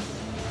 Yep.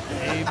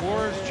 He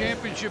wore his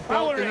championship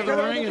belt into the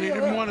ring, and he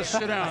didn't want to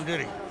sit down,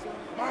 did he?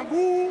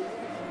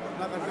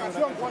 Two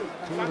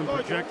of them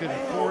projected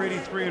at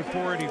 483 and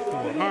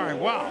 484. All right,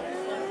 wow.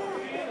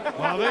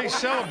 While they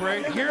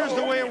celebrate, here's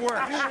the way it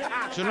works.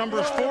 So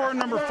numbers 4 and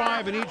number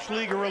 5 in each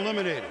league are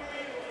eliminated.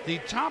 The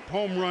top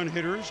home run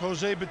hitters,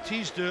 Jose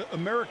Bautista,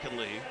 American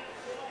League,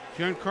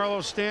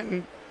 Giancarlo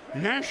Stanton,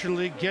 National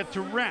League, get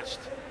to rest.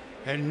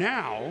 And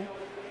now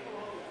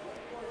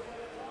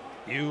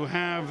you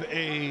have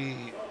a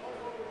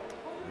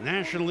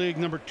National League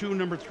number 2,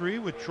 number 3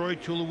 with Troy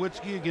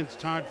Tulowitzki against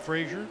Todd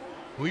Frazier.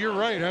 Well, you're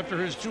right. After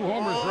his 2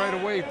 homers right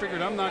away, he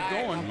figured I'm not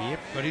going. Yep.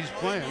 But he's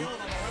playing.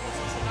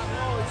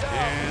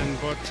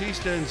 And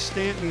Bautista and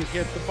Stanton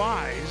get the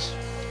byes.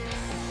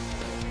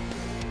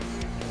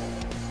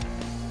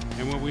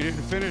 And what we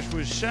didn't finish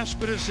was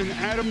Cespedes and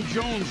Adam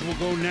Jones will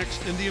go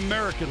next in the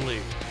American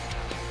League.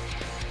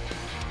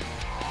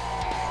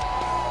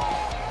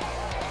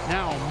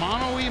 Now,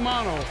 mano y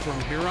mano from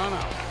here on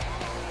out.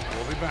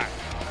 We'll be back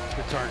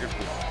to Target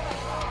Field.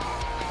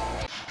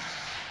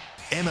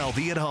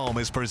 MLB at Home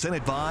is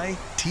presented by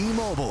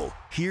T-Mobile,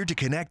 here to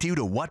connect you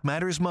to what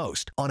matters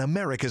most on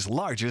America's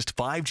largest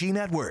 5G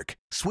network.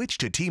 Switch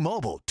to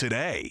T-Mobile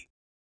today.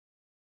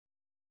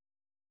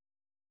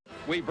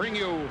 We bring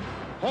you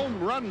Home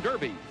Run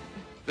Derby.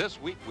 This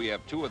week we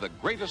have 2 of the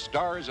greatest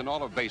stars in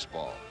all of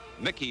baseball,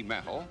 Mickey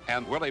Mantle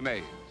and Willie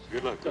Mays.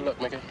 Good luck. Good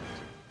luck, Mickey.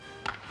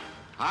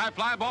 High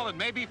fly ball, it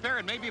may be fair,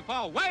 it may be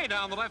foul. Way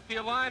down the left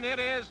field line, it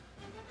is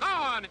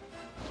gone.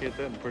 Hit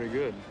that pretty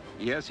good.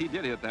 Yes, he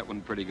did hit that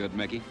one pretty good,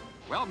 Mickey.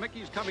 Well,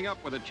 Mickey's coming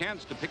up with a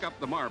chance to pick up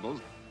the marbles.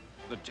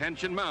 The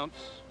tension mounts.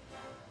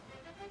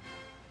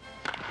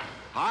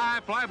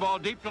 High fly ball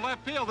deep to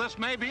left field. This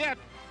may be it.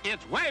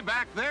 It's way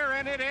back there,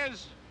 and it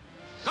is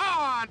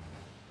gone.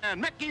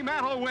 And Mickey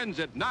Mantle wins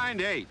it 9-8.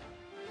 Mickey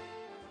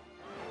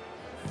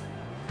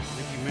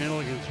Mantle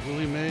against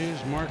Willie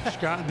Mays, Mark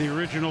Scott. The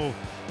original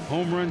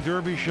Home Run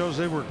Derby shows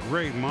they were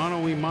great.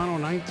 Mano y mano,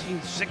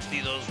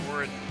 1960. Those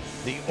were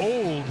the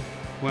old,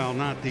 well,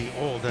 not the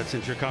old, that's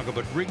in Chicago,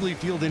 but Wrigley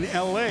Field in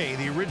L.A.,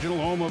 the original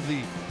home of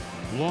the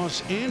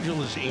Los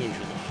Angeles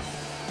Angels.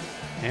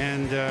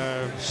 And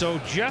so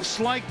just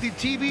like the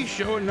TV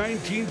show in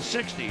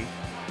 1960,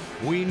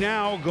 we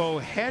now go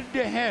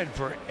head-to-head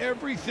for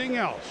everything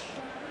else.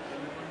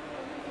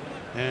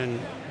 And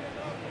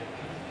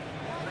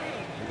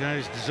the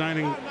guy's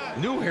designing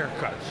new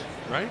haircuts,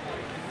 right?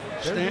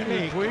 They're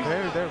unique.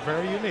 They're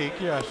very unique,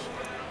 yes.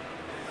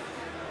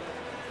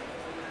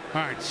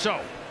 All right,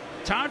 so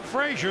Todd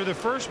Frazier, the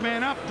first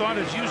man up, thought,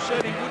 as you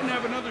said, he wouldn't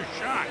have another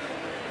shot.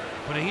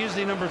 But he is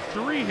the number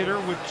 3 hitter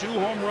with 2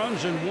 home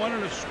runs and 1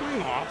 in a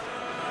swing off.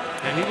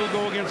 And he will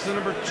go against the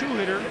number 2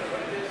 hitter,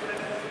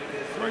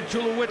 Troy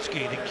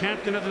Tulowitzki, the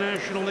captain of the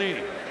National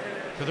League,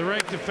 to the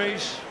right to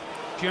face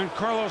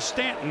Giancarlo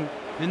Stanton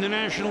in the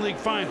National League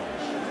Finals.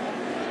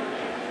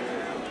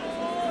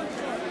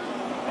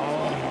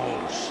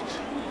 Almost.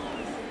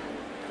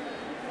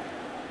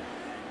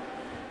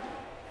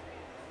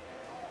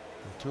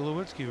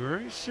 Tulowitzki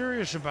very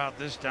serious about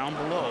this down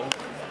below.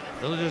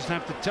 They'll just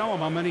have to tell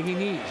him how many he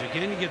needs.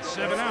 Again, he gets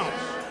 7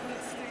 outs.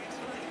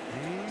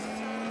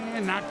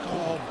 And not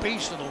called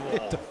base of the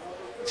wall.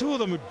 2 of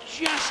them have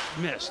just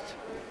missed.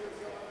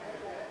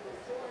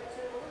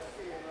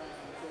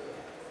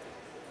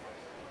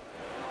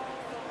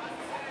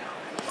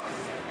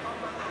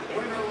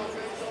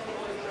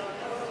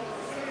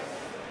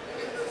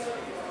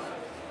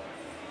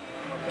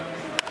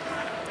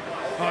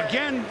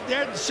 Again,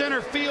 dead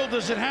center field.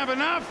 Does it have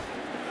enough?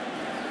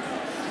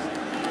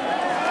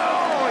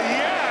 Oh,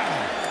 yeah.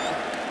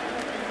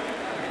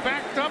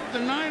 Backed up the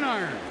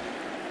 9-iron.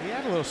 He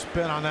had a little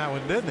spin on that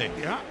one, didn't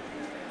he? Yeah.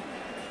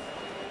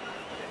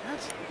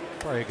 That's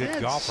probably a good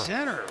dead golfer.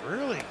 Center,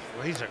 really.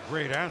 Well, he's a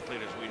great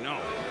athlete, as we know.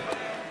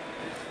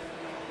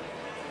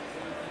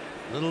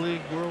 Little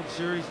League World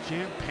Series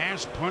champ,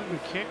 pass, punt,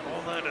 and kick.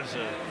 All that as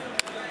a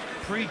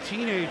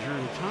pre-teenager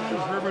in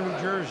Toms River, New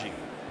Jersey.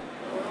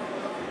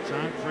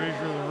 Todd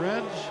Frazier of the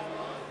Reds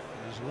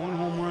has 1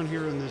 home run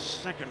here in this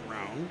second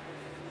round.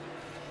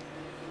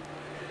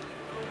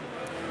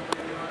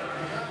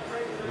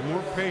 They're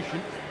more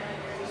patient.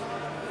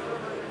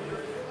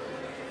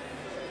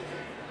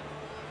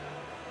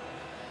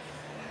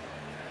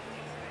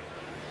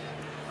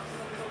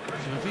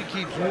 So if he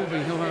keeps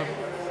moving, he'll have,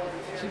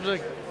 seems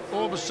like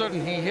all of a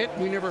sudden he hit,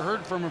 we never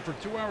heard from him for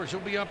 2 hours. He'll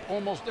be up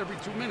almost every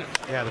 2 minutes.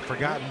 Yeah, the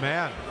forgotten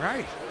man.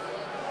 Right.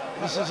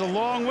 This is a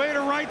long way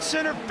to right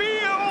center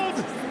field.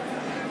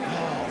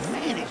 Oh,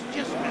 man, he's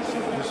just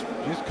missing.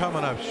 Just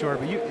coming up short.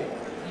 But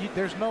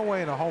there's no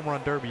way in a home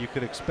run derby you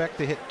could expect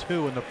to hit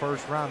 2 in the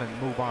first round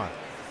and move on.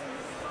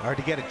 Or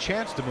to get a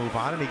chance to move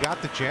on, and he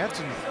got the chance.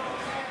 And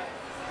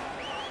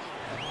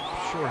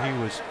I'm sure he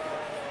was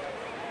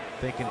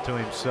thinking to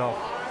himself,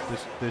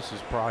 this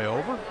is probably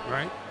over.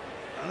 Right.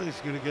 I think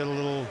he's going to get a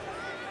little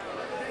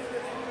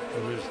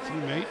of his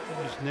teammate,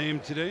 his name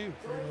today,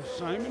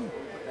 Simon.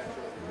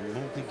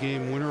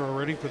 Multi-game winner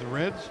already for the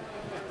Reds.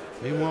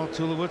 Meanwhile,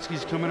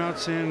 Tulowitzki's coming out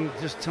saying,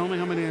 just tell me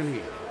how many I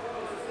need.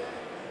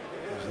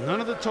 None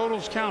of the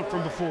totals count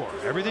from before.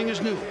 Everything is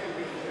new.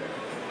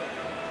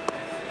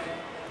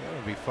 That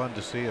would be fun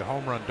to see, a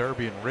home run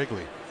derby in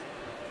Wrigley.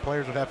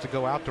 Players would have to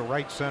go out to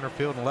right center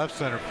field and left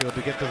center field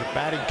to get to the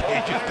batting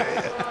cages to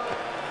hit.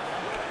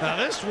 Now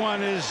this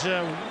one is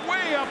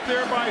way up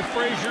there by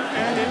Frazier,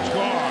 and it's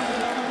gone.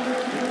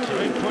 So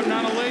he's putting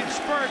on a late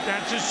spurt.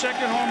 That's his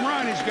second home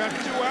run. He's got 2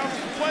 outs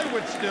to play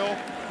with still.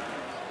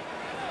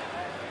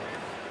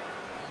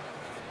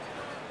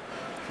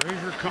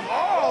 Frazier comes.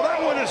 Oh,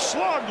 that one is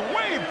slugged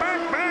way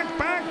back,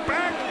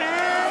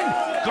 and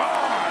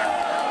gone.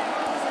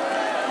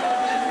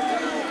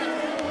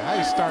 Now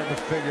he's starting to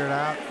figure it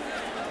out.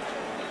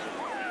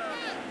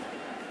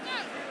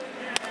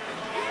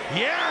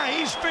 Yeah,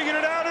 he's figured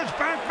it out. It's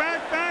back,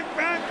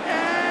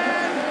 and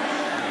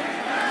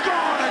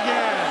gone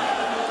again.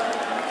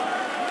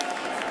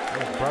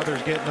 His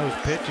brother's getting those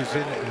pitches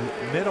in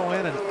the middle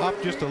in and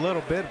up just a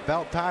little bit,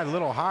 belt tied a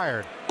little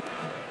higher.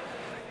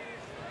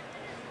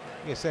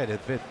 Like I said,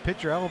 if the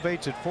pitcher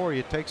elevates it for you,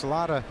 it takes some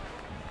of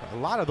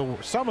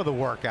the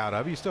work out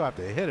of it. You still have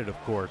to hit it, of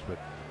course, but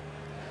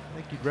I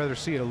think you'd rather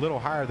see it a little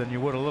higher than you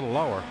would a little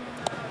lower.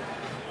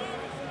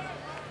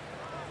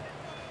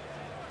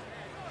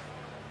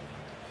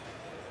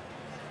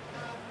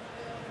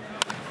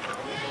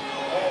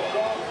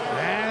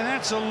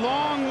 It's a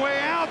long way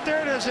out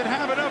there. Does it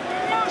have enough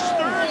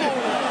mustard?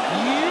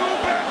 You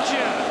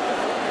betcha.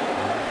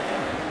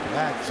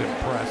 That's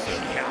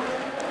impressive. Yeah.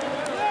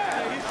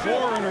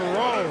 4 in a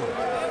row.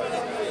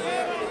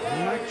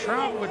 Mike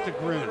Trout with the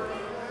grin.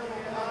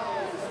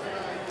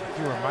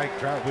 you were Mike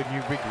Trout, wouldn't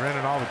you be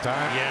grinning all the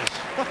time? Yes,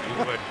 you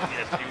would.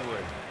 Yes, you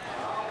would.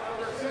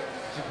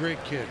 He's a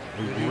great kid.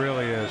 He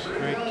really is.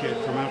 Great kid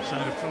from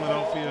outside of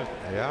Philadelphia.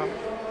 Yeah.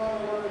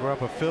 Grew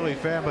up a Philly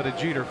fan, but a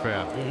Jeter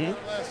fan.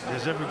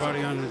 As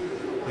everybody on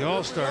the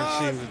All-Stars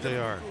seems that they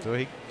are. So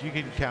you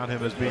can count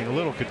him as being a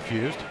little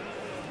confused.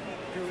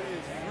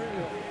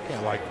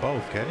 Can't like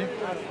both, can you?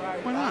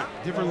 Why not?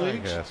 Different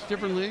leagues?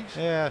 Different leagues?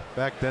 Yeah,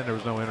 back then there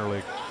was no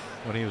interleague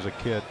when he was a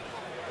kid.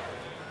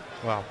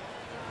 Well,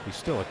 he's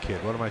still a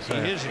kid. What am I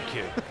saying? He is a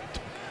kid.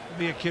 He'll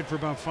be a kid for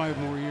about 5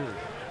 more years.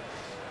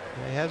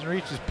 He hasn't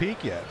reached his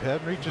peak yet. He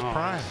hasn't reached his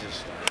prime.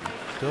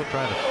 Still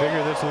trying to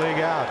figure this league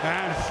out.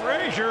 And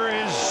Frazier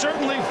is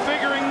certainly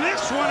figuring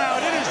this one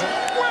out. It is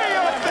way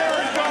up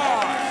there and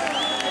gone.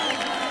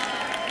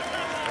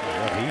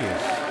 Well, he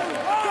is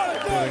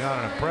putting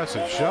on an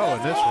impressive show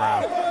in this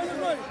round.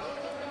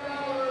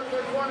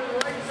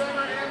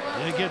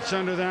 He gets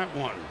under that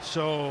one.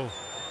 So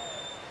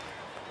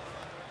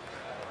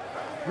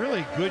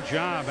really good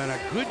job, and a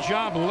good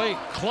job late.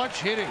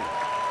 Clutch hitting,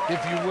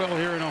 if you will,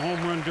 here in a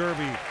home run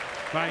derby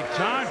by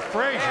Todd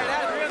Frazier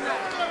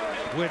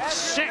with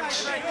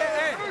 6.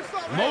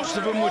 Most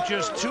of them with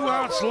just 2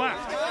 outs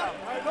left.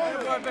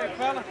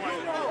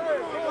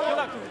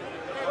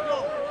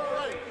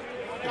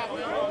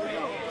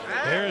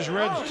 There's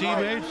Red's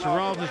teammates,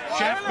 Aroldis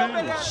Chapman,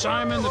 and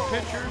Simon, the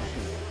pitcher,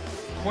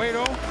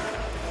 Cueto.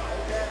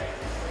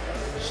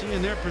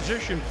 Seeing their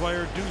position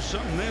player do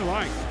something they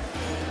like.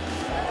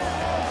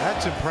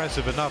 That's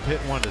impressive enough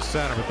hitting one to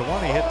center, but the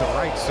one he hit to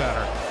right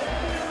center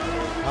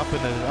up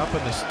in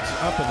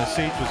the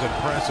seats was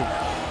impressive.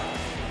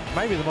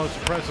 Maybe the most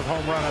impressive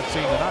home run I've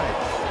seen tonight.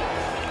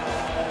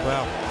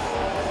 Well,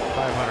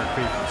 500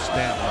 feet from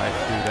Stanton, I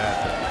can do that.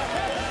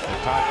 But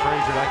Todd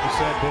Frazier, like you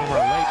said,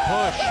 Boomer, a late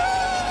push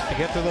to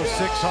get to those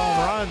 6 home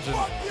runs and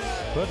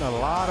putting a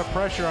lot of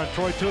pressure on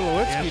Troy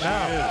Tulowitzki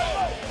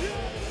now.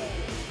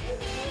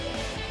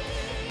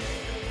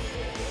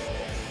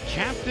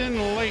 Captain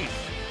Late.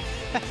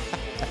 That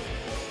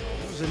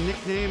was a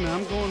nickname, and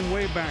I'm going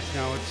way back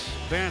now. It's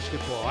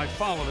basketball. I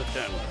followed it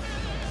then.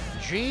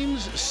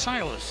 James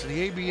Silas,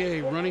 the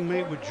ABA running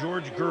mate with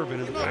George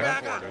Gervin in the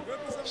backcourt.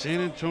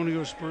 San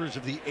Antonio Spurs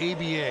of the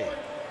ABA.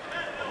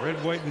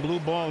 Red, white, and blue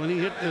ball, and he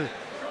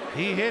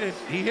hit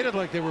it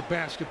like they were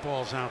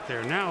basketballs out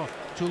there. Now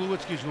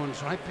Tulowitzki's going,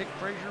 so I picked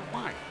Frazier.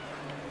 Why?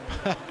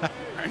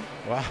 Right?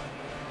 Well,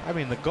 I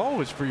mean, the goal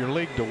is for your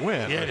league to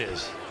win. Yeah, it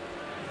is.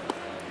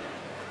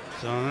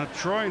 So now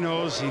Troy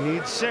knows he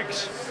needs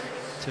 6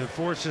 to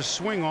force his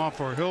swing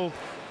off, or he'll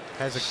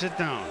sit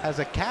down. Has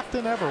a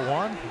captain ever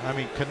won? I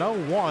mean, Cano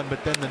won,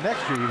 but then the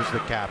next year he was the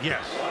captain.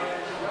 Yes.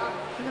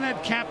 Haven't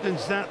had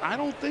captains that? I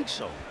don't think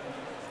so.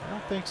 I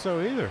don't think so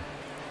either.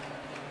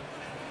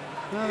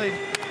 No, they.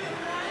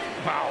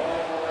 Wow.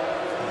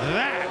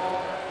 That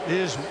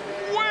is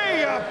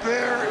way up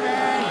there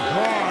and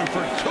gone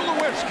for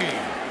Tulowitzki.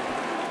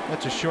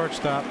 That's a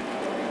shortstop.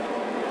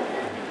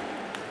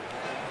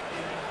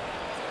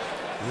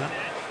 Yeah.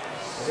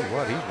 Tell you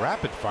what, he's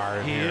rapid fire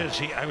in here.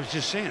 He is. I was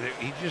just saying that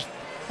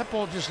that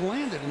ball just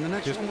landed and the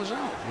next one was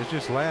out. It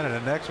just landed. The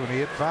next one he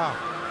hit foul.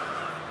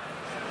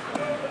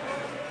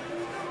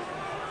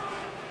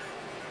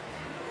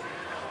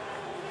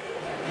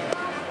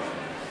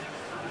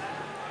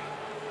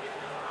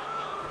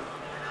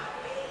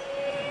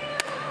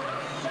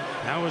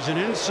 That was an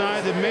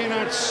inside that may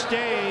not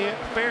stay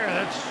fair.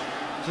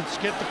 Let's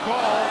get the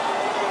call.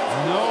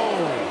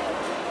 No.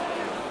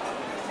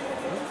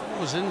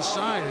 Was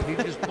inside and he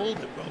just pulled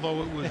it,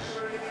 although it was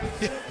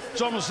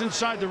it's almost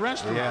inside the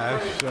restaurant. Yeah.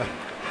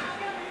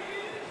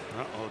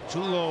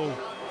 Tulo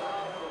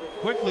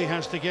quickly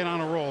has to get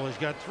on a roll. He's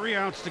got 3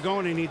 outs to go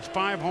and he needs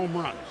 5 home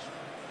runs.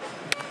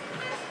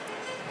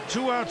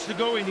 2 outs to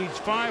go, he needs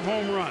 5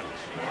 home runs.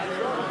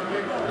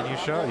 And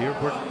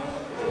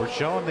we're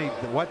showing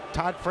what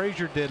Todd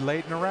Frazier did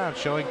late in the round,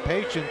 showing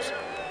patience.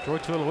 Troy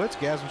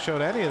Tulowitzki hasn't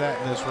showed any of that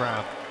in this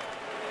round.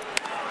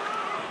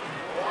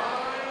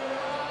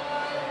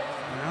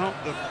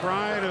 The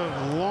pride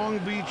of Long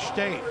Beach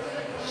State.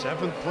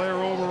 7th player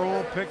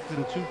overall, picked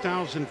in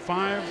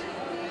 2005.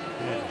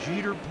 Had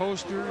Jeter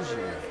posters,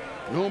 and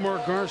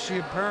Nomar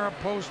Garcia Parra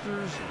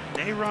posters,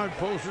 and A-Rod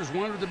posters.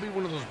 Wanted to be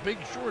one of those big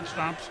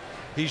shortstops.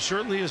 He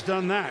certainly has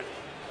done that.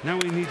 Now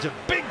he needs a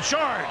big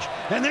charge,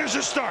 and there's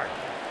a start.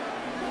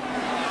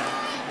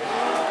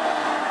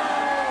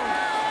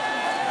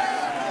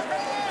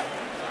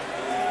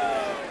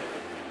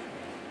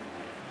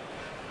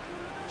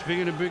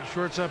 Speaking of big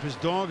shortstop, his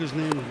dog is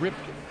named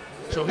Ripken.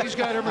 So he's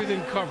got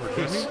everything covered,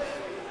 doesn't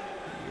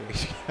he?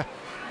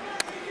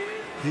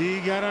 He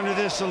got under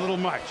this a little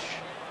much.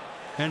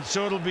 And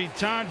so it'll be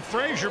Todd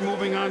Frazier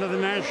moving on to the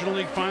National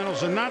League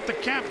Finals, and not the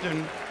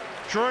captain,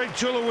 Troy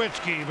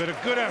Tulowitzki, but a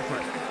good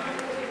effort.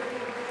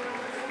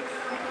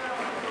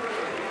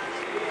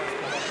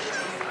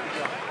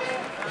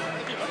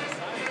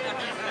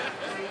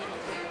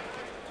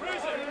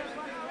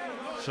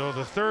 So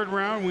the 3rd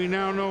round, we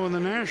now know in the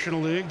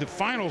National League, the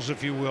finals,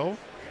 if you will,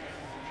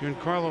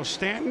 Giancarlo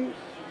Stanton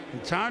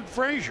and Todd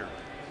Frazier.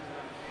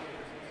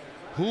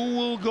 Who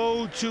will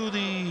go to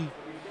the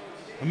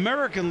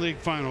American League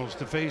Finals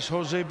to face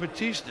Jose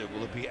Bautista?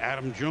 Will it be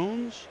Adam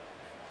Jones?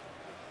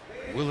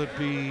 Will it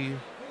be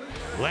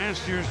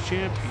last year's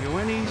champ,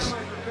 Yoenis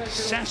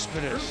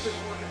Cespedes?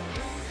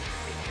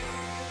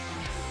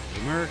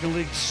 American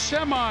League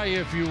semi,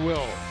 if you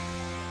will.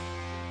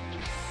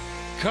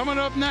 Coming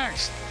up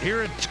next, here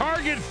at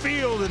Target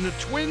Field in the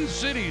Twin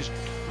Cities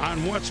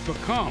on what's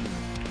become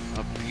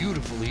a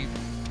beautiful evening.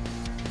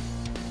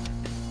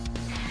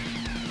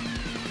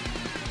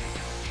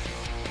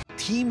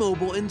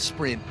 T-Mobile and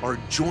Sprint are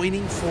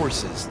joining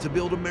forces to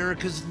build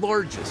America's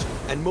largest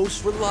and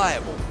most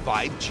reliable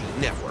 5G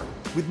network.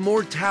 With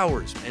more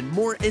towers and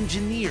more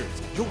engineers,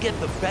 you'll get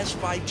the best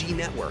 5G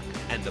network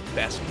and the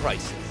best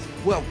prices.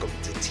 Welcome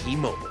to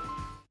T-Mobile.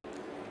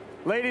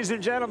 Ladies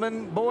and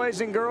gentlemen,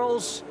 boys and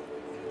girls,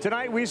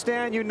 tonight we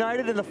stand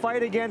united in the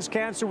fight against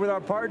cancer with our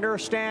partner,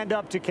 Stand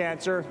Up to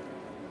Cancer.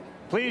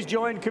 Please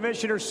join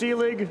Commissioner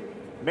Seelig,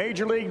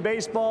 Major League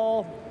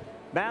Baseball,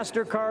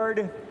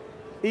 MasterCard,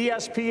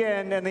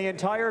 ESPN, and the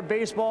entire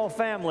baseball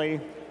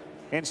family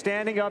in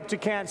standing up to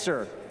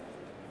cancer.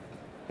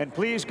 And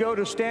please go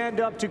to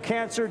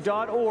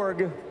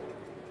standuptocancer.org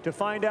to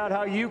find out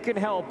how you can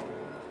help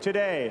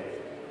today.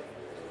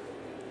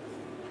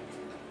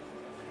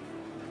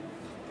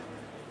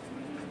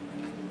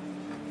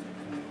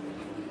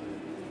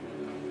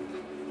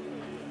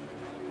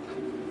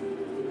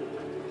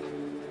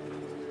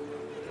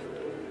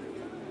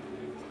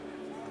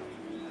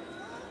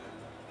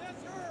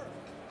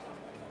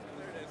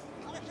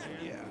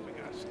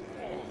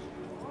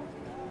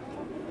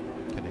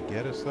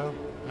 Get us though?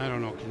 I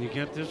don't know. Can you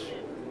get this?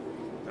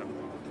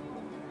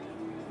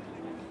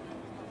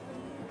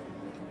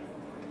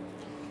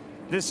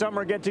 This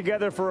summer, get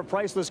together for a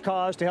priceless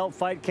cause to help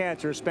fight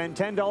cancer. Spend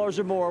 $10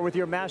 or more with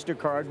your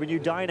MasterCard. When you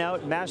dine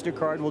out,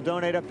 MasterCard will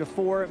donate up to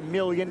 $4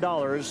 million,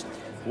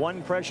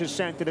 one precious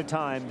cent at a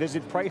time.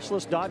 Visit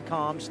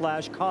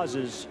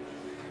priceless.com/causes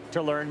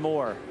to learn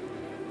more.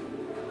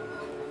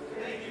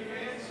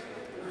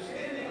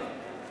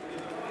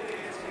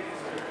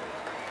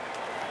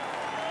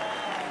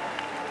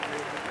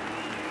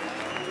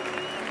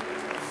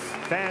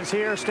 Fans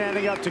here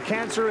standing up to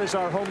cancer as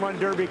our home run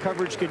derby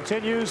coverage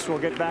continues. We'll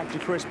get back to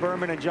Chris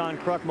Berman and John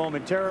Kruk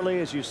momentarily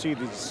as you see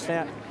the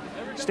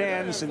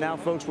stands. And now,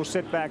 folks, will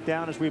sit back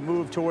down as we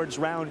move towards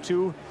round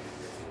two.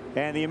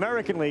 And the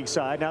American League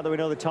side, now that we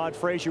know that Todd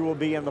Frazier will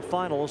be in the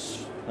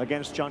finals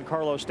against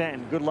Giancarlo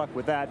Stanton. Good luck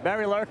with that.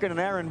 Barry Larkin and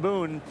Aaron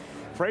Boone.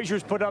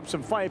 Frazier's put up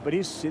some fight, but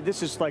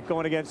this is like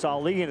going against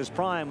Ali in his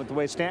prime with the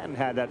way Stanton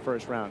had that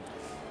first round.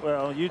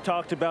 Well, you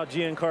talked about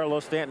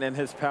Giancarlo Stanton and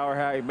his power,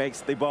 how he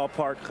makes the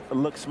ballpark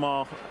look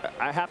small.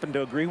 I happen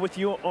to agree with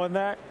you on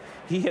that.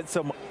 He hit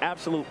some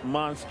absolute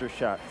monster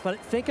shots. But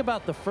think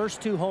about the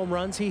first two home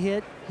runs he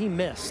hit, he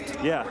missed.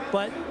 Yeah.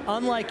 But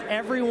unlike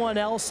everyone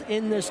else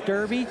in this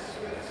derby,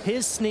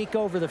 his sneak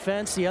over the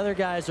fence, the other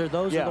guys are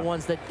are the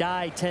ones that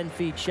die 10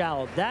 feet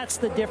shallow. That's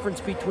the difference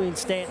between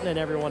Stanton and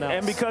everyone else.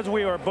 And because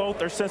we are both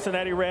are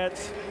Cincinnati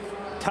Reds,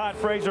 Todd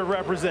Frazier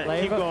represent.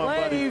 Keep going,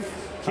 buddy.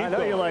 I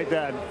know you like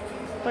that.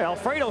 Hey,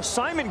 Alfredo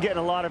Simon getting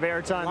a lot of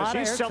airtime as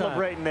he's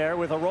celebrating there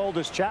with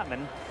Aroldis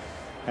Chapman.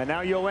 And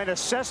now Yoenis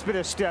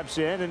Cespedes steps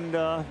in,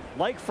 and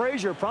like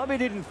Frazier, probably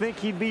didn't think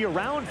he'd be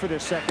around for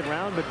this second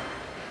round, but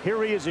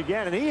here he is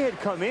again. And he had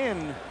come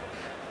in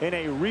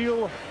a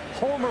real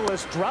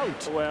homerless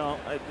drought. Well,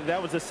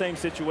 that was the same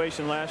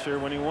situation last year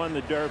when he won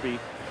the Derby.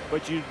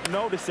 But you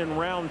notice in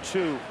round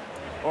two,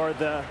 or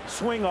the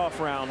swing-off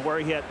round, where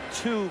he had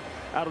 2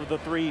 out of the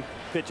 3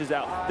 pitches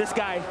out. This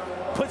guy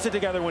puts it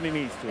together when he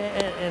needs to.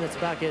 And it's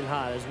about getting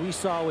hot. As we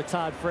saw with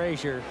Todd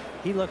Frazier,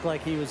 he looked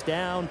like he was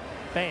down.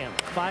 Bam,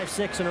 5,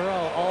 6 in a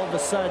row. All of a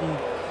sudden,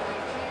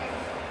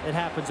 it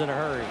happens in a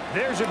hurry.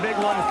 There's a big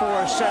one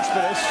for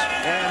Cespedes.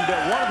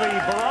 And one of the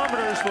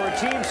barometers for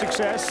team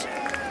success,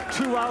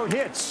 2-out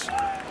hits.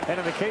 And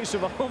in the case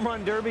of a home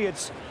run derby,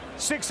 it's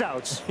 6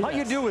 outs. How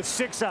you do with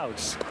 6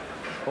 outs?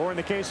 Or in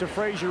the case of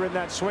Frazier in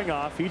that swing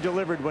off, he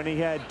delivered when he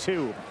had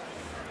 2.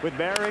 With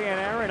Barry and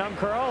Aaron, I'm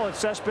Carl at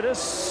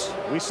Cespedes.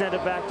 We send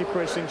it back to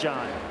Chris and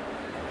John.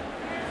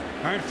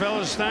 All right,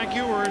 fellas, thank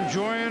you. We're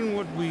enjoying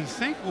what we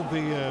think will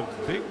be a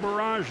big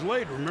barrage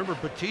late. Remember,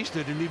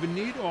 Bautista didn't even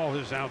need all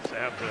his outs to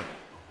have the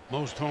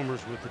most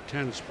homers with the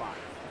 10 spot.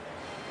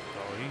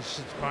 So he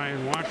sits by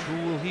and watch who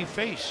will he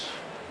face.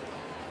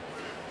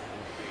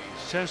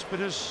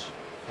 Cespedes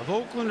of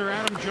Oakland or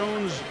Adam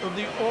Jones of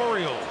the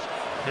Orioles.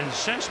 And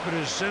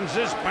Cespedes sends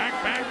this back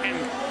in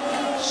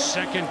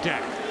second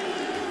deck.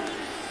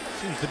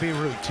 Seems to be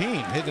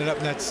routine, hitting it up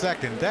in that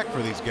second deck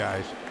for these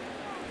guys.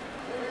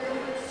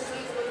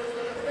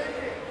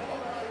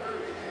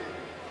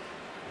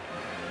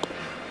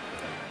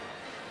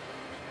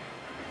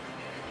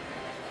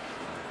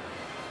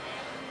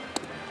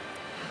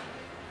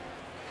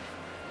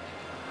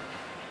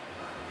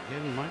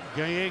 Again, Mike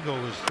Gallego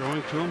is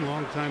throwing to him,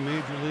 longtime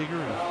major leaguer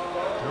and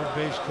third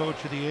base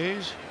coach of the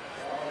A's.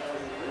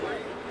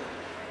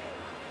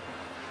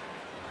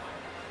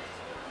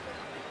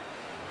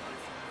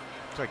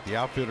 Looks like the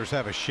outfielders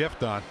have a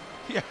shift on.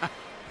 Yeah.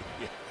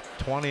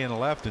 20 in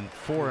left and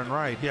 4 in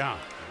right. Yeah.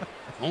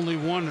 Only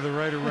 1 to the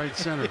right or right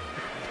center.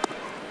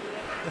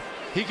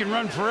 He can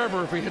run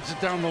forever if he hits it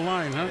down the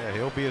line, huh? Yeah,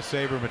 he'll be a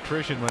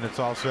sabermetrician when it's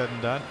all said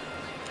and done.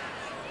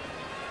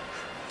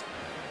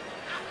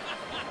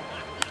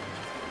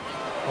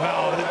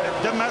 Well,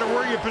 it doesn't matter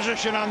where you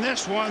position on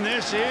this one.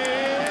 This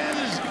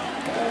is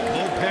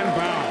bullpen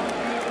bound.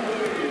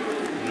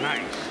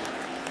 Nice.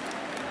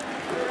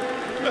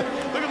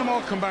 Look at them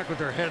all come back with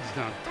their heads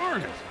down.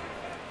 Darn it.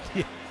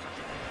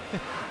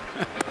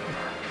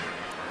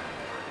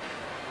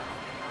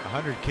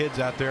 100 kids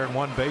out there in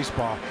one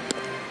baseball.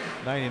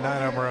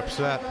 99 of them are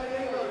upset.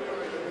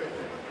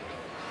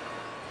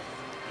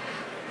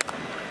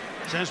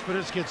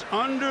 Cespedes gets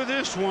under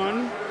this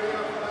one.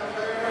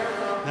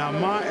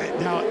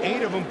 Now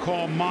 8 of them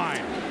call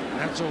mine.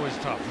 That's always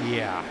tough.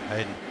 Yeah,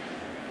 and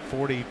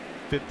 40,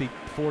 50,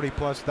 40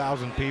 plus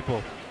thousand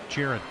people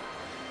cheering.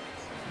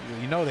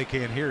 You know they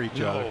can't hear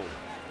each other.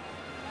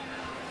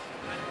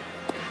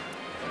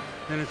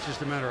 Then it's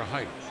just a matter of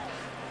height.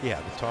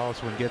 Yeah, the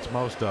tallest one gets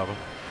most of them.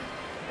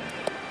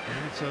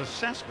 And so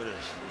Cespedes,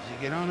 does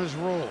he get on his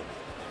roll?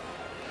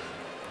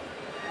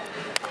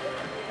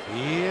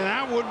 Yeah,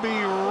 that would be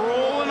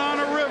rolling on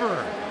a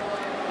river.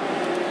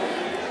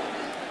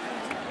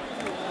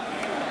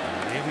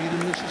 Maybe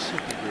the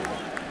Mississippi River.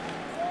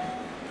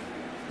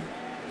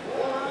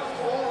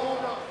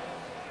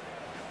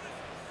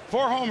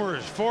 Four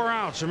homers, 4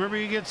 outs. Remember,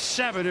 you get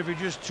 7 if you're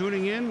just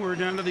tuning in. We're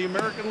down to the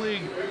American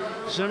League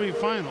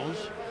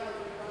semifinals.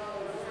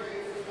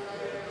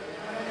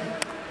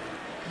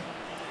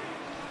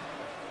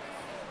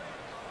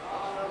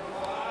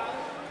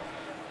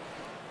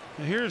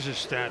 Now here's a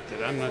stat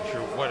that I'm not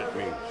sure what it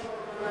means.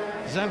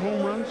 Is that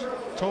home runs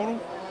total?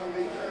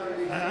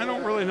 I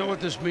don't really know what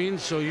this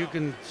means, so you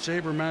can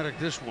sabermatic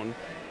this one.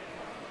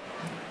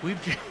 We've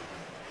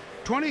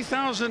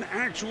 20,000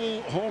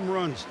 actual home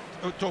runs.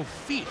 Oh,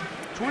 feet.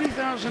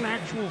 20,000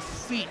 actual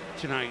feet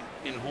tonight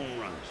in home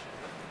runs.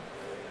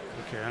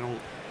 Okay, I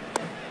don't.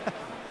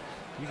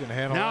 You can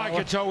handle now. that I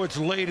can tell it's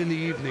late in the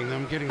evening.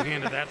 I'm getting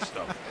handed that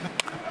stuff.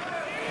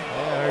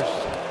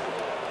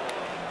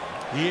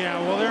 Yeah,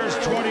 well, there's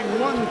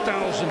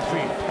 21,000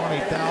 feet.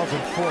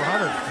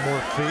 20,400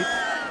 more feet.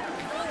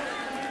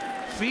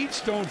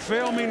 Feet don't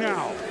fail me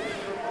now.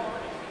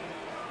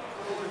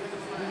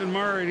 Even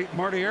Marty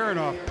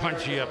Aronoff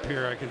punchy up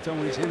here. I can tell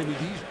when he's handing me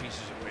these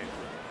pieces of paper.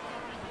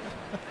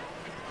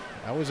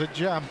 That was a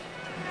gem.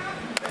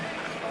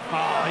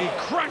 Oh, he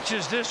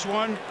crunches this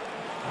one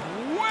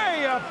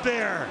way up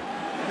there.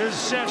 This is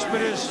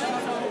Cespedes.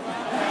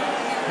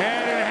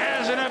 And it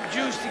has enough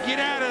juice to get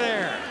out of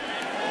there.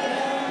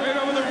 Right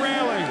over the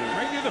railing,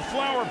 right near the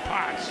flower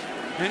pots,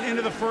 and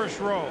into the first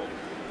row.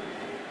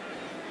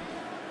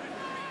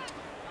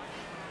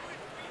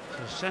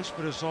 So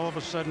Cespedes all of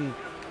a sudden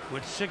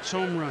with 6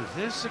 home runs.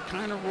 This is the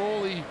kind of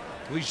role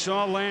we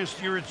saw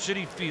last year at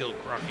Citi Field,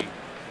 Crocky.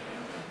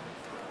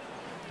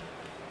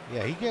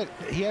 Yeah, he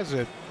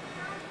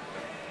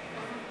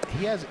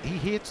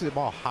hits the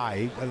ball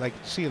high. I like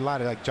see a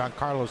lot of like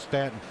Giancarlo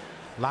Stanton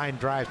line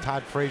drive,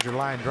 Todd Frazier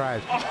line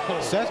drives. Oh.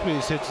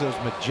 Cespedes hits those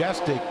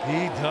majestic,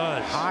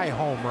 high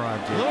home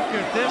runs. Look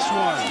at this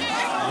one.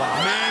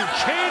 Wow.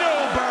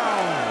 Mankato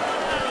bound.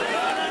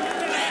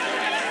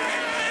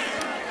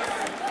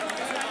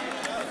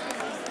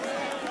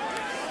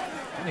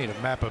 I need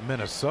a map of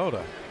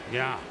Minnesota.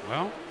 Yeah,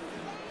 well.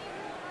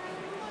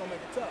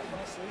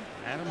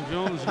 Adam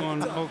Jones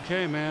going,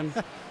 okay, man.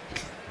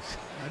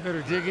 I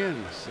better dig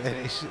in. And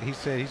he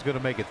said he's going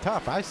to make it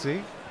tough. I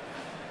see.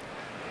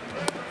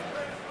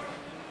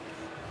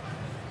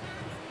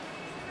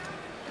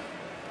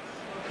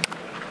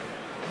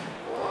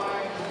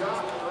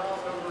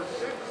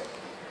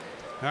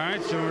 All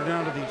right, so we're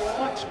down to the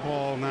flex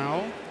ball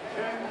now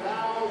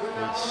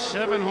with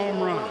 7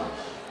 home runs.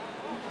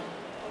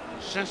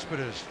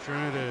 Cespedes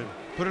trying to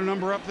put a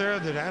number up there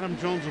that Adam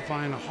Jones will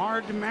find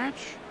hard to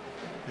match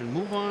and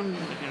move on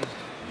against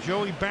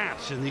Joey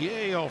Bats in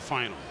the AL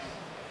final.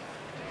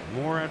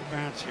 More at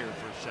bats here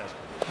for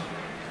Cespedes.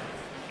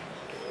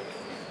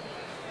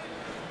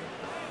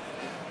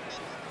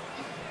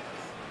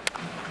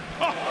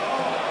 Oh.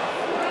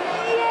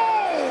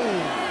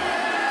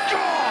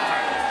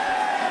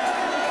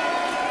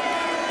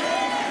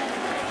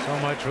 So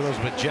much for those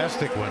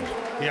majestic ones.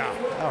 Yeah.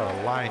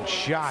 Oh, a line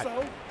shot.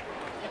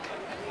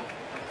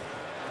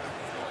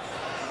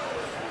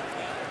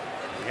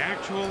 The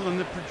actual and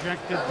the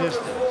projected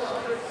distance.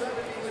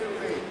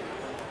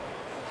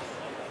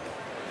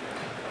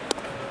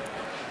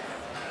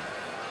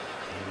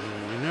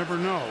 You never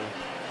know.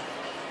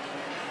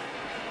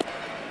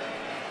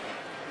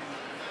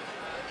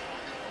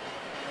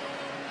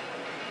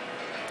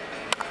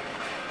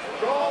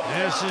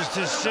 This is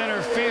to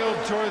center field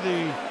toward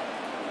the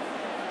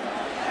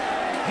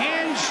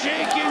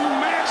handshaking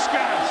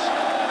mascots.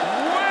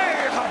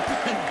 Way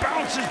up and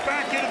bounces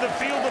back into the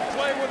field to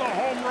play with a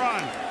home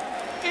run.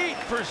 8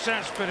 for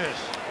Cespedes.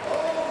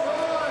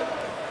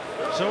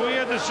 So we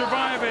had to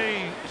survive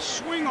a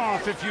swing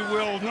off, if you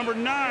will, number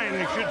 9,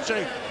 I should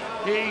say,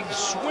 a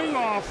swing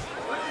off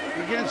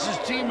against his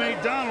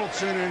teammate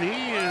Donaldson, and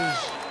he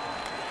is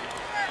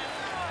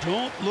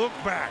don't look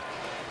back.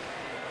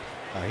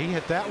 He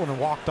hit that one and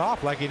walked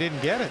off like he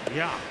didn't get it.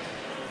 Yeah.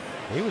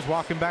 He was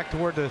walking back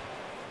toward the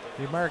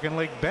American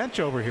League bench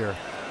over here.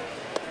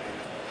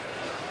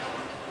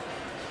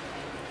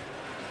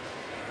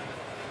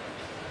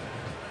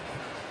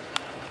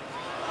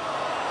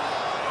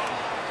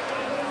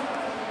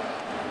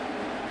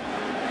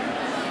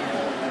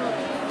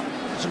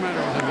 What's the matter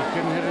with him? He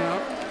couldn't hit it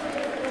out?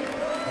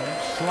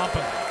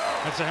 Slumping.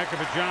 That's a heck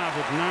of a job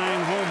with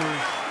 9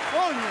 homers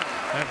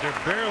after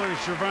barely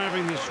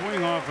surviving the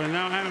swing off, and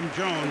now Adam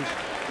Jones.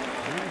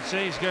 I'd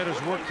say he's got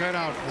his work cut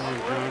out for him,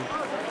 John.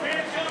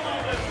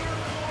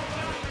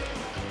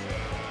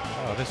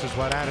 Oh, this is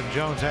what Adam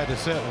Jones had to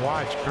sit and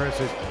watch, Chris.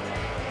 It's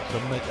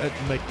some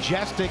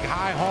majestic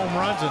high home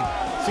runs, and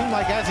it seemed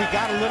like as he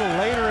got a little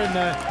later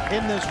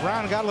in this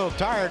round, got a little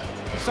tired,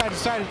 decided to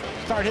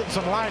start hitting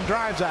some line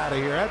drives out of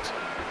here. That's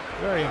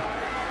very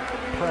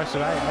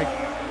impressive. I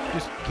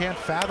just can't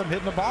fathom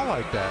hitting a ball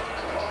like that.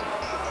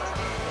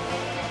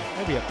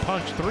 Maybe a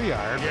punch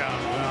 3-iron. Yeah,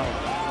 well.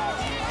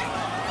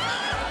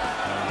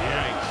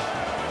 Yikes.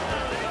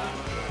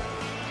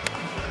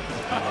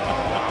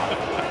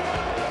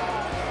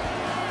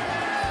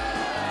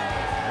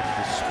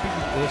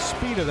 The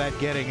speed of that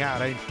getting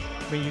out. I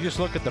mean, you just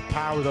look at the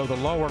power, though, the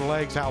lower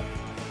legs, how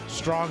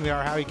strong they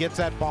are, how he gets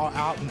that ball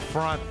out in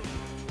front,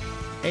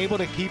 able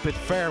to keep it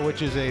fair,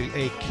 which is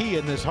a key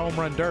in this home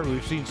run derby.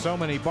 We've seen so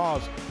many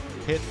balls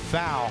hit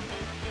foul.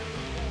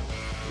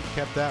 He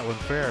kept that one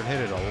fair and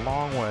hit it a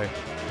long way.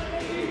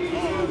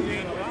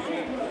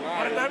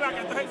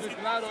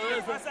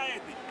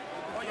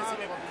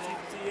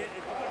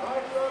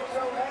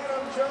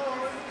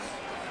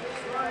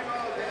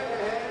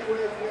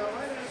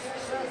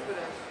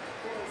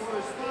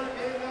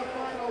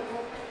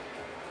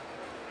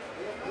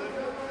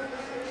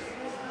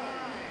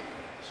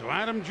 So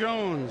Adam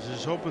Jones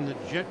is hoping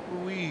that Jet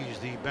Ruiz,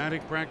 the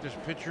batting practice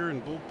pitcher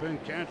and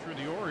bullpen catcher of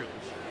the Orioles,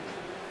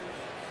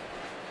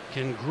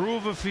 can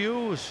groove a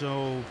few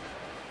so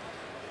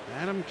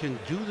Adam can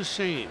do the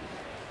same.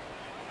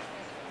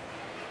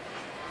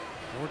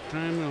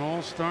 4-time an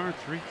All-Star,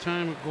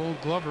 3-time a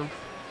Gold Glover.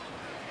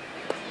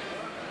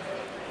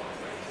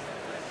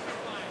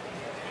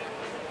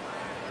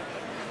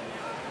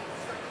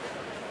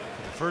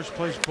 The first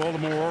place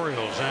Baltimore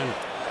Orioles, and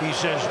he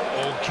says,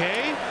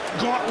 okay,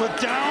 gauntlet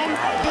down,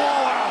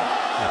 ball out.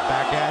 Yeah,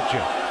 back at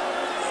you.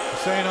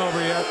 This ain't over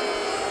yet.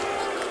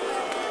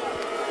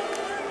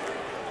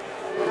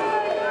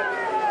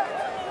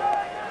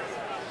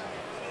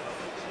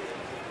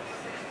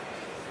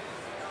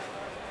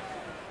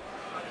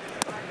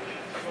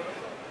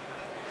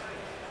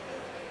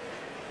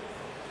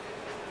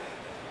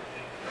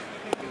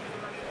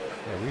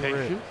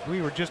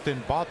 We were just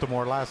in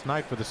Baltimore last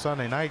night for the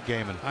Sunday night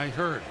game, and I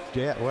heard.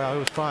 Yeah, well, it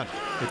was fun.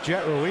 But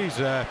Jet Ruiz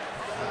said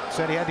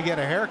he had to get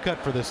a haircut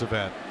for this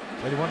event.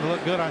 Said he wanted to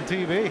look good on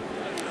TV.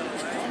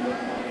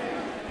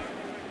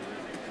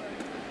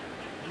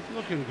 He's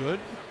looking good.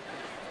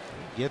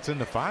 He gets in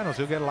the finals,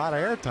 he'll get a lot of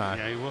airtime.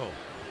 Yeah, he will.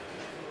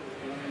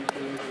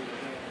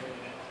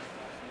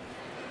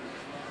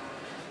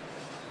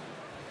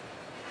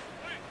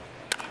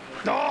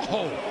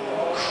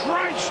 Oh,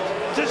 Christ!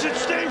 Does it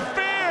stay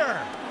fair?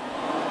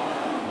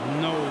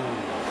 No.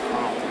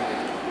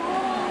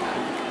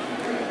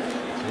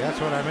 See, that's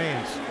what I mean.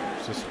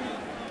 It's just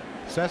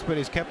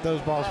Cespedes kept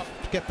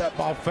that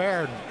ball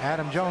fair, and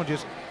Adam Jones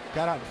just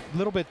got out a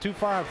little bit too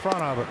far in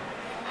front of it.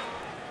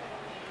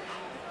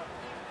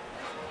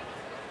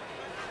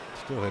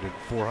 Still hit it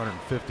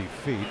 450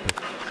 feet.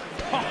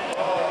 But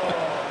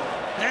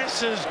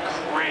this is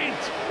great.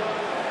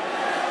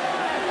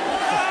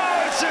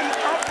 Oh, it's an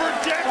upper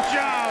deck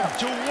job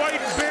to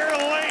White Bear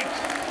Lake.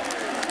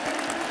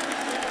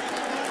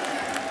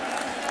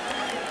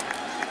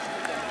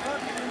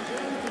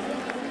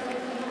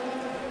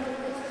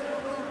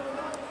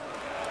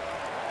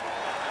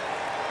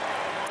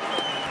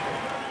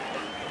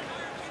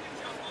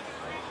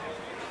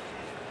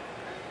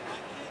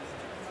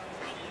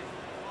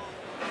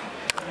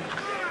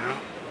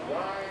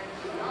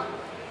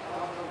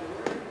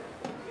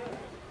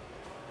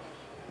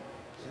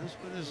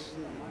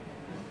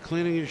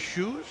 Cleaning his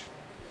shoes.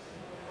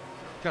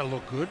 Gotta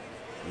look good.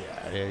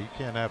 Yeah, you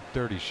can't have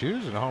dirty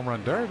shoes in a home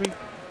run derby.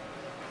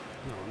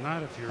 No,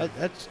 not if you're.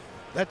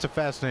 That's a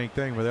fascinating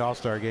thing with the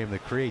All-Star game, the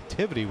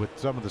creativity with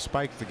some of the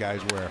spikes the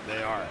guys wear.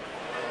 They are.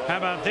 How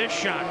about this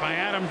shot by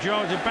Adam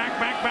Jones? Back,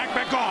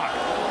 gone.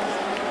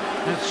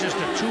 That's just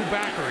a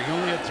 2-backer. He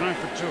only had time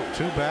for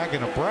 2. 2-back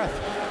and a breath.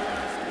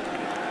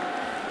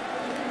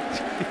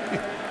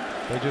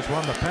 They just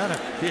won the pennant.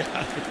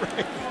 Yeah,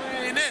 right.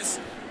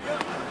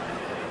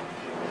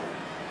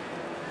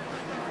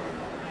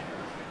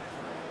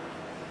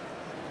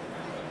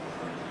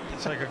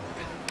 It's like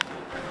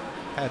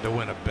had to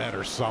win a bet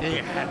or something. He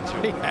had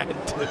to. He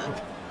had to.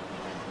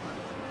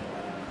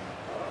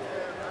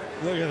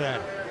 Look at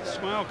that.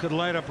 Smile could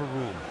light up a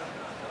room.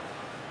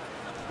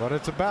 What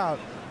it's about.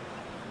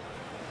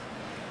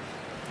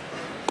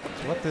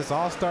 That's what this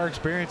all-star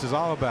experience is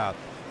all about.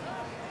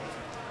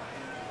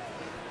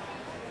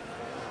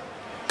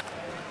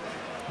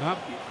 Up,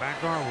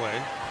 back our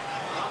way.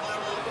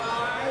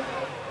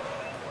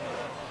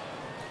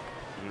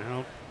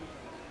 Now,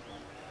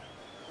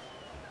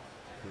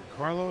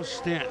 Carlos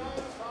Stanton.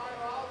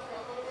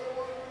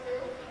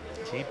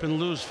 Keeping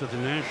loose for the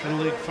National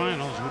League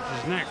Finals,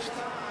 which is next.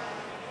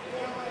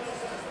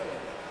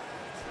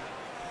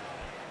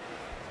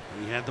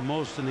 He had the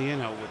most in the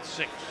NL with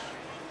 6.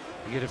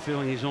 You get a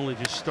feeling he's only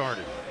just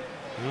started.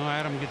 Well,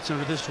 Adam gets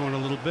under this one a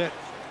little bit.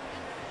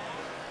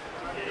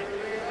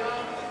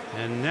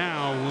 And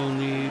now we'll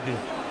need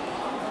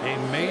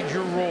a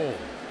major roll.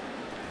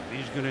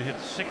 He's going to hit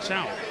 6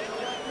 out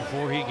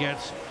before he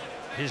gets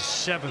his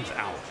 7th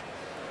out.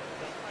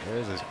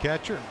 There's his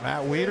catcher,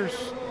 Matt Wieters.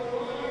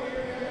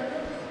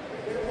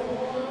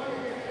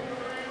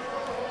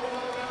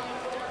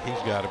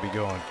 He's got to be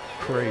going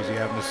crazy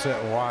having to sit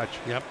and watch.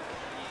 Yep.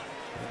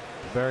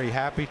 Very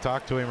happy.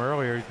 Talked to him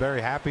earlier. He's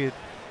very happy the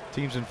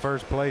team's in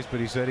first place,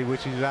 but he said he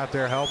wishes he was out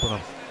there helping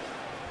them.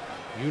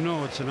 You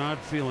know it's an odd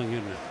feeling,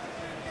 isn't it?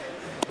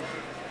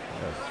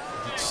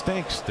 It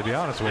stinks, to be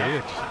honest with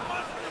you.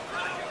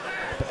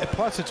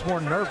 Plus, it's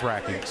more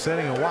nerve-wracking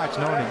sitting and watch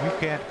knowing that you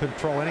can't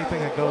control anything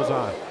that goes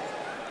on.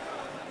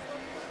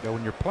 You know,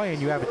 when you're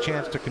playing, you have a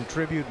chance to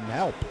contribute and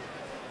help.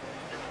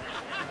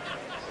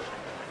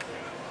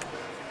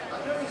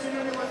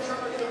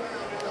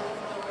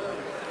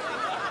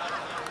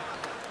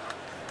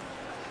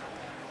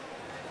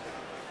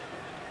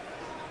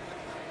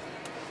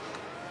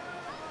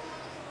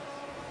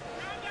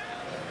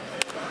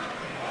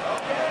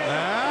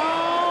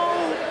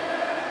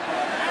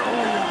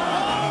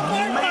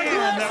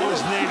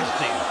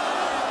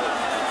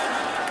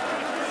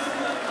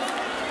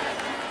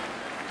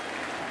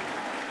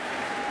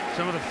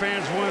 Some of the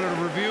fans wanted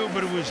a review,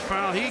 but it was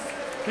foul. He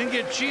didn't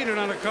get cheated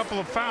on a couple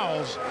of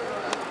fouls.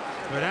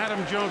 But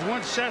Adam Jones,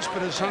 once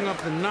Cespedes hung up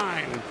the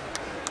 9,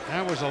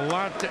 that was a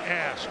lot to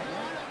ask.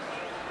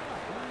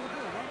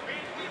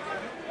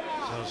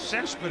 So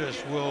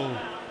Cespedes will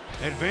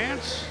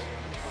advance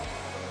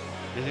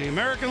in the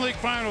American League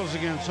Finals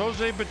against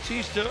Jose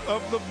Bautista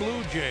of the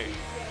Blue Jays.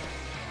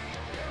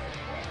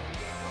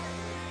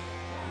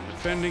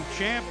 Defending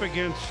champ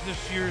against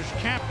this year's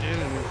captain,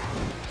 and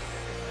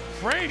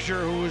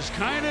Frazier, who is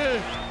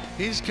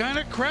he's kind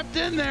of crept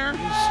in there.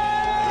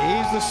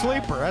 He's the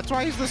sleeper. That's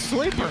why he's the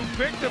sleeper. You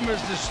picked him as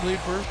the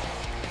sleeper.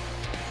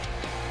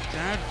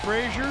 Todd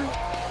Frazier,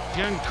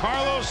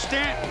 Giancarlo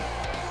Stanton.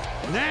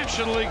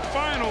 National League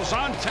Finals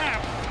on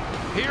tap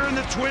here in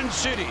the Twin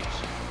Cities.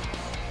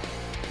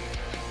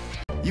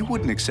 You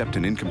wouldn't accept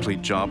an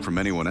incomplete job from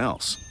anyone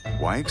else.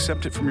 Why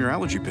accept it from your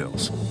allergy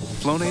pills?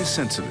 Flonase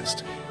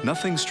Sensibist.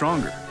 Nothing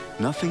stronger,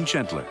 nothing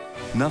gentler,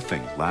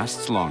 nothing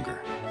lasts longer.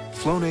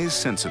 Flonase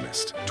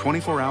Sensibist,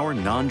 24-hour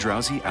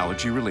non-drowsy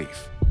allergy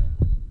relief.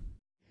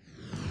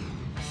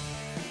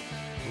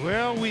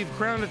 Well, we've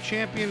crowned a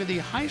champion of the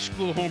high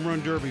school home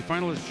run derby.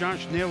 Finalist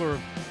Josh Naylor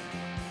of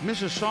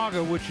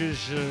Mississauga, which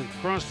is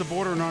across the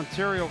border in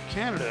Ontario,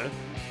 Canada,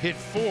 hit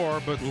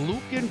 4, but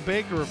Lucan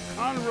Baker of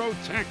Conroe,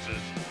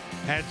 Texas,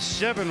 had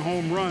 7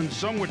 home runs,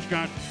 some which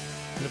got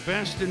the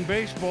best in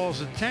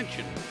baseball's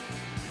attention.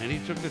 And he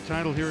took the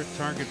title here at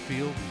Target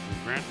Field.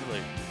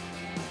 Congratulations.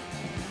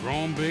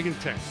 Growing big in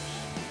Texas.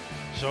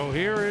 So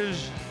here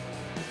is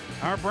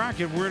our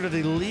bracket. We're into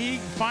the league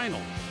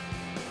finals.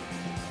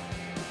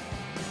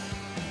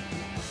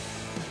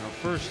 Now,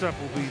 first up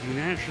will be the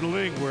National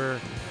League, where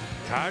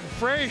Todd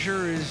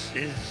Frazier is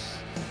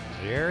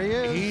there he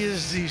is. He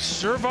is the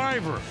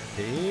survivor.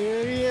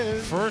 Here he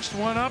is. First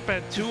one up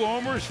at 2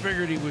 homers.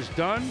 Figured he was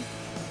done.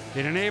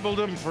 It enabled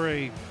him for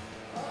a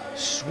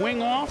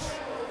swing off,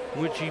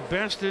 which he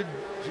bested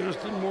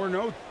Justin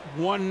Morneau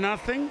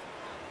 1-0.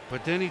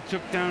 But then he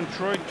took down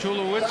Troy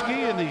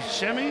Tulowitzki in the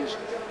semis.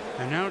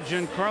 And now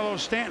Giancarlo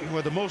Stanton, who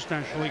had the most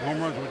National League home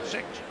runs with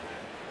 6.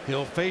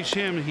 He'll face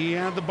him. He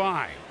had the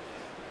bye.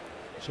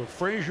 So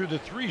Frazier, the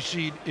 3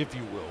 seed, if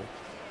you will,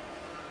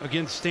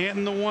 against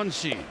Stanton, the 1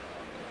 seed.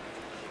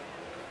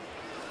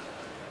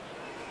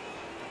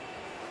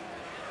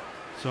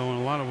 So in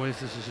a lot of ways,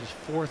 this is his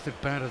 4th at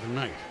bat of the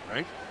night,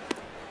 right?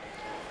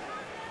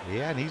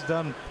 Yeah, and he's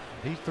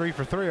 3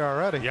 for 3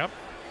 already. Yep.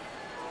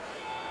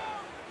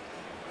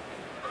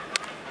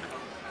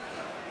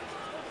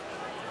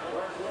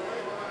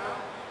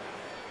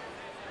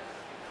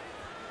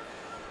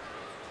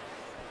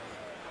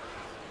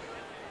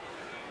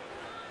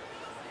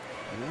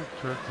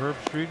 Kirk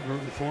Herbstreit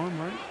rooting for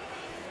him, right?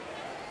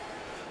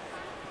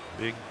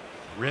 Big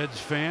Reds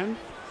fan.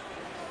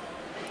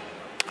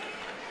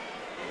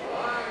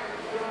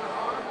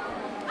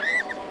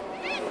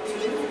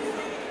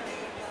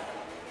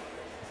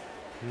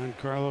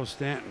 Giancarlo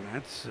Stanton,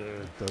 that's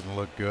doesn't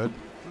look good.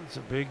 That's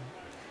a big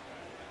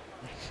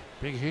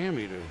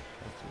hammy to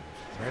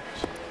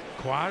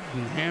quad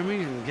and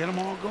hammy and get them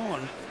all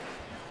going.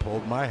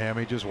 Pulled my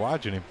hammy just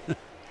watching him.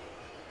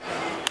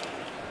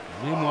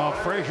 Meanwhile,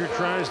 Frazier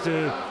tries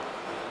to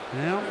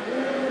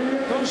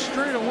goes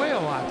straight away a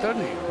lot,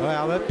 doesn't he?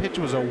 Well, that pitch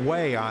was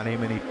away on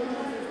him, and he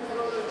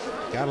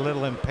got a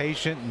little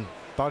impatient and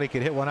thought he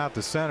could hit one out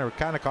to center.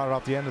 Kind of caught it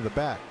off the end of the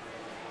bat.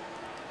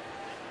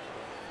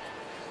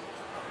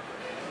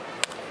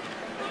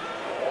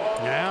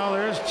 Now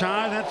there's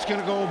Todd. That's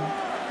going to go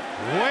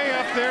way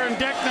up there in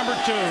deck number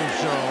 2.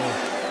 So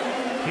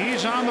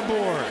he's on the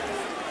board.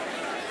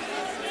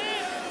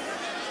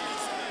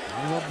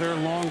 They love their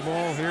long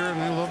ball here,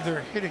 and they love their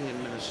hitting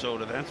in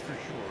Minnesota, that's for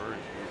sure.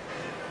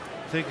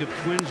 Think of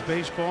Twins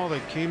baseball. They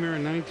came here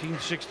in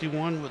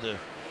 1961 with a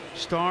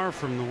star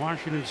from the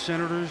Washington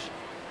Senators.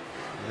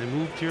 They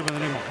moved here by the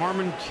name of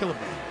Harmon Killebrew.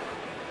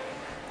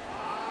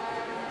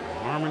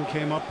 Harmon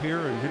came up here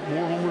and hit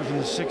more homers in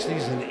the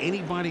 60s than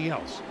anybody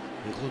else.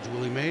 Includes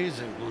Willie Mays,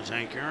 includes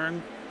Hank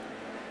Aaron.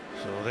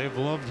 So they've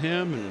loved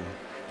him. And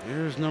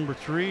here's number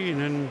 3.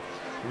 And then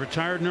the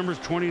retired numbers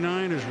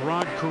 29 is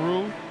Rod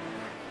Carew.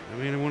 I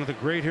mean, one of the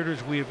great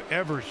hitters we have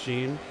ever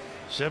seen.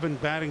 7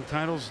 batting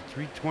titles,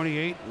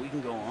 328. We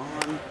can go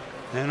on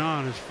and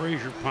on as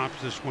Frazier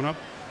pops this one up.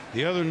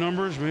 The other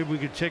numbers, maybe we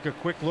could take a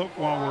quick look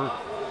while we're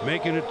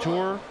making a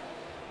tour.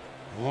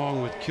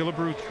 Along with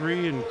Killebrew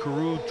 3 and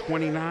Carew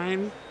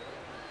 29.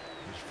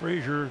 As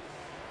Frazier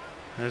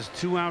has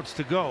 2 outs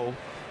to go.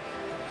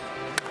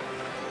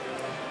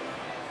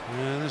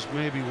 And this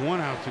may be 1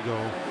 out to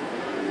go.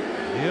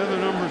 The other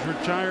numbers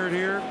retired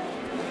here.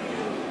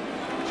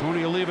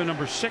 Tony Oliva,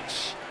 number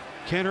 6.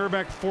 Ken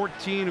Herbeck,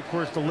 14. Of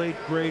course, the late,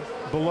 great,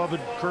 beloved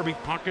Kirby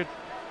Puckett,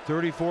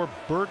 34.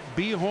 Bert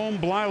Beholm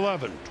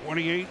Blyleven,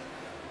 28.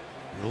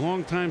 The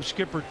longtime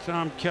skipper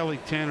Tom Kelly,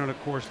 10. And, of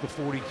course, the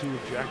 42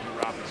 of Jackie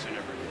Robinson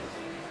every year.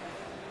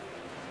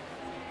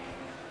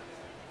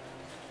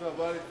 What's up,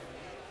 buddy?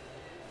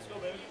 Let's go,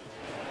 baby.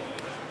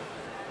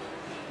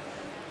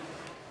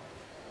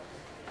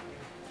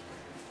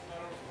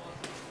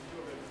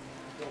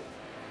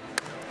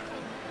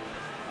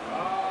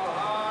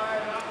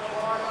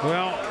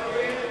 Well,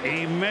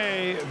 he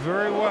may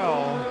very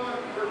well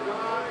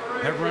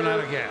have run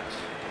out of gas.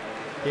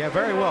 Yeah,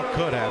 very well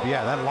could have.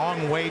 Yeah, that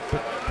long wait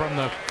from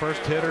the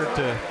first hitter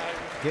to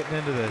getting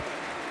into the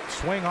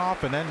swing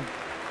off and then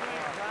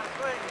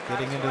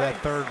getting into that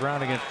 3rd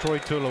round against Troy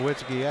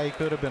Tulowitzki. Yeah, he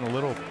could have been a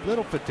little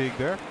fatigued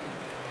there.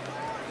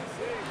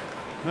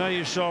 Well,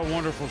 you saw a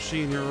wonderful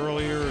scene here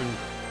earlier, and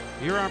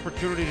your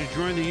opportunity to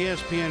join the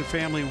ESPN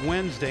family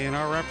Wednesday in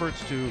our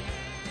efforts to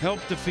help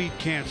defeat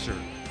cancer.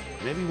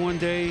 Maybe one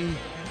day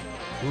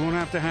we won't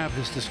have to have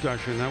this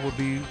discussion. That would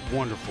be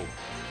wonderful.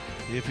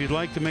 If you'd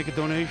like to make a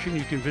donation,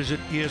 you can visit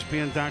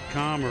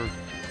ESPN.com or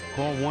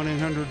call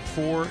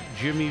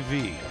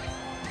 1-800-4-JIMMY-V.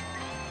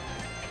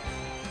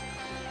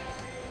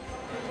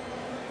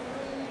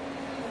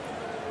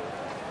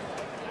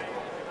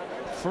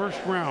 First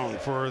round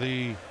for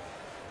the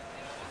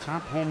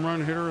top home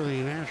run hitter of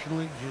the National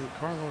League,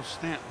 Giancarlo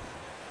Stanton.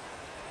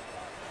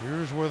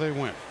 Here's where they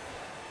went.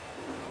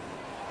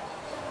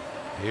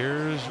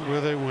 Here's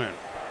where they went.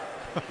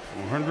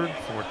 400,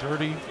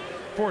 430.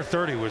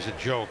 430 was a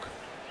joke.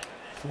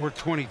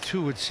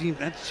 422,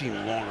 that seemed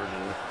longer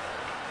than.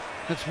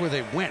 That's where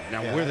they went.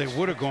 Now, yeah, where they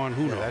would have gone,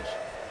 who knows?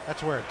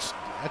 That's where it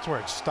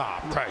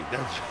stopped. Right.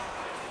 That's.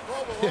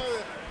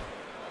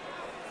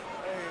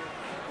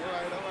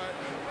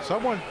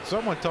 Someone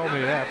told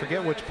me that. I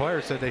forget which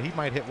player said that he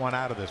might hit one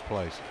out of this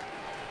place.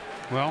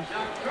 Well,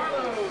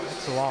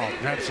 that's long.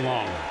 That's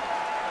long.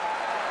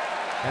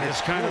 And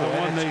it's kind of the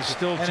one they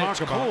still talk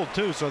about. And it's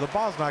cool too, so the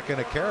ball's not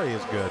going to carry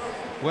as good.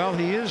 Well,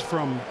 he is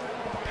from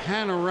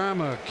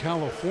Panorama,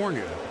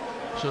 California,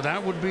 so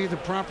that would be the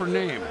proper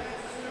name.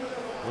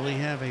 Will he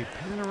have a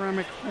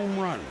panoramic home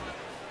run?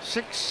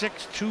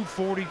 6'6",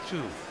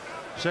 242.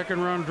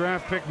 2nd round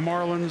draft pick,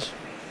 Marlins,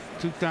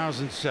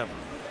 2007.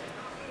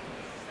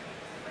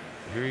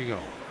 Here you go.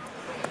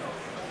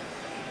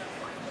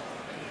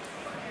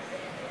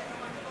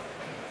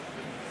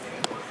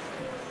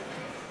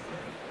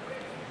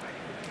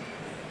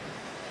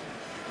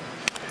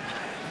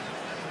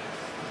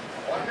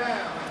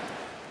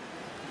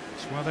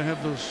 That's why they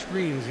have those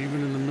screens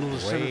even in the middle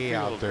of center field. Way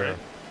out there.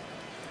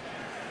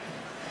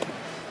 Right?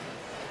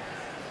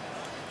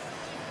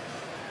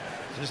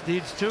 Just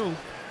needs 2,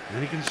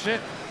 and he can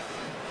sit.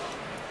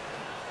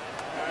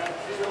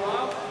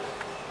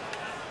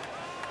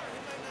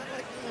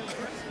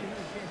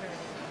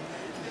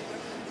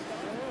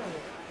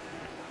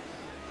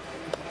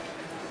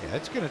 Yeah,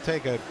 it's going to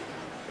take a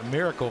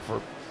miracle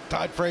for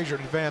Todd Frazier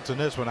to advance in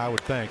this one, I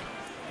would think.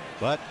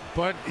 But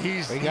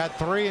he got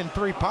 3 and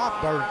 3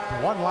 pop, or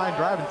 1 line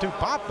drive and 2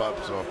 pop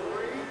ups. So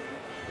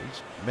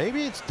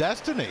maybe it's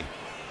destiny.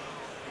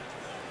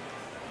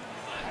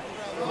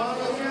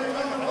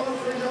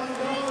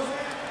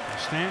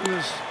 Stanton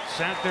has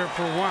sat there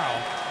for a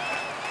while.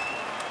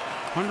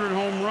 100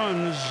 home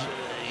runs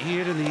he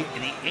hit in the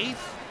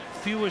 8th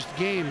fewest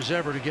games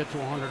ever to get to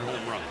 100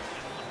 home runs.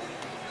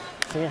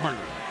 400.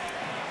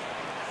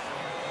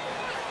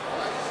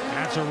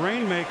 That's a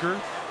rainmaker,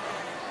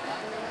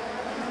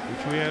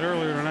 which we had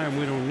earlier tonight and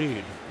we don't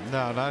need.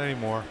 No, not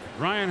anymore.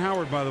 Ryan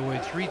Howard, by the way,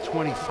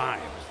 325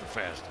 is the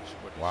fastest,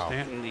 but wow.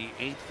 Stanton the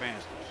 8th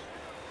fastest.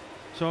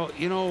 So,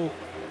 you know,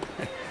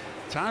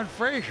 Todd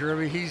Frazier, I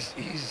mean, he's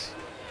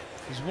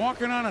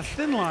walking on a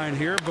thin line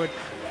here, but,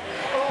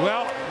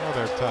 well. Oh,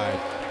 they're tied.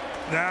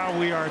 Now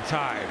we are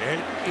tied. It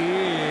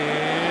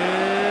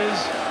is.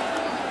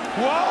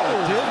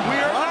 Whoa! We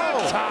are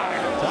not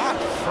tied. Todd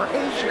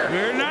Frazier.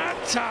 We're not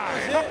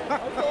tied. I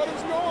thought it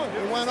was going.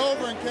 It went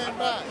over and came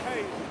back.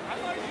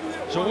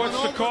 So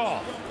what's the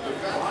call?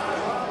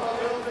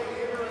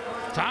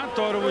 Todd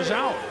thought it was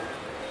out.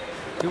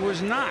 It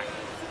was not.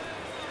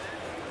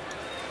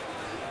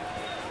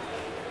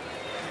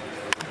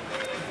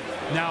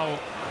 Now,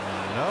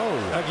 no.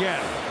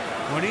 Again,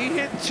 when he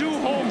hit 2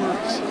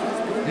 homers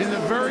in the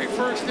very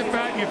first at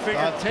bat, you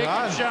figure take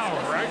a shower,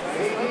 right?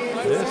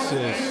 This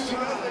is.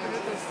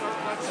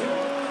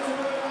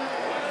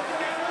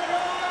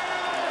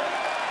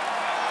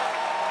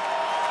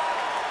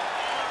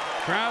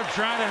 Crowd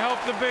trying to help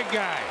the big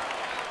guy.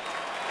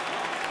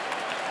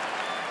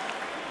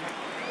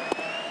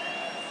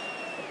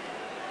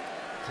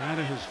 Down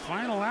to his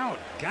final out.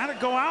 Got to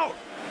go out.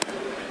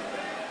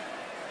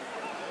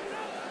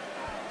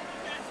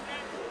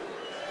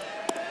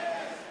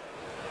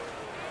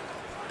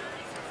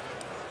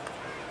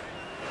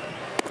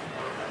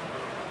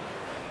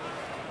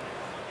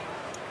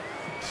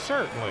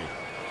 Certainly.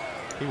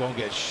 He won't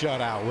get shut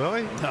out, will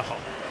he? No.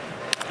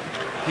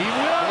 He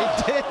will.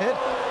 He did.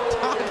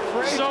 Todd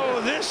Frazier.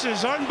 So this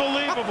is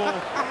unbelievable.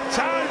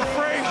 Todd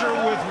Frazier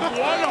with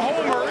 1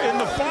 homer in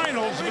the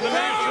finals of the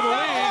National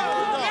League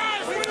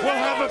will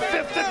have a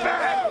 5th at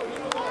bat.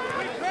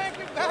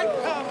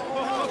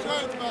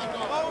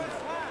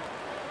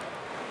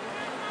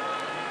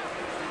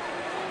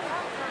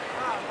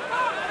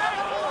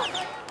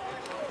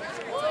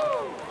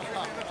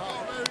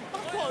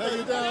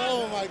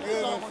 Oh my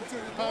goodness.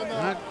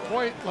 Not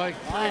quite like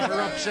Frazier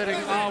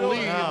upsetting Ali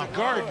in the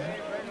Garden,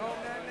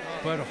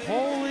 but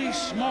holy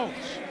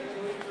smokes.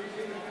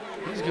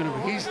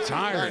 He's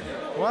tired.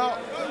 Well,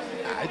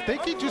 I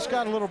think he just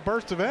got a little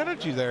burst of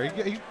energy there.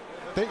 He's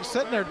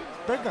sitting there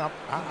thinking,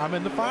 I'm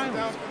in the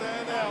finals.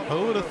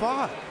 Who would have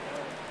thought?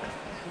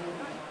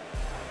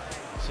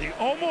 See,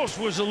 almost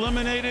was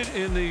eliminated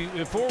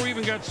before we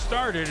even got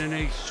started in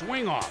a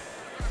swing off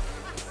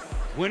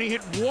when he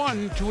hit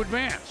 1 to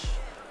advance.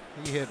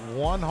 He hit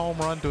 1 home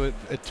run to it,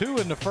 2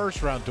 in the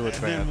first round to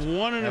advance. And then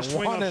 1 in a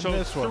swing off,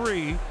 so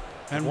 3,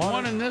 and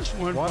 1 in this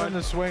one. 1 in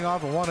the swing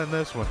off and 1 in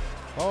this one.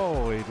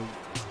 Holy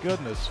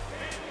goodness.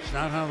 It's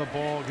not how the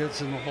ball gets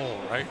in the hole,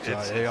 right?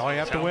 You only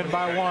have to win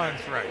by 1.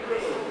 That's right.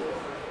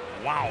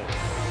 Wow.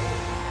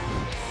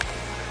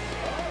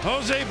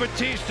 Jose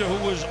Bautista,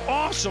 who was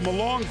awesome a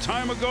long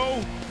time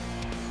ago.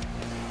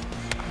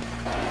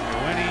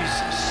 Wendy's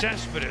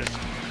Cespedes,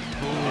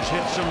 who's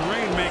hit some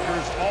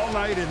rainmakers all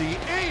night in the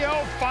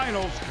AL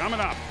Finals, coming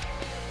up.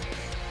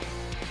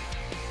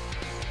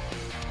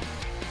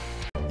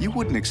 You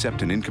wouldn't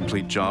accept an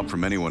incomplete job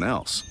from anyone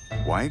else.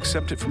 Why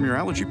accept it from your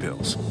allergy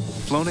pills?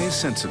 Flonase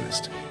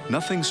Sensitivist.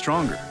 Nothing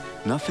stronger,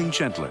 nothing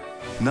gentler,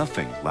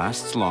 nothing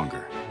lasts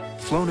longer.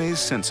 Flonase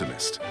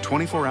Sensitivist.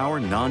 24-hour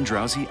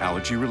non-drowsy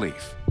allergy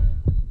relief.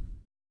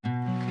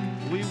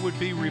 We would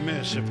be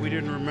remiss if we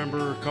didn't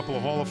remember a couple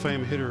of Hall of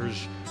Fame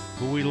hitters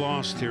who we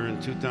lost here in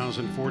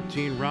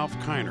 2014. Ralph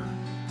Kiner,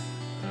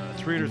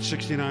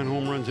 369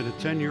 home runs in a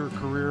 10-year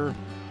career,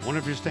 one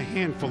of just a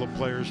handful of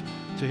players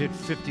to hit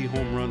 50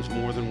 home runs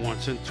more than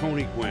once. And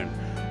Tony Gwynn,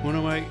 one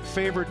of my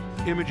favorite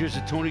images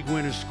of Tony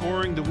Gwynn is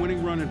scoring the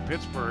winning run in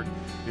Pittsburgh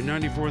in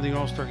 '94 in the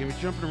All-Star game. He's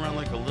jumping around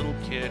like a little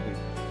kid. And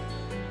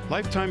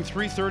lifetime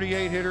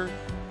 338 hitter,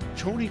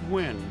 Tony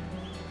Gwynn,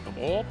 of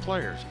all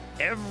players,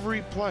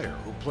 every player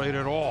who played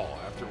at all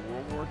after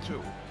World War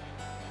II,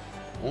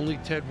 only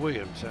Ted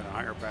Williams had a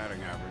higher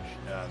batting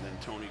average than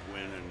Tony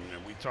Gwynn,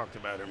 and we talked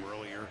about him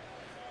earlier.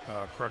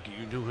 Crucky,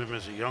 you knew him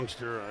as a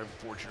youngster. I'm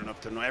fortunate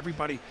enough to know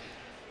everybody.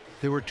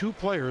 There were 2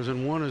 players,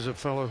 and one is a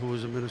fellow who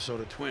was a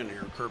Minnesota Twin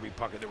here, Kirby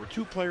Puckett. There were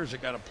 2 players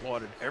that got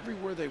applauded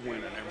everywhere they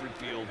went, in every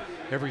field,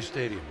 every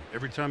stadium,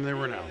 every time they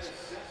were announced.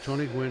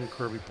 Tony Gwynn,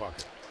 Kirby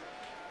Puckett.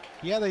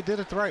 Yeah, they did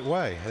it the right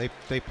way.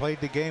 They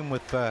played the game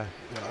with a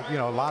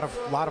lot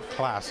of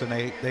class, and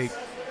they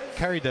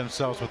carried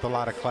themselves with a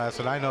lot of class.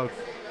 And I know,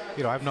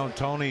 I've known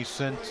Tony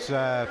since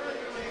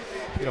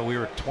we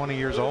were 20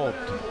 years old,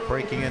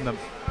 breaking in the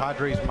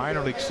Padres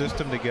minor league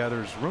system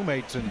together as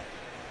roommates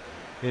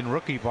in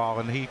rookie ball,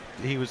 and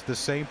he was the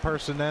same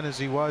person then as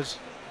he was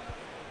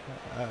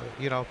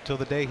till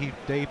the day he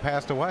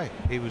passed away.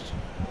 He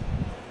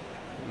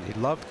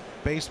loved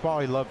baseball.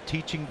 He loved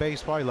teaching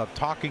baseball. He loved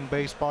talking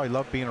baseball. He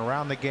loved being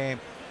around the game.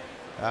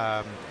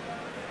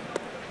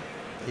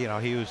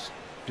 He was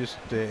just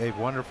a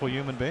wonderful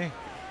human being.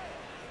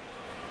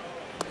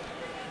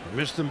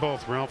 Missed them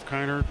both. Ralph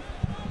Kiner.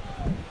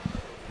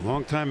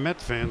 Longtime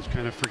Met fans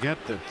kind of forget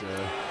that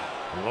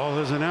with all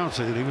his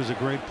announcing that he was a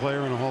great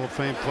player and a Hall of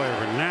Fame player.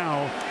 And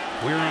now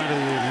we're on to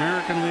the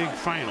American League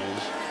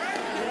Finals,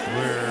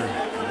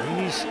 where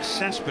Luis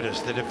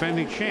Cespedes, the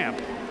defending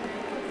champ,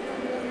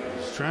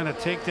 is trying to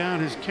take down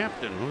his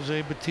captain,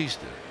 Jose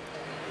Bautista.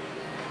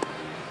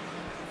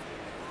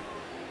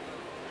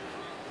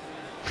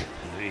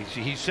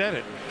 he said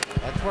it.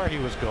 That's where he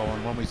was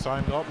going when we saw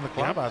him go up in the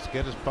clubhouse,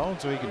 get his phone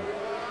so he can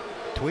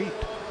tweet.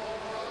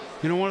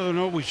 You know, one other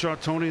note, we saw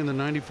Tony in the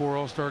 '94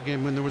 All-Star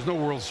game when there was no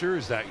World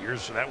Series that year,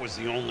 so that was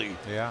the only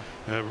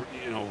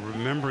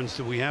remembrance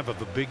that we have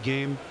of a big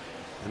game.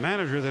 The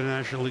manager of the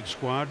National League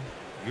squad,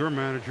 your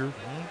manager,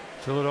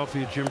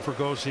 Philadelphia Jim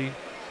Fregosi,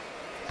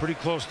 pretty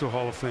close to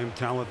Hall of Fame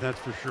talent, that's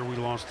for sure. We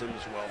lost him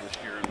as well this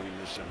year, and we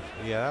miss him.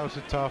 Yeah, that was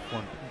a tough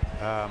one.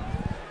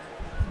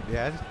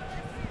 Yeah,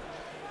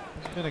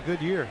 it's been a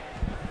good year,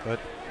 but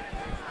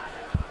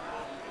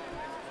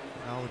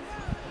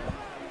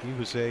he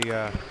was a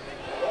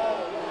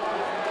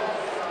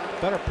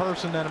better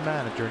person than a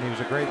manager, and he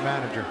was a great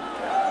manager.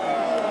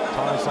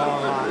 Taught us all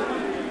a lot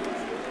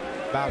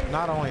about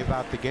not only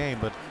about the game,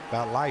 but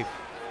about life.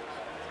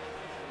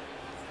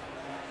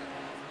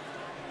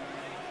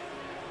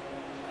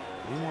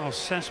 Meanwhile,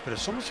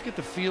 Cespedes, almost you get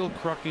the feel,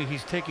 Crucky,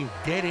 he's taking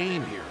dead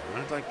aim here.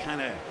 Right? Like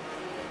kind of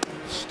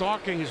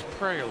stalking his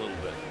prey a little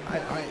bit.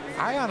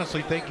 I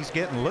honestly think he's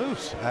getting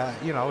loose.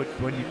 You know,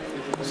 when you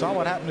saw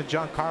what happened to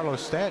Giancarlo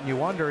Stanton, you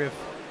wonder if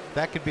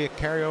that could be a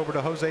carryover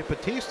to Jose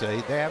Bautista.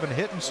 They haven't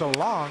hit in so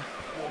long.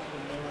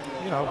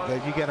 You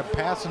know, you get a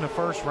pass in the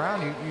first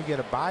round, you get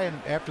a bye in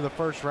after the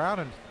first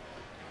round, and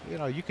you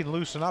know you can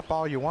loosen up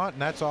all you want,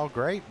 and that's all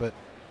great. But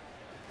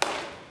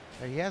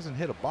he hasn't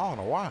hit a ball in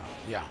a while.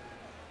 Yeah.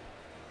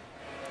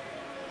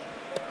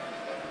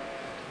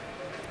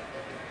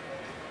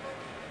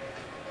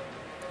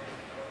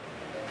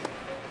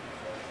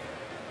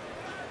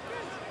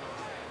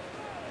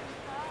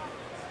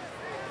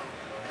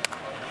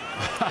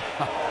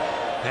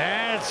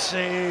 That's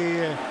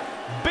a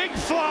big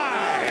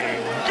fly.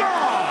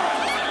 Gone.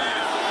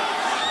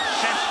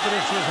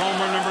 Cespedes was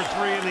homer number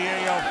 3 in the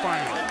AL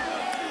final.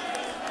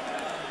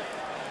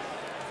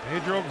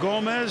 Pedro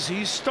Gomez,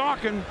 he's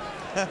stalking.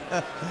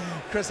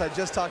 Chris, I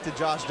just talked to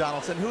Josh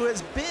Donaldson, who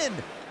has been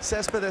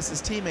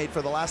Cespedes' teammate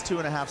for the last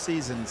 2.5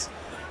 seasons.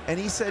 And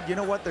he said, you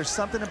know what, there's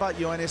something about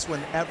Yoenis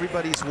when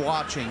everybody's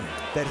watching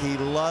that he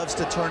loves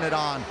to turn it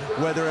on,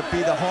 whether it be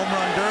the home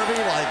run derby,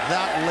 like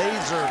that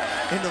laser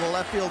into the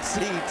left field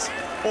seats,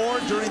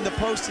 or during the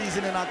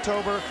postseason in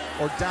October,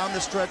 or down the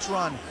stretch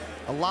run.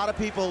 A lot of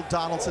people,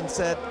 Donaldson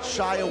said,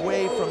 shy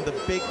away from the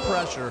big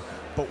pressure,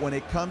 but when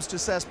it comes to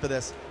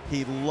Cespedes,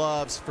 he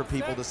loves for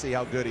people to see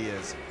how good he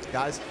is.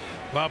 Guys?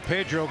 Well,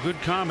 Pedro, good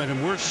comment,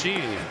 and we're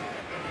seeing it.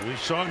 We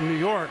saw it in New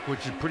York, which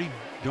is a pretty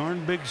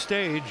darn big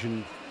stage,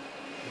 and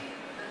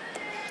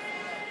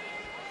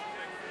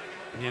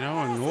you know,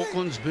 and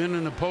Oakland's been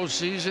in the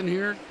postseason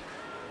here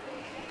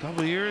a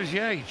couple of years.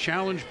 Yeah, he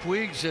challenged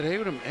Puig, said,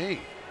 hey,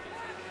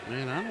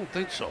 man, I don't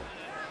think so.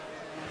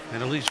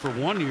 And at least for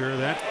 1 year,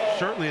 that's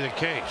certainly the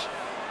case.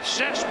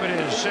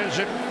 Cespedes sends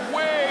it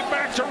way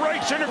back to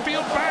right center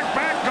field, back,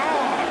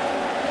 gone.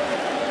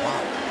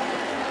 Wow.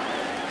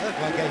 Looked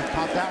like he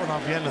popped that one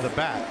off the end of the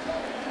bat.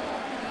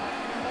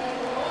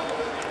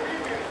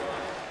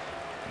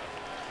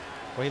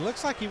 Well, he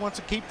looks like he wants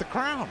to keep the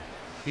crown.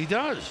 He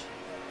does.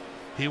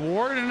 He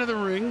wore it into the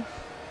ring,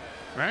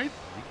 right?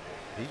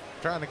 He's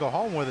trying to go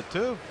home with it,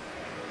 too.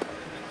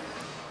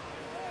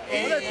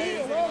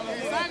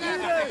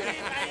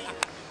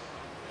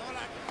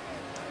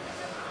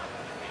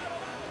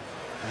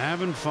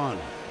 Having fun.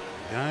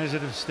 Guys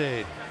that have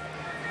stayed.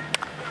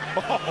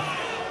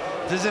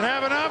 Oh, does it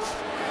have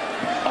enough?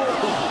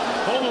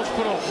 Oh, almost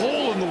put a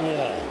hole in the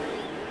wall.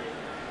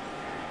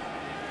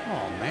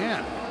 Oh,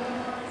 man.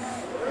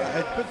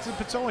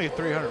 It's only a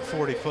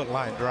 340-foot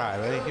line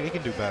drive. He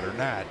can do better than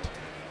that.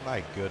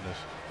 My goodness.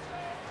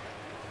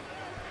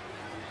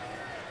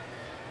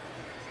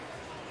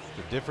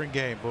 It's a different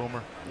game,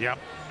 Boomer. Yep.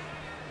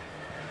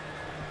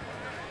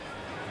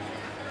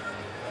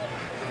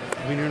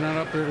 I mean, you're not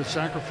up there to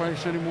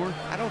sacrifice anymore?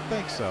 I don't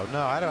think so.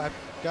 No, I've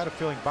got a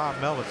feeling Bob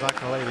Melvin's not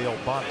going to lay the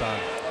old bunt on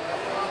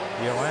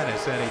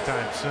Yoenis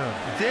anytime soon.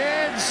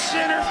 Dead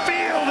center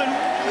field and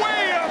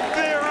way up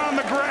there on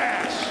the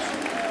grass.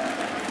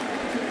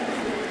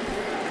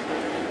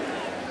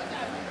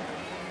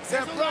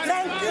 Thank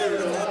you.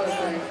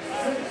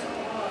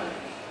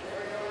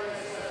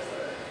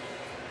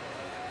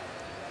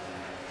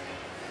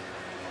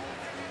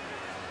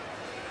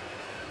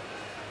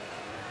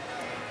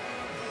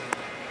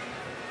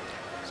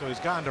 So he's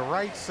gone to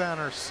right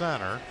center,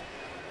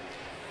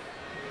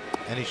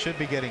 and he should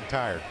be getting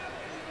tired.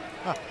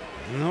 Huh.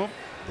 Nope.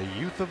 The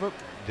youth of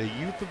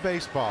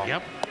baseball.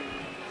 Yep.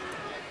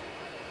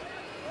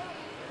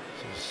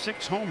 So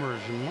 6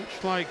 homers, and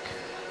much like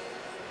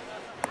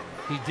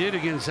he did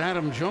against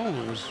Adam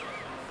Jones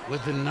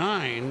with the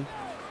 9,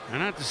 and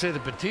not to say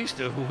that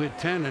Bautista, who hit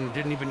 10 and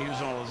didn't even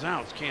use all his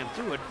outs, can't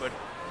do it, but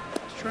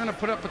he's trying to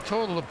put up a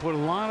total to put a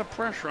lot of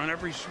pressure on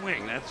every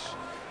swing. It's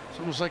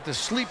almost like the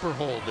sleeper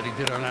hold that he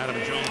did on Adam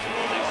Jones in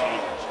all these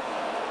homers.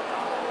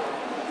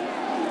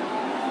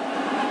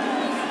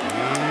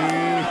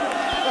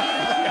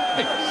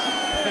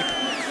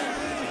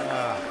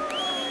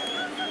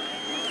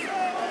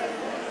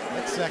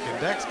 That second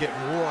deck's getting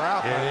wore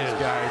out by these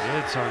guys.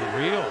 It's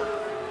unreal.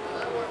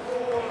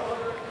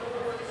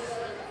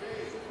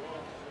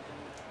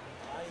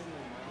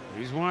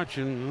 He's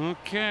watching.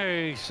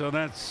 Okay, so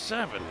that's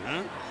 7,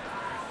 huh?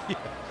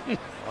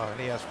 And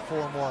he has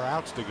 4 more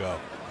outs to go.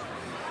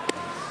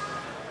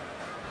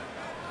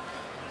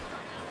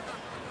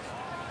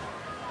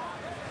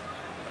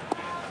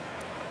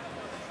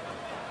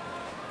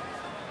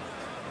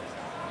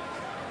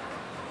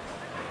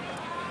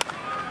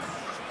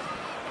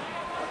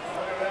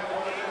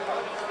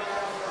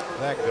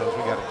 That goes.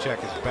 We got to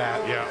check his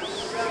bat. Yeah.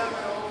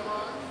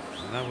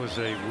 And that was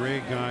a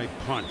Ray Guy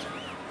punt.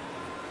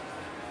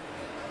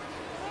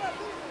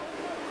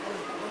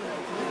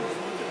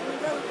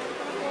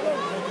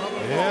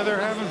 Yeah, they're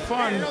having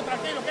fun.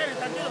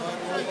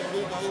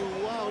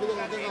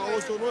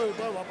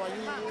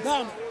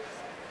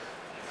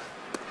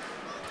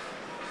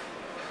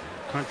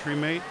 Country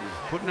mate is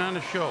putting on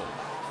a show.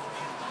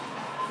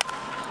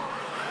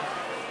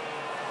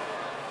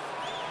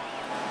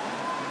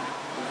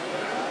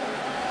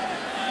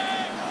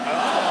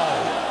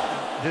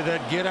 Did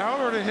that get out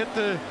or did it hit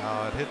the?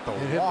 No, it hit the wall.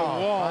 Hit the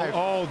wall. 5.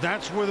 Oh,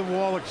 that's where the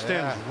wall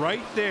extends, Yeah.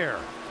 right there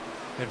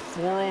at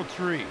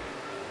 403.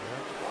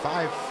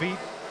 5 feet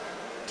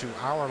to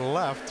our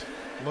left,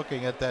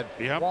 looking at that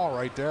wall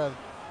right there. That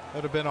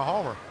would have been a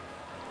homer.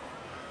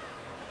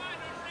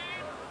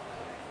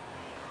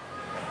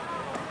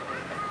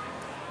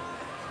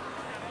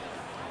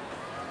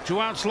 Two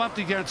outs left.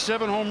 He got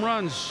 7 home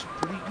runs.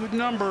 Pretty good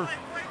number.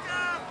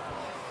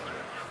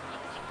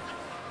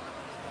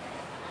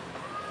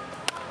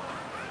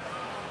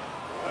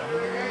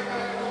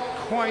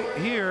 Quite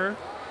here.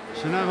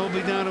 So now he'll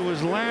be down to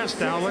his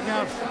last out. Look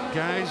out,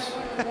 guys.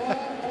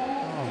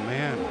 Oh,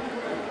 man.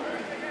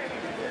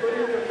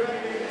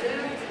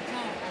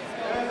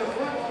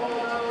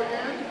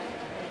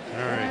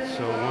 All right,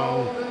 so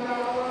while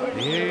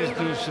the A's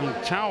do some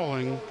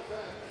toweling,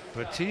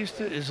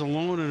 Batista is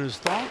alone in his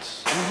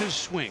thoughts and his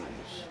swings.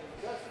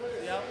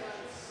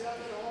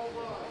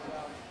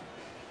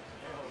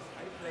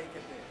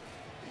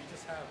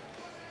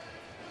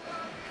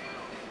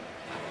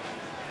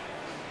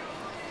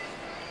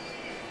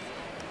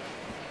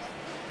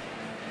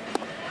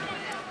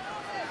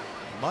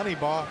 Money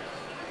ball.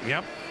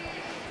 Yep.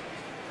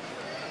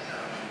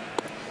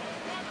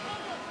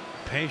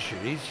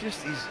 Patient.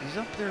 He's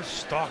up there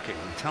stalking,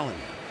 I'm telling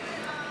you.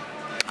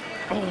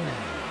 Oh.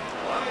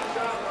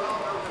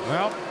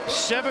 Well,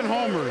 7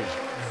 homers.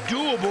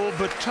 Doable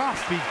but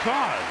tough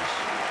because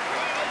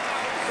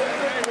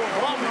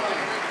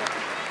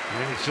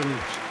maybe some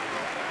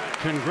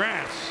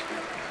congrats.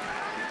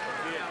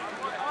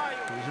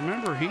 Because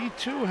remember, he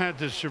too had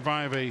to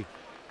survive a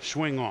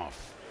swing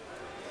off.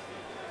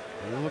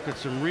 We'll look at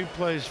some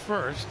replays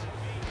first.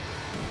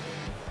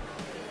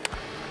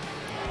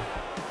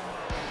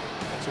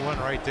 That's the one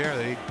right there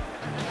that he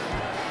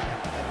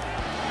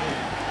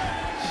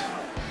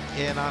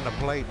in on the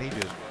plate, and he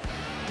just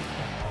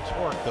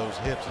torqued those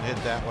hips and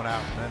hit that one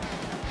out. And then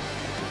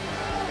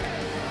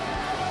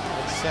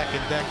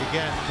second deck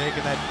again,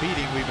 taking that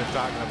beating we've been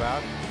talking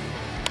about.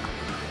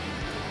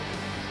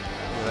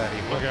 Look at that,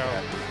 he look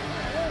out.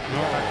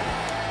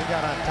 He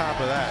got on top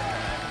of that.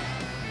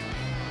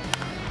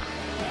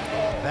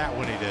 That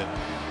one he did.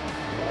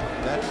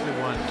 That's the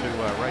one to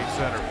right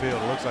center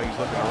field. It looks like he's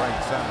looking to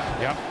right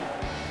center. Yep.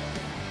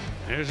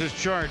 There's his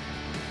chart.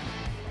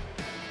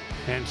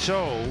 And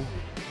so,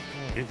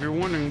 if you're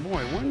wondering,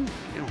 boy, when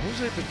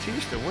Jose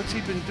Batista, what's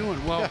he been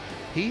doing? Well,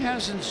 he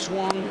hasn't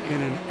swung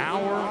in an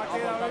hour,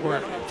 or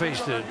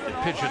faced a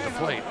pitch at the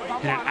plate,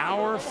 in an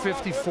hour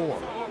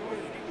 54.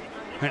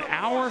 An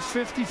hour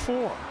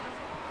 54.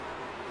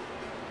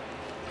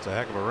 It's a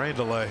heck of a rain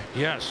delay.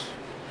 Yes.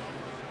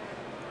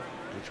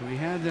 Which we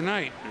had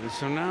tonight. And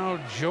so now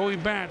Joey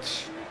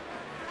Bats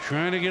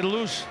trying to get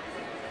loose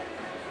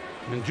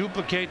and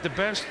duplicate the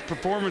best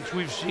performance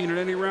we've seen at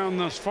any round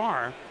thus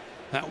far.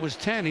 That was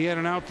 10. He had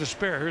an out to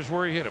spare. Here's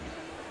where he hit him.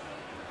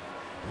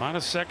 A lot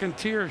of second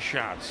tier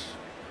shots.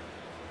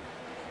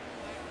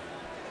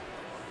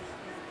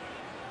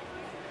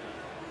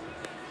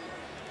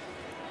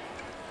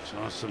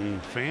 Saw some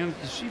fans.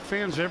 You see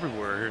fans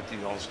everywhere here at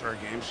the All-Star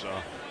game. So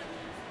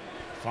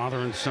father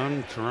and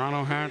son,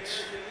 Toronto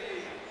hats.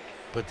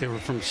 But they were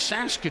from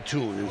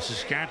Saskatoon in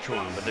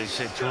Saskatchewan. But they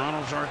said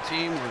Toronto's our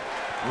team. We're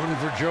rooting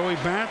for Joey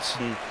Bats,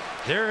 and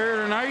they're here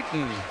tonight.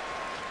 And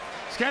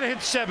he's got to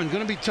hit 7.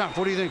 Going to be tough.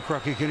 What do you think,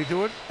 Crucky? Can he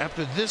do it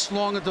after this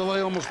long a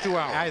delay, almost 2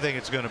 hours? I think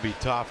it's going to be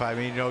tough. I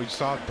mean, you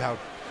saw how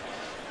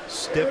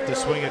stiff the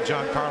swing of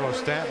Giancarlo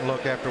Stanton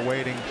looked after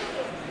waiting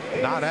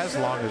not as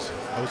long as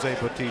Jose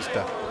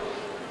Batista.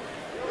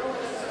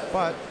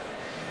 But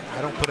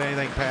I don't put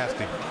anything past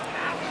him.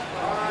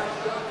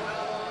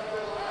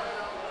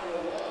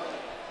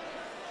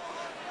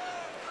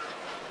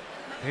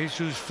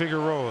 Jesus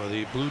Figueroa,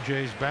 the Blue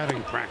Jays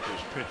batting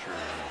practice pitcher,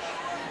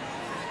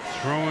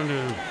 throwing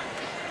to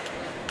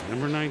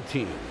number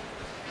 19.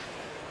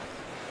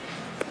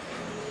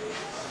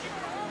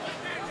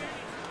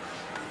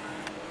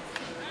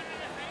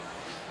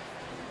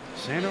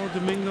 Santo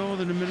Domingo,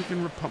 the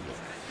Dominican Republic.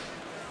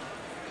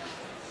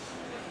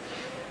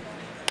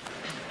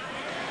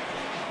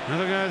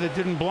 Another guy that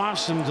didn't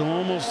blossom till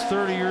almost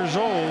 30 years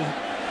old.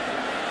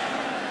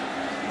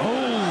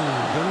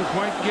 Oh, doesn't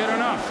quite get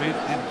enough. It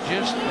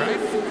just, right?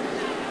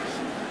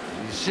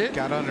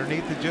 Got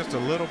underneath it just a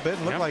little bit.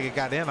 Looked like it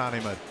got in on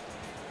him a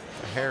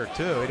hair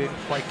too. He didn't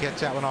quite catch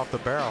that one off the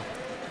barrel.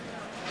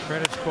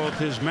 Credits both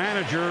his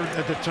manager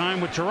at the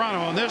time with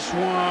Toronto. And this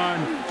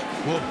one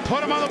will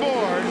put him on the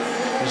board.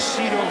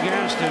 Cito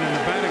Gaston and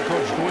the batting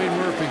coach Dwayne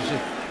Murphy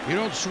said, you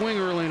don't swing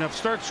early enough.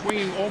 Start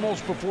swinging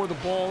almost before the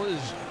ball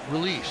is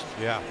released.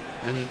 Yeah.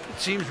 And it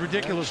seems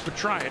ridiculous, but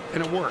try it,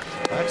 and it worked.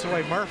 That's the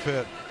way Murph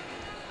hit.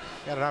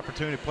 Got an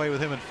opportunity to play with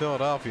him in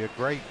Philadelphia.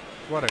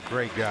 What a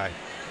great guy.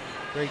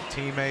 Great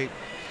teammate.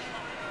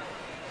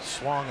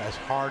 Swung as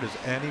hard as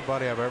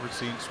anybody I've ever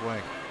seen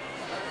swing.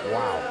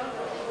 Wow.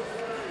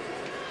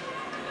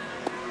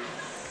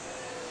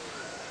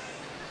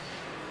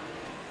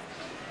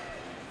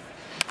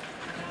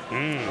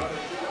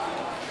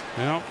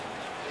 Well,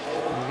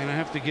 we're going to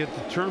have to get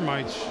the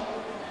termites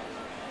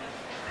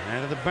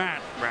out of the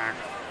bat back.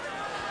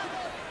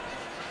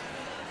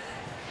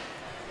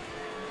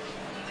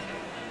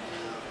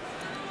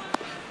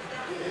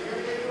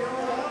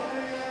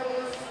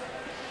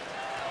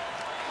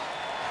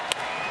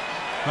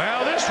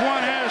 Well, this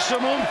one has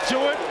some oomph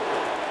to it.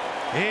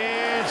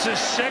 It's a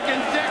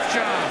second deck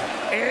job.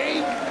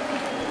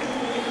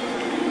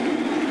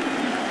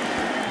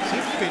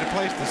 Seems to be the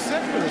place to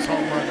sit for this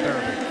home run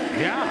derby.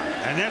 Yeah,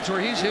 and that's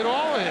where he's hit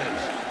all of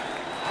his.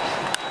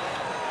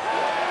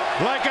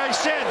 Like I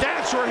said,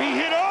 that's where he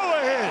hit all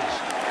of his.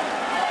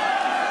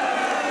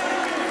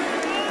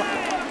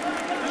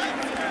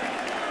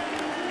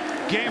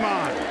 Game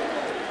on.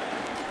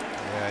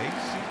 Yeah,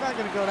 he's not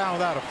going to go down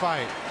without a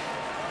fight.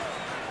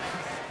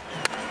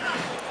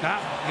 Got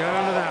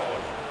under that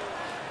one.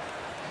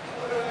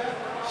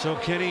 So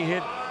can he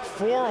hit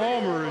 4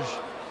 homers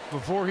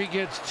before he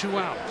gets 2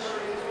 outs?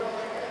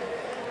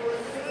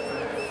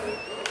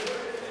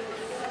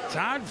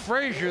 Todd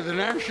Frazier, the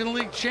National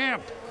League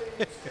champ,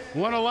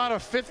 won a lot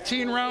of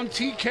 15-round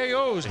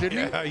TKOs,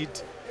 didn't he?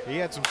 He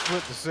had some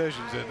split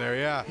decisions in there,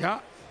 yeah. Yeah.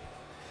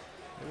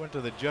 They went to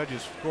the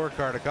judges'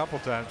 scorecard a couple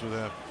times with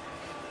him.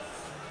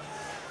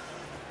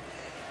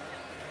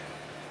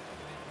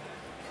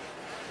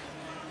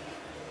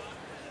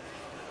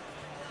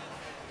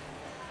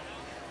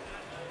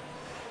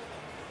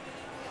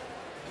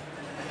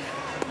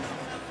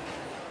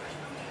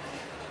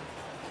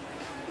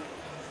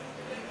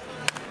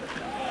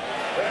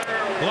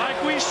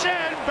 Like we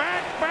said,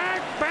 back,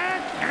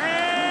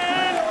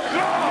 and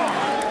gone.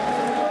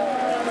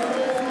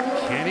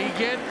 Can he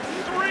get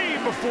 3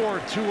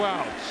 before 2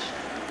 outs?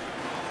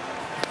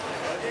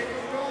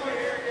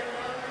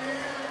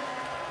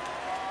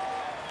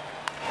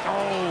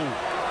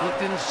 Oh,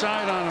 looked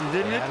inside on him,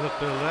 didn't it?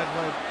 Looked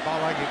that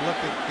ball like it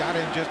got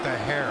in just a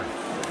hair.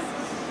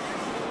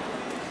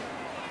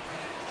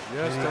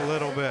 Just a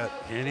little bit.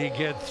 Can he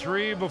get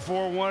 3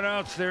 before 1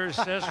 outs? There's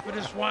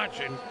Cespedes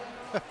watching.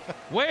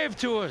 Wave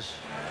to us.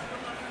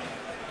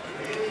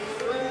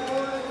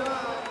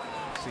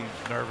 Seems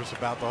nervous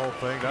about the whole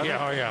thing, doesn't he?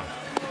 Oh yeah.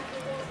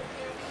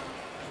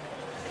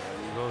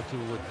 You go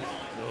through what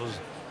those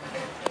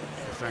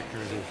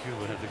defectors in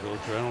Cuba had to go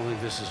through. I don't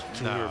think this is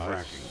too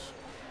nerve-wracking.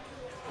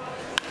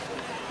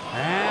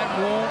 That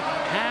won't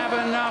have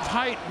enough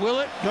height, will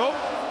it? Nope.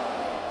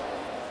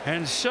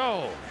 And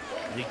so,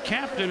 the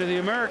captain of the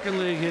American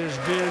League has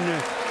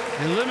been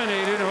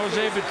eliminated.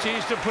 Jose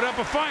Bautista put up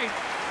a fight.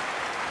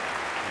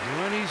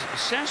 When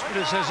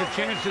Cespedes has a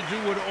chance to do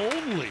what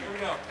only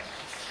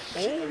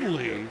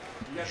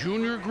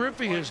Junior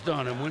Griffey has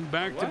done and win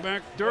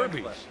back-to-back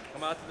derbies.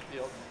 Come out to the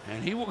field.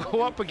 And he will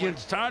go up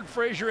against Todd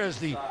Frazier as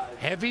the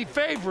heavy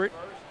favorite.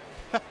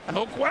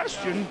 No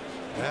question.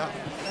 Yeah,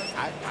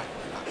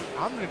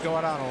 I'm going to go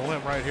out on a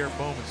limb right here,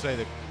 boom, and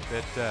say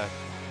that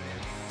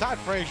Todd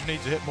Frazier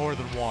needs to hit more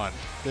than 1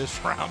 this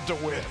round to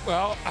win.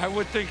 Well, I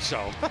would think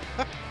so.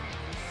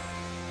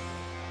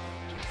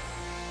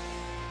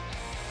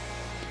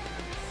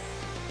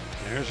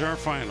 There's our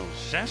finals,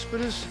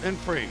 Cespedes and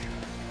Frazier.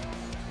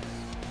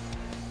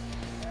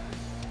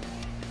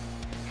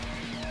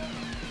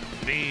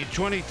 The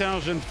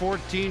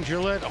 2014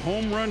 Gillette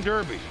Home Run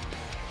Derby,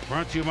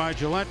 brought to you by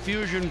Gillette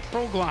Fusion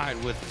Pro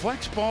Glide with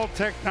FlexBall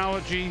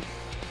technology,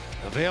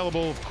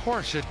 available, of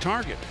course, at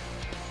Target.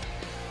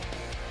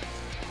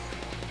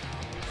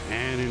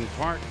 And in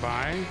part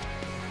by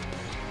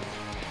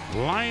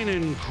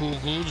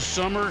Leinenkugel's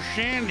Summer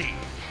Shandy.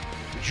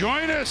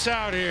 Join us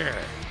out here.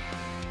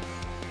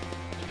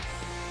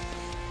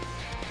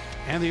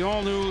 And the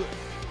all-new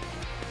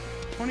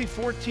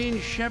 2014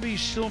 Chevy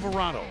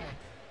Silverado.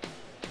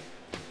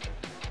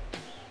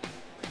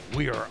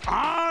 We are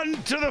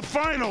on to the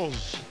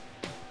finals.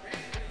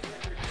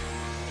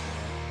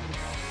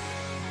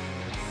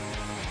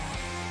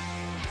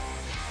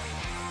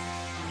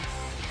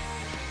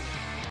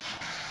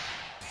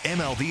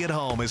 MLB at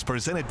Home is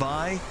presented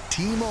by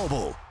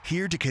T-Mobile,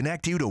 here to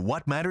connect you to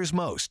what matters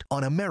most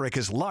on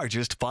America's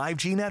largest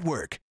 5G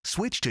network.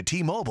 Switch to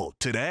T-Mobile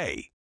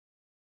today.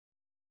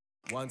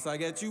 Once I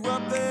get you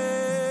up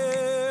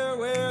there,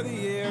 where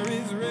the air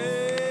is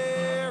rarefied.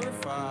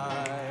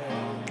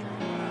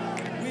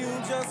 We'll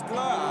just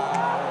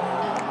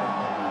glide,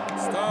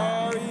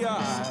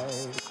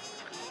 starry-eyed.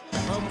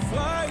 Come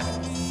fly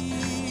with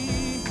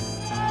me,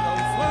 come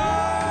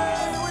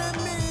fly with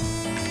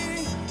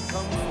me,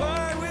 come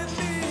fly with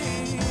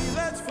me,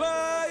 let's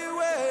fly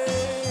away.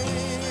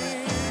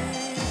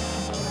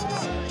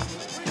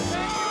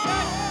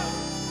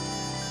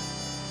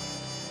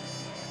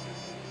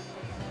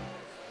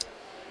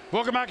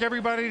 Welcome back,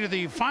 everybody, to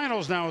the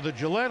finals now of the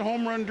Gillette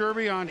Home Run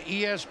Derby on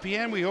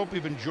ESPN. We hope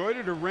you've enjoyed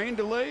it. A rain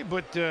delay,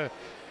 but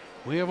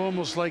we have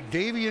almost like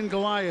Davy and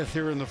Goliath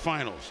here in the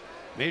finals.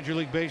 Major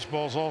League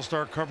Baseball's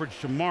All-Star coverage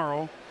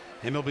tomorrow.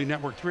 MLB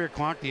Network 3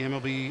 o'clock, the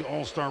MLB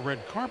All-Star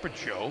Red Carpet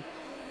Show,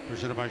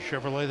 presented by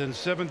Chevrolet. Then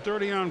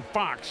 7:30 on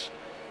Fox,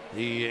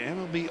 the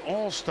MLB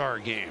All-Star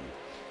Game.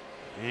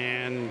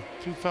 And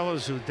two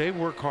fellas who, they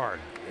work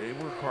hard. They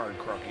work hard,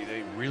 Crocky.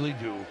 They really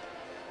do.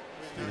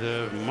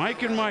 The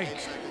Mike and Mike.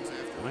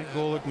 Mike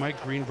Golick,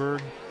 Mike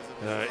Greenberg,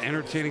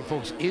 entertaining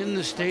folks in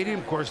the stadium.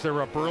 Of course,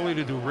 they're up early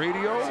to do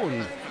radio,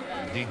 and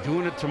they're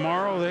doing it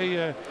tomorrow.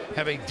 They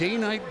have a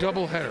day-night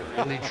doubleheader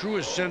in the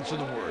truest sense of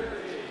the word.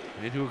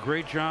 They do a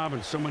great job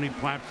on so many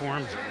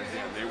platforms.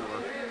 They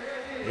work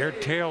their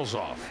tails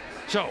off.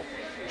 So,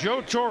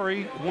 Joe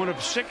Torre, one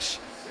of 6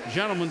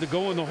 gentlemen to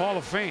go in the Hall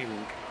of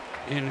Fame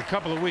in a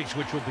couple of weeks,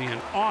 which will be an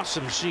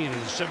awesome scene in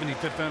the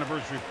 75th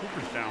anniversary of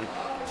Cooperstown.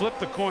 Flip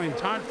the coin.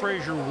 Todd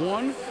Frazier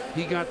won.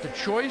 He got the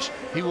choice.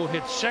 He will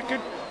hit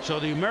second. So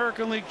the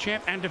American League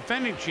champ and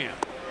defending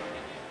champ,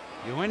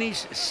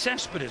 Yoenis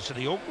Cespedes of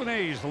the Oakland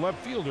A's, the left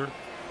fielder,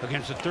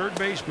 against the third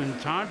baseman,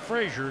 Todd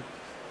Frazier,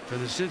 for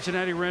the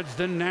Cincinnati Reds,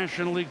 the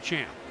National League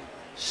champ.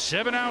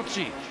 7 outs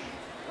each.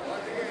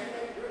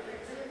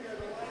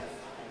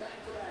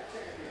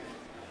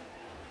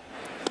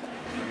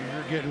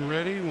 Frazier getting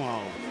ready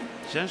while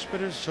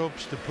Cespedes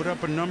hopes to put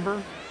up a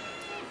number,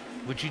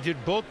 which he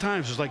did both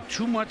times. It was like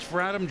too much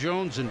for Adam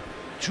Jones and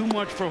too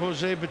much for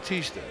Jose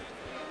Bautista.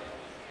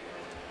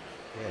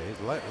 Yeah,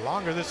 the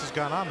longer this has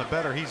gone on, the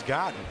better he's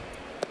gotten.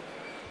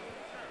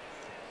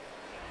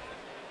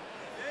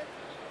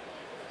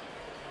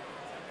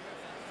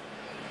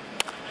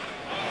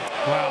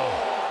 Wow.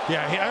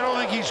 Yeah, I don't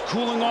think he's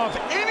cooling off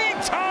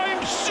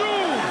anytime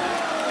soon.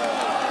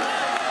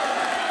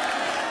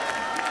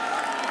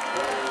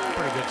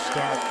 Pretty good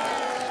start.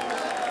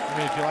 I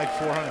mean, if you like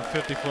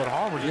 450-foot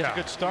homers, it's a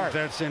good start.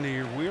 That's into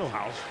your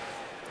wheelhouse.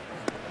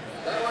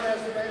 That one has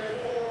to make it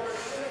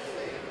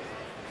 460.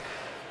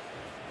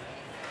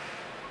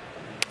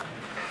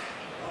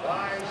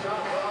 Line shot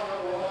ball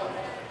number 1.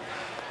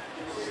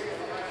 You see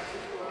the last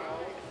 2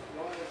 rounds,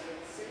 one is in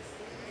 16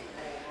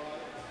 home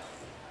runs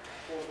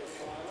for the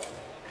final.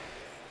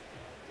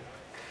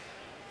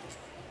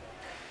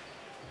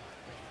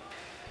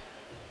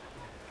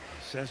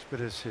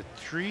 Cespedes hit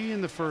 3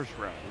 in the first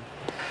round.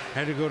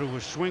 Had to go to a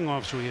swing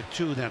off, so he hit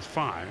 2. That's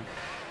 5.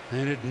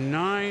 Then hit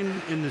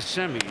 9 in the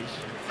semis.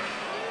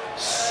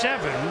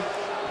 7.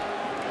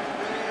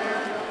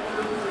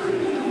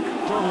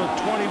 Total of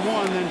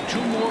 21. Then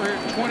 2 more hit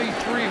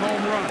 23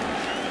 home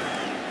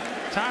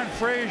runs. Todd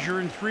Frazier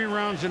in 3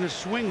 rounds in a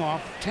swing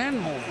off,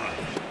 10 home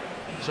runs.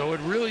 So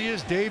it really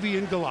is Davy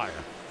and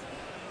Goliath.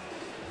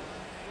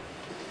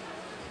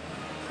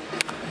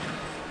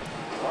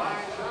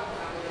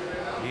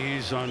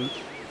 He's on.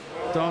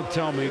 Don't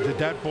tell me that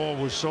that ball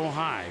was so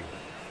high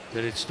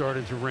that it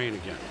started to rain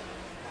again.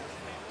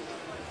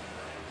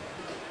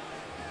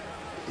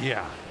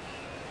 Yeah,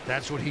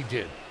 that's what he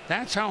did.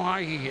 That's how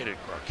high he hit it,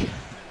 Crook.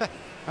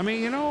 I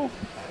mean, you know,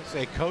 I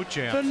say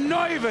co-champ. The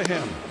nerve of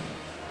him.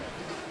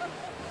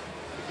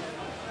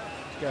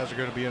 These guys are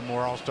going to be in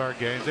more All-Star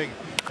games. They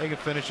can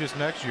finish this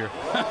next year.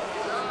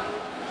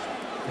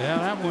 Yeah,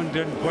 that one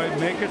didn't quite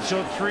make it.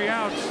 So 3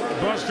 outs.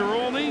 Buster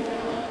Olney.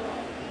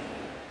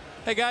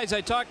 Hey guys, I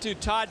talked to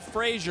Todd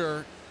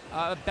Frazier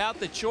about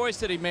the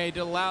choice that he made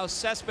to allow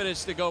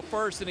Cespedes to go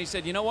first, and he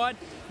said, you know what,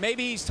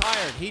 maybe he's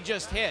tired, he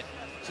just hit.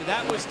 So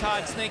that was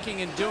Todd's thinking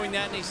in doing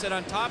that, and he said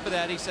on top of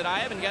that, he said, I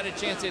haven't got a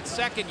chance to hit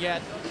second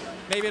yet,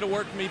 maybe it'll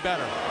work for me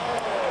better.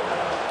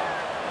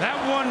 That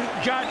one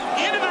got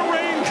into the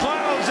rain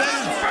clouds and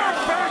is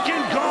back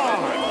and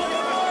gone.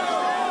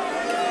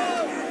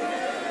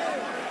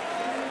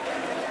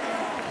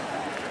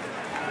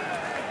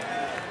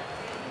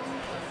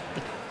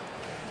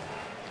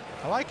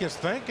 I like his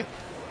thinking.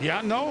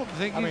 Yeah, no, I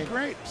think he's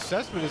great.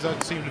 Cespedes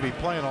doesn't seem to be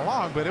playing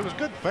along, but it was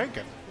good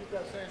thinking.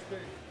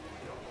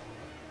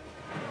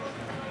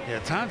 Yeah,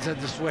 Todd's had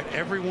to sweat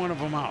every one of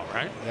them out,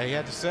 right? Yeah, he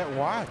had to set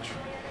watch.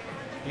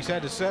 He's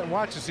had to set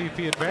watch to see if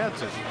he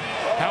advances.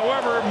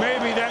 However,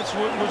 maybe that's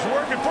what was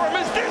working for him.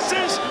 As this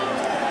is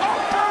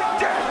Upper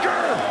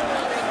Decker.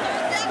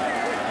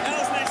 That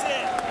was nice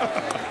hit.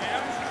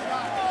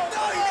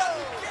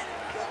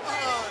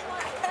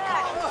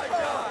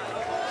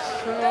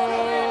 So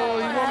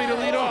you want me to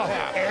lead off? Yeah.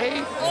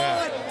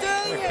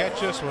 Catch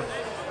this one.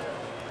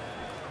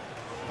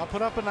 I'll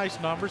put up a nice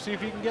number, see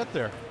if he can get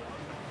there.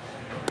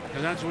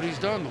 And that's what he's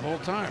done the whole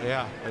time.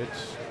 Yeah,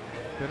 it's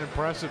been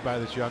impressive by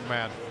this young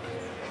man.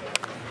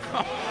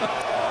 Back.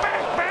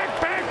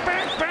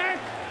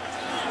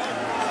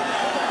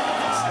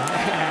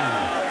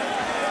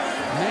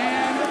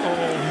 Man,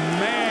 oh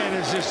man,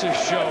 is this a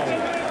show.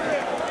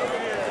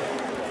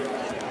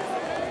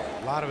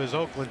 A lot of his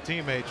Oakland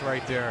teammates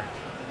right there.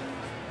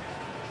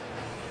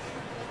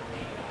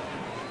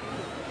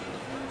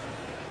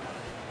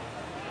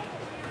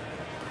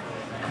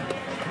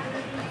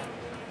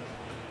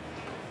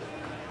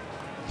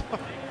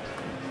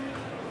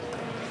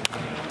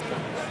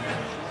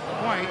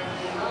 White.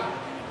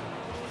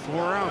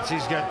 4 outs.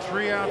 He's got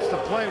 3 outs to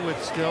play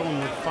with still, and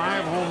with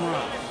 5 home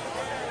runs.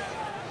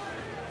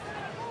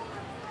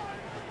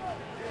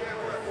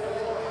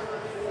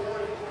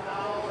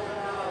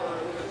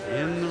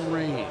 In the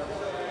rain.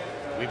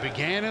 We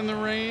began in the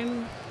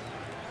rain.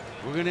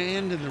 We're going to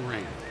end in the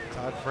rain.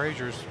 Todd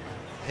Frazier's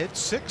hit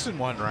 6 in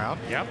 1 round.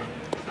 Yep.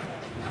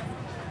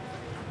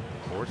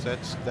 Of course,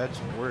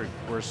 we're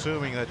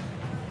assuming that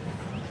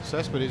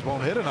Cespedes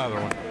won't hit another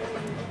one.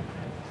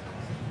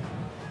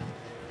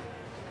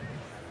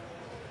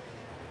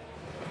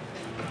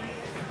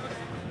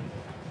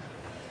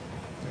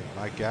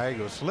 Mike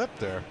Gallego slipped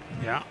there.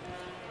 Yeah.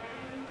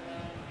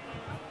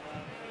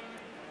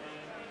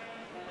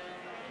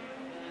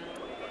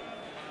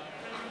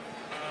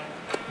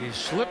 He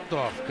slipped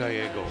off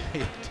Gallego.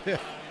 He did.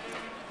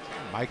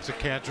 Mike's a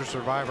cancer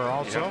survivor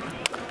also. Yep.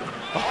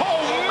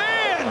 Oh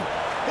man!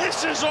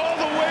 This is all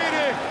the way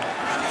to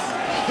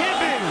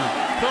Hibbing,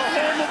 the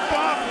home of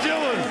Bob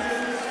Dylan,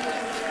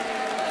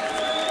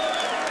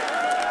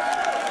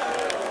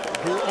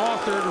 who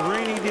authored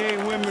Rainy Day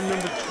Women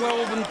number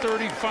 12 and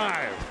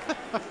 35.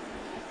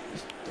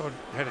 Thought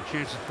had a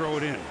chance to throw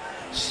it in.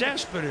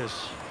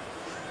 Cespedes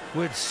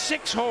with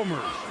 6 homers.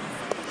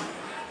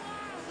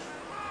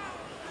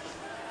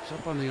 It's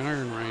up on the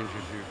iron range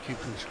if you're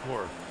keeping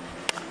score.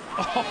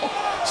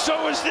 Oh,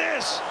 so is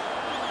this.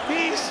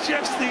 He's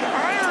just the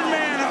Iron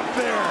Man up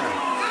there.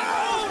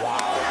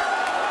 Wow.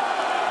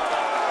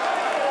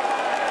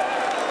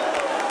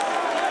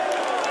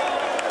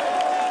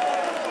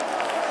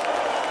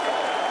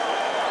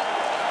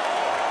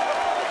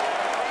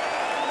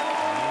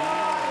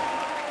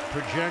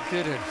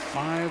 Projected at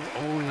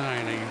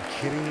 509. Are you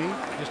kidding me?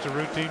 Just a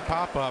routine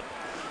pop-up.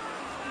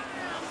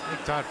 I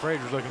think Todd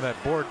Frazier's looking at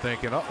that board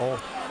thinking, uh-oh,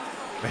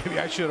 maybe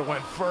I should have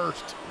went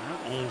first.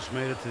 I almost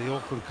made it to the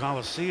Oakland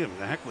Coliseum.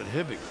 The heck with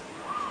Hibbing.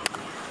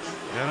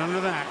 Got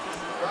under that.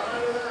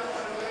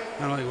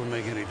 Not like it would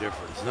make any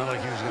difference. Not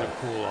like he was going to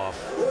cool off.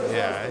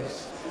 Yeah.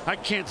 I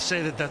can't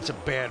say that that's a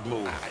bad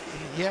move.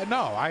 Yeah,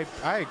 no, I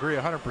agree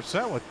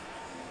 100%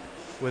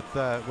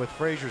 with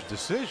Frazier's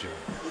decision.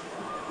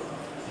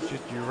 It's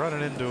just you're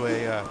running into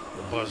a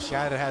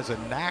guy that has a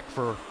knack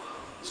for,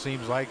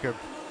 seems like,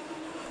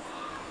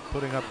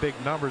 putting up big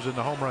numbers in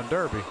the home run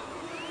derby.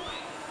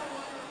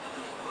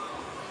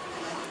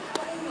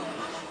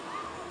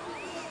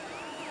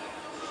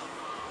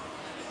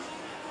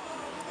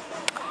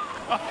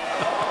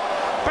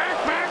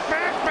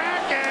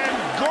 Back, and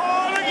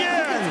gone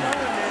again.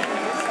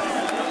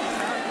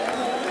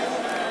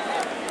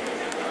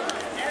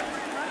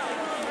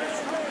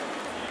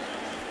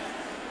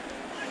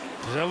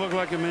 Does that look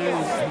like a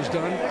man who's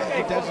done?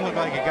 It doesn't look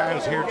like a guy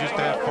who's here just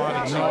to have fun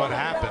and see what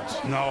happens.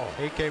 No.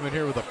 He came in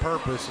here with a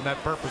purpose, and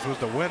that purpose was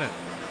to win it.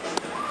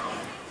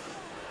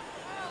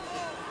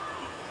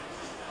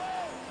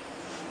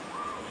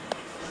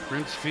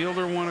 Prince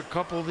Fielder won a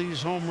couple of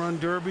these home run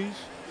derbies.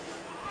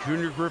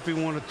 Junior Griffey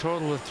won a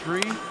total of 3.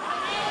 And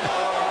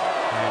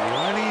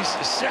Lenny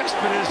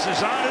Cespedes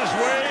is on his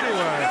way to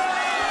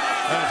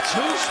a 2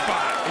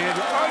 spot in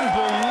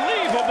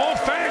unbelievable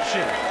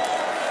fashion.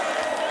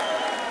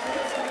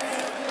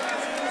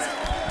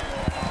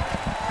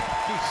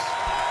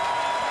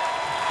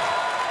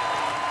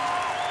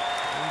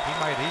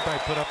 He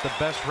might put up the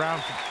best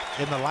round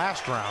in the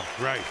last round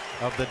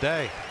of the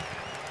day.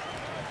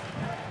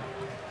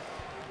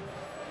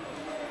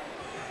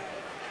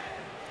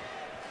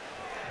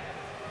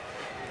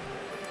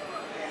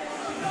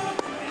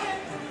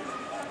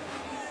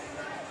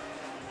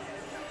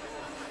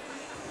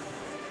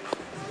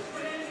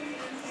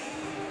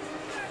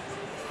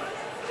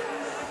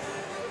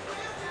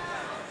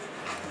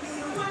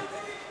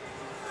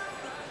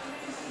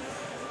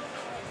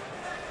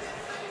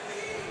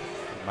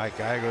 Mike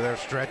Gallego there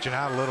stretching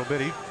out a little bit.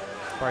 He's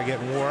probably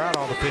getting wore out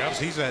all the pitches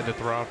he's had to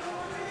throw.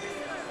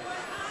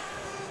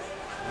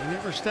 He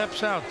never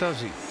steps out, does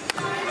he?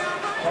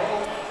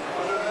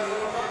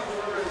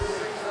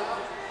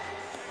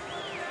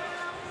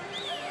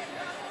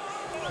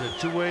 The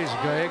 2 ways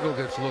Gallego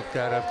gets looked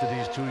at after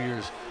these 2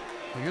 years.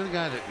 Well, you're the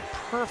guy that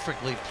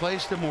perfectly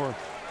placed him, or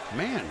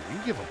man, you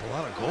give up a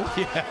lot of goals.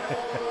 Yeah.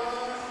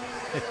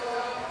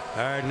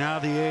 All right, now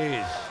the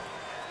A's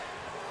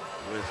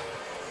with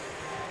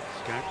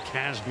Scott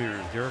Kazmir,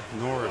 Derek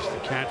Norris, the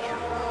catcher,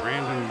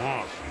 Brandon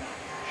Moss,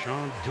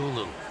 Sean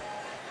Doolittle.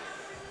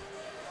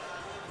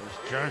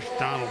 There's Josh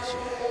Donaldson.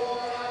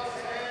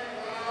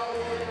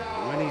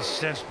 Winnie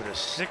Cespedes,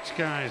 6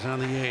 guys on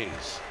the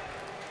A's.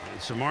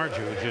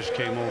 Samardzija just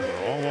came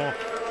over.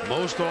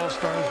 Most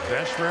All-Stars,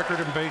 best record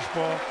in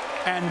baseball.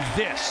 And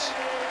this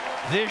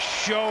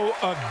show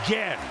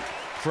again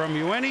from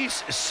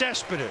Yoenis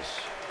Cespedes.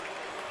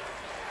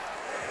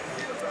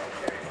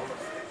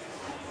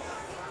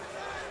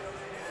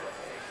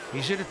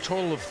 He's hit a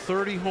total of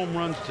 30 home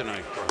runs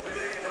tonight.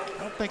 I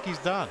don't think he's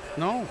done.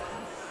 No.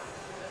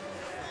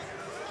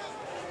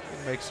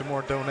 Make some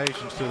more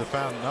donations to the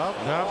fountain. Nope.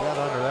 Nope. Got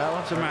under that one.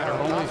 What's the matter?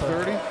 Only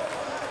 30?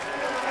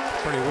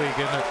 Pretty weak,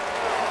 isn't it?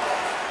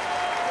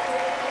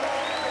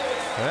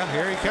 Well,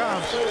 here he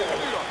comes.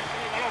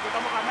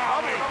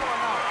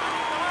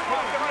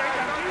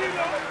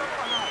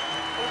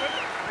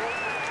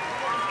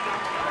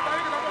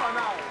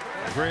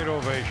 Great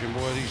ovation,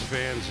 boy. These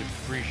fans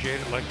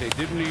appreciate it like they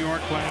did in New York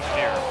last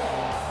year.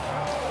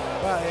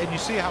 Well, and you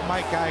see how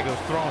Mike Geigo's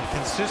throwing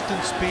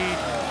consistent speed.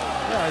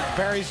 Yeah, it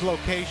varies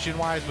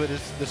location-wise, but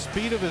the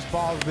speed of his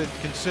ball has been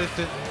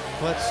consistent.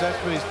 Let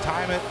Cespedes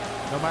time it,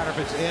 no matter if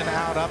it's in,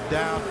 out, up,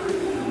 down.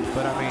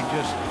 But I mean,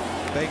 just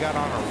they got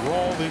on a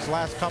roll these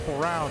last couple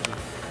rounds.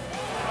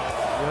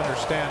 You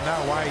understand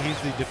now why he's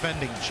the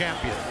defending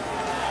champion.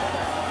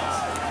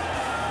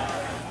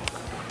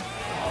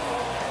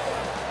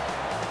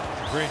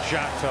 Great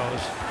shot,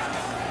 fellas.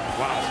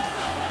 Wow.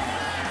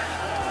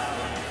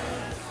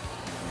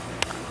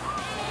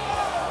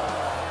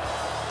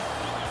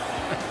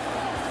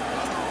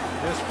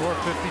 Just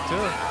 452.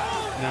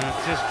 No,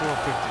 it's just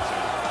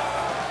 452.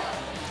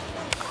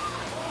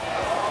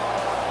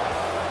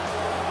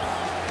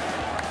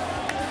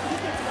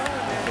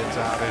 Gets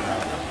out in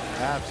an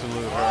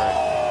absolute hurry.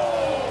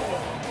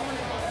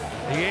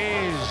 The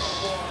A's.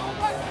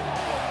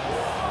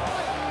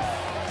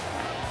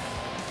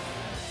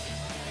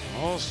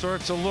 All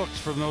sorts of looks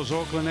from those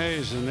Oakland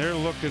A's, and they're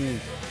looking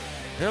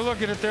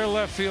at their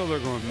left field. They're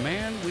going,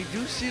 man, we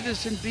do see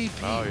this in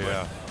BP. Oh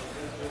yeah.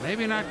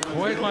 Maybe not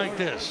quite like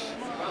this.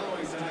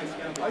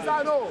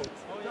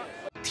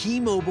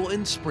 T-Mobile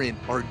and Sprint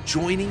are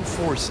joining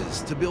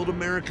forces to build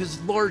America's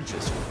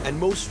largest and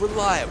most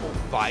reliable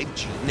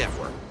 5G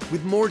network.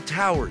 With more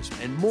towers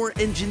and more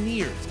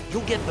engineers,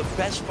 you'll get the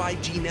best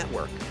 5G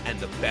network and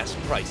the best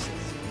prices.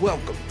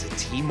 Welcome to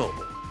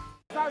T-Mobile.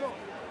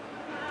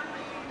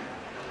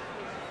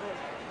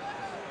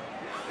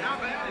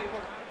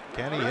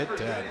 Can he hit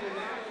 10?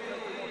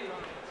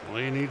 Well,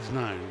 he needs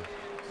 9.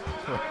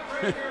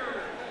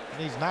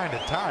 He needs 9 to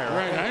tie,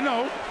 right? I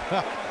know.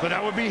 But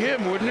that would be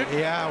him, wouldn't it?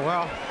 Yeah,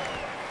 well.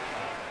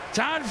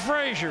 Todd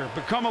Frazier,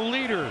 become a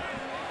leader.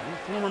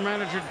 Former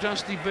manager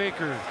Dusty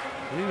Baker,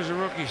 when he was a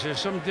rookie, says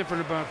something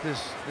different about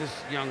this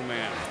young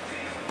man.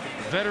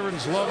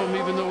 Veterans love him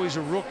even though he's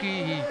a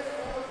rookie. He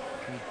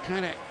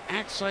kind of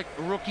acts like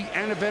a rookie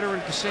and a veteran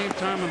at the same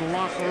time in the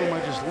locker room. I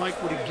just like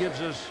what he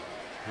gives us.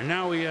 And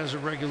now he has a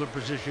regular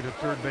position at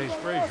third base,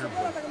 Frazier.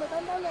 But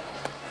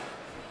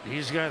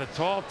he's got a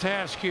tall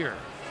task here.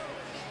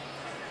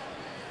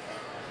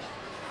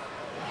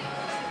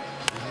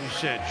 As you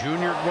said,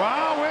 Junior.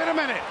 Wow, wait a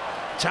minute.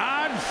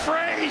 Todd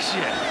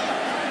Frazier.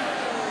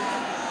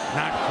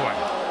 Not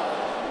quite.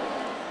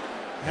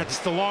 That's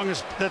the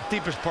longest, the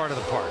deepest part of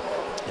the park.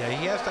 Yeah,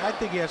 he has to, I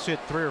think he has to hit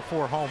 3 or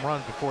 4 home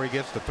runs before he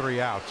gets to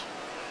 3 outs.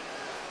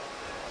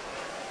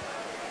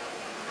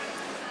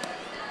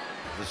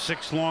 The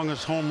 6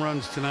 longest home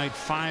runs tonight,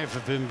 5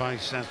 have been by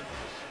Cespedes.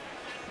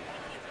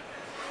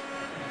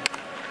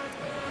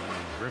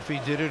 Griffey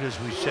did it, as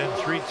we said,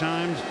 3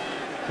 times,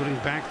 putting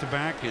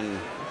back-to-back in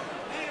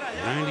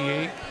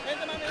 98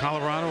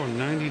 Colorado and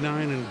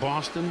 99 in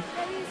Boston.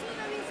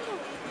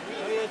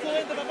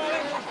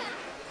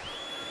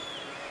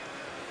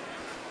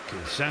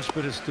 Can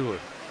Cespedes do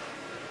it?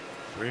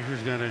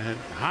 Frazier's got to hit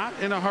hot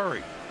in a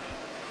hurry.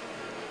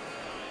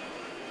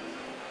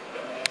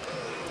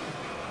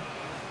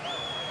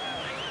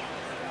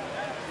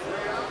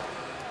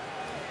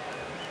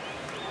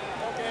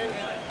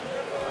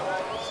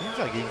 Seems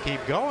like he can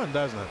keep going,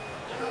 doesn't it?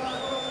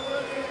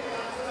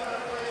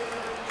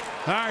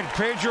 All right,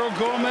 Pedro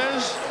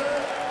Gomez.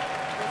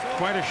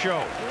 Quite a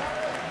show.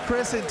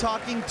 Chris, in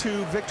talking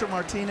to Victor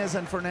Martinez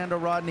and Fernando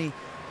Rodney,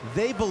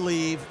 they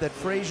believe that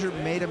Frazier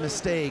made a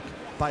mistake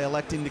by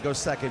electing to go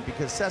second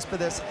because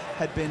Cespedes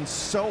had been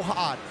so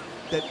hot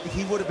that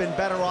he would have been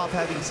better off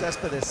having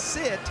Cespedes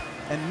sit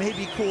and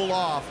maybe cool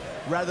off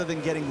rather than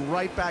getting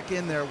right back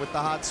in there with the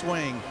hot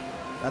swing.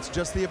 That's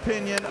just the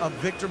opinion of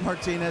Victor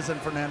Martinez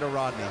and Fernando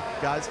Rodney.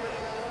 Guys?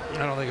 I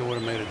don't think it would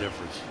have made a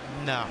difference.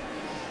 No,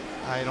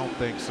 I don't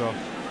think so.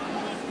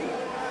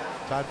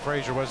 Todd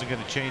Frazier wasn't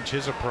going to change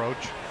his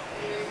approach.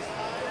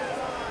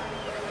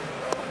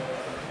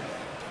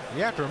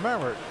 You have to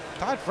remember,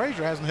 Todd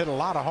Frazier hasn't hit a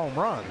lot of home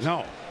runs.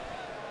 No.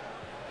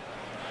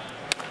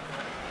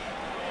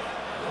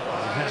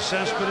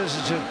 Cespedes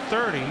is at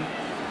 30.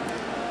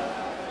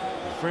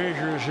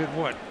 Frazier is at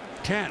what?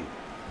 10.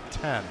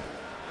 10.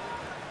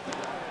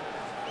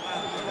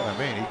 I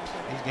mean,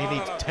 he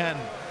needs 10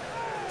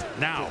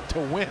 now to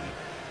win.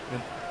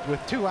 And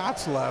with 2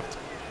 outs left.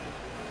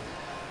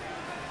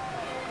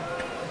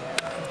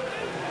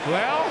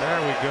 Well,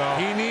 there we go.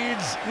 He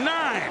needs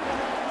 9.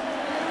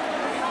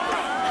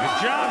 Good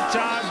job,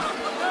 Todd.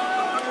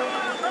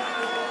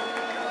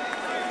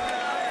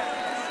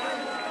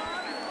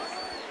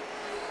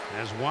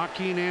 As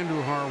Joaquin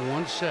Andujar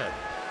once said,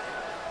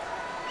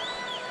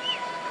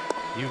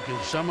 you can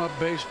sum up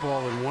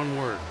baseball in one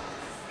word.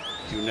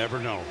 You never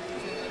know.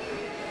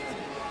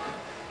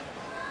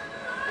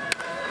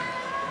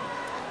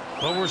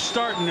 But we're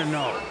starting to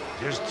know.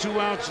 There's 2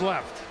 outs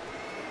left.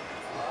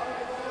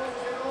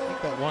 I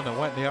think that one that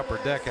went in the upper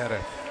deck had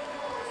a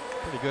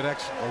pretty good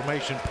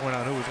exclamation point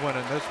on who was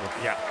winning this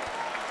one. Yeah.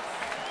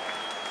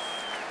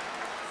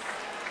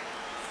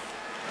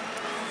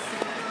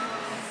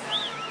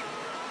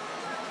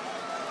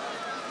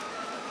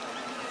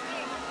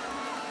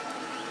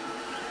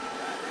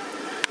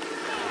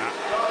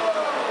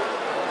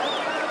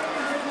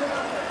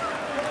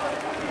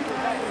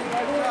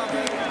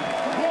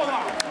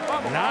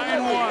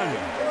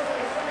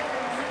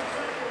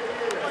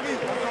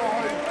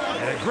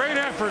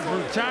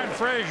 Todd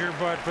Frazier,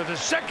 but for the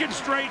second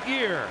straight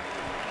year,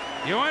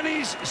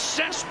 Yoenis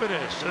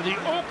Cespedes of the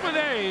Oakland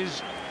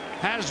A's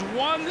has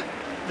won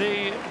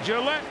the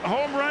Gillette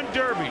Home Run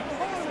Derby.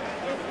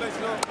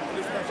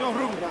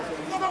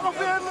 No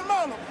confía en mi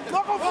hermano,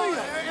 no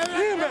confía.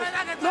 Dime,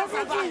 no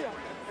confía.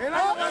 El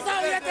año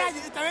pasado y este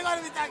año, te vengo a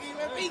invitar aquí,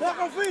 me pica. No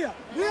confía,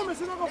 dime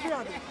si no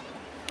confías.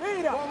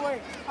 Mira,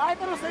 ahí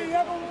te lo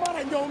seguía con un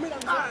marañón, mira.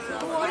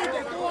 Tú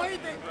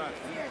oíste.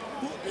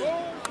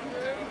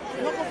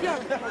 No confías.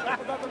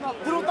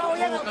 Tú no estás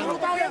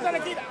oyendo la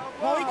esquina.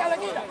 ¿No viste la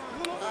esquina?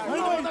 Tú no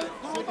estás oyendo.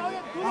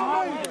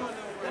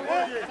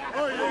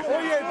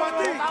 Oye,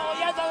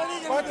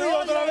 para ti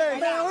otra vez.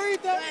 ¿Me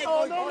oíste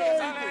o no me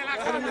oíste?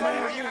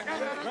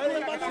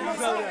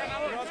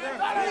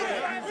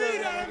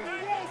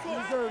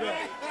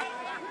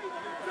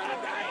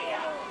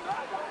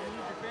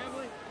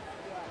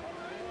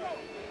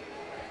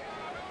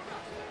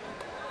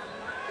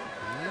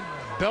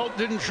 Belt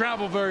didn't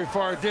travel very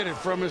far, did it?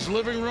 From his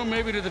living room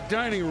maybe to the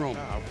dining room.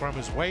 From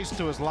his waist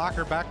to his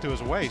locker, back to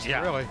his waist,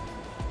 yeah. Really.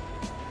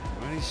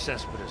 Yoenis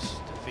Cespedes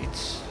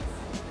defeats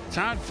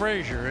Todd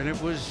Frazier, and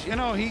it was, you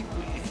know, he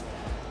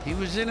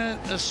was in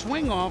a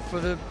swing off for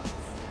the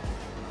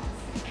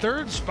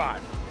 3rd spot.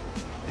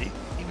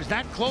 He was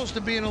that close to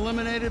being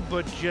eliminated,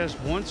 but just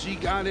once he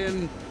got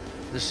in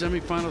the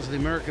semifinals of the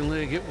American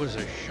League, it was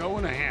a show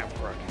and a half,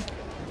 Craig.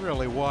 It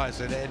really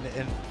was, and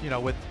you know,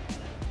 with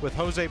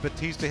Jose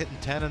Bautista hitting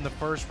 10 in the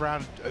first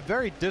round, a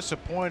very big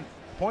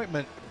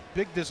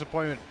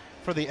disappointment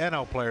for the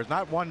NL players.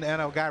 Not one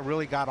NL guy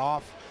really got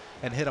off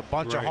and hit a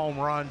bunch of home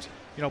runs.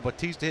 You know,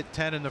 Bautista hit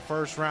 10 in the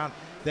first round.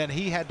 Then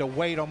he had to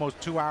wait almost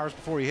 2 hours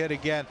before he hit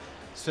again.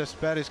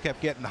 Cespedes kept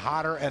getting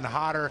hotter and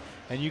hotter,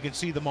 and you can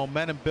see the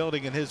momentum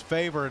building in his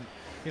favor. And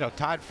you know,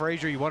 Todd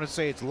Frazier, you want to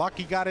say it's luck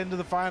he got into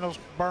the finals,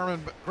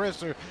 Berman,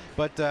 Chris,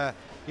 but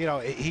you know,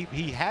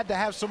 he had to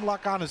have some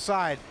luck on his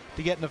side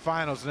to get in the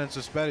finals, and then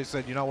Cespedes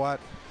said, you know what,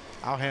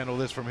 I'll handle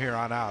this from here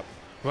on out.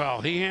 Well,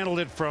 he handled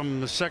it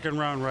from the 2nd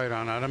round right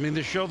on out. I mean,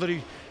 the show that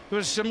it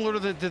was similar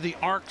to the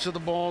arcs of the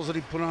balls that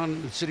he put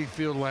on at Citi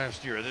Field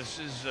last year. This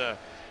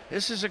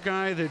is a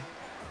guy that,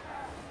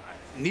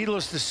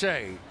 needless to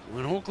say,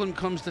 when Oakland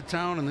comes to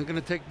town and they're going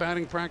to take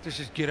batting practice,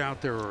 just get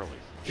out there early.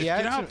 Just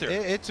get out there.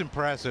 It's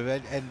impressive,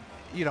 and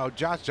you know,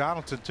 Josh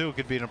Donaldson too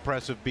could be an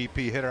impressive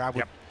BP hitter. I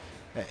would,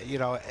 you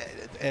know,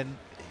 and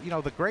you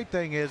know, the great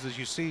thing is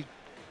you see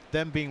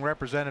them being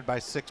represented by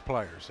 6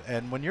 players,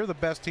 and when you're the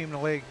best team in the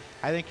league,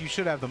 I think you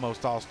should have the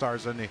most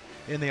all-stars in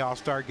the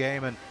all-star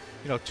game. And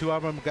you know, 2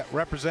 of them got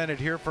represented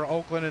here for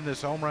Oakland in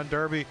this home run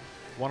derby.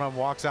 One of them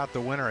walks out the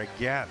winner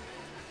again.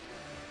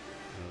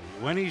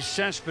 Yoenis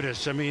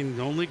Cespedes, I mean,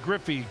 only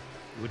Griffey,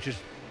 which is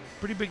a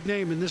pretty big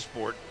name in this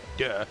sport,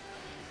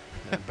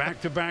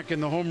 back-to-back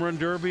in the home run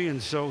derby,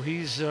 and so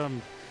he's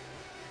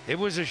it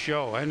was a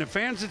show. And the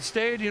fans that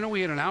stayed, you know,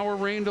 we had an hour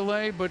rain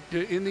delay, but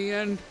in the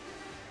end,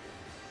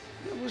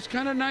 it was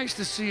kind of nice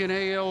to see an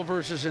AL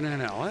versus an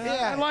NL.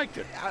 I liked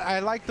it. I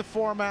liked the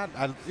format.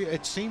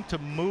 It seemed to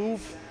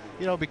move,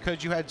 you know,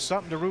 because you had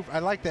something to root. I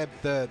like that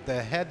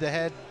the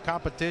head-to-head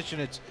competition.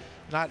 It's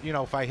not, you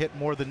know, if I hit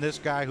more than this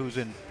guy who's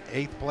in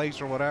 8th place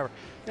or whatever.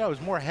 You know, it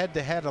was more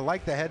head-to-head. I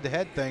like the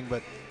head-to-head thing,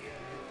 but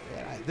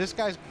this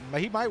guy's,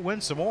 he might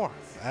win some more.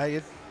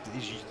 He's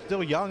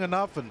still young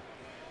enough and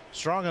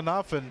strong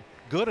enough and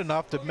good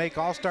enough to make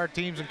all-star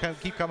teams and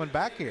keep coming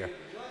back here.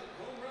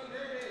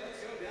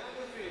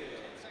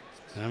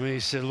 I mean, he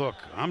said, look,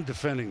 I'm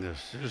defending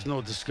this. There's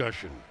no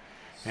discussion.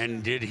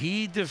 And did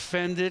he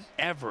defend it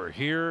ever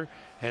here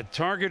at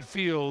Target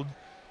Field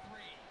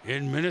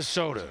in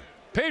Minnesota?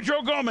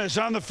 Pedro Gomez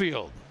on the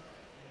field.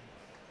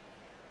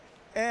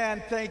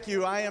 And thank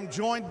you. I am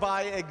joined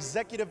by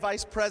Executive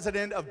Vice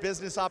President of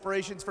Business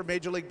Operations for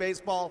Major League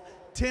Baseball,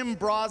 Tim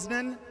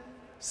Brosnan,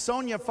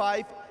 Sonia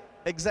Fife,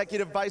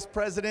 Executive Vice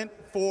President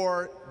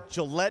for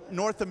Gillette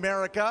North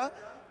America,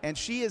 and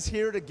she is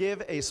here to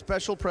give a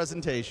special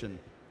presentation.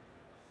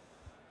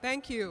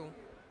 Thank you.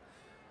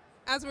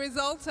 As a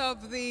result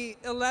of the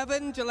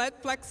 11 Gillette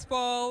Flex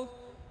Ball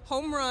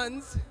home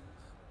runs,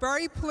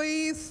 very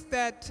pleased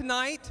that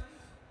tonight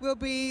will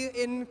be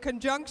in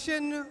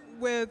conjunction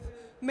with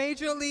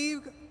Major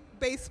League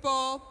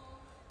Baseball,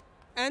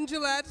 and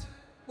Gillette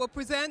will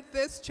present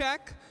this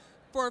check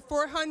for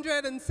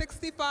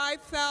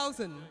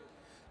 $465,000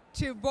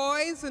 to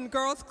Boys and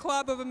Girls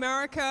Club of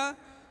America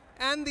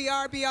and the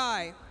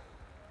RBI.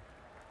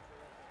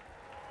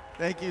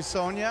 Thank you,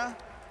 Sonia.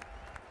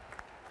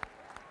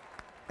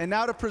 And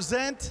now to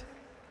present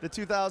the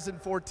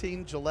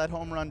 2014 Gillette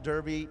Home Run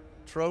Derby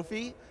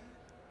Trophy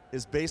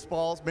is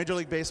Major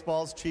League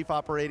Baseball's Chief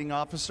Operating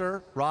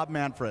Officer, Rob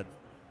Manfred.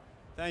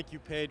 Thank you,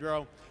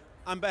 Pedro.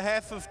 On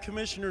behalf of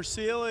Commissioner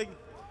Seelig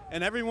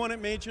and everyone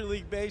at Major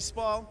League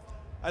Baseball,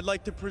 I'd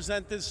like to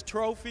present this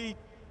trophy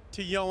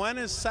to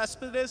Yoenis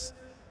Cespedes,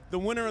 the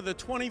winner of the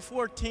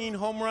 2014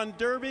 Home Run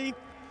Derby,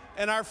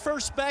 and our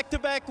first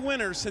back-to-back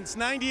winner since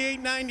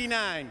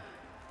 98-99.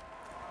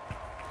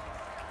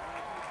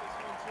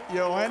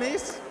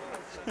 Yoenis?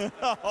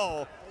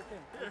 Oh.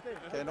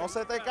 Que no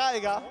se te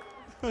caiga.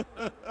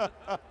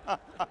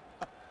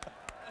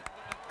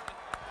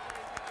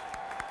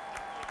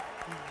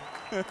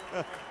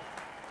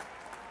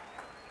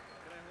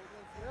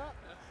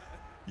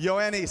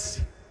 Yoenis,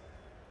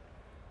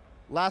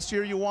 last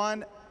year you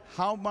won.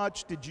 How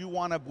much did you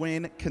want to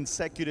win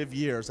consecutive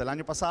years? El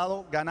año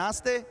pasado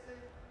ganaste,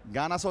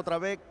 ganas otra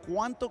vez.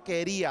 ¿Cuánto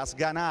querías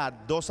ganar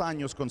 2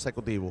 años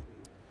consecutivos?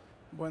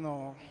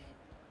 Bueno,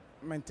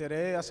 me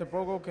enteré hace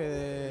poco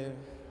que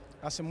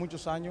hace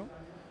muchos años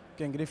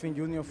que en Griffin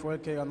Jr. fue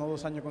el que ganó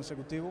 2 años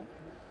consecutivos.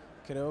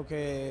 Creo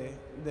que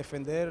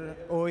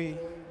defender hoy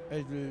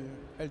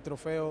el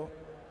trofeo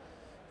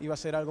iba a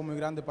ser algo muy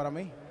grande para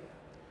mí.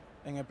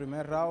 En el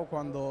primer round,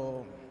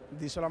 cuando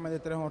di solamente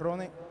 3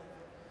 jonrones,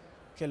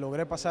 que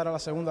logré pasar a la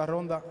segunda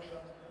ronda,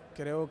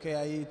 creo que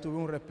ahí tuve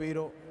un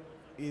respiro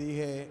y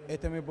dije,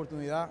 esta es mi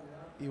oportunidad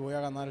y voy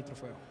a ganar el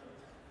trofeo.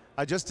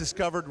 I just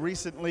discovered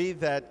recently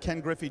that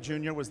Ken Griffey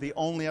Jr. was the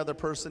only other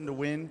person to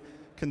win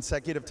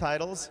consecutive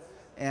titles,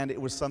 and it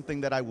was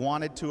something that I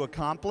wanted to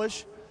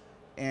accomplish,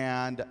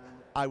 and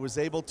I was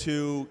able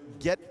to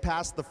get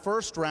past the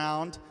first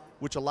round,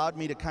 which allowed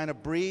me to kind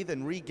of breathe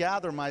and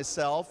regather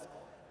myself,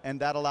 and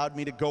that allowed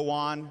me to go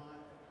on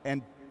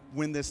and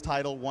win this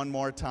title one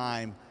more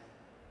time.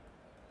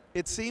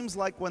 It seems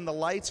like when the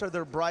lights are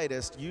their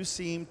brightest, you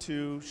seem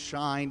to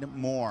shine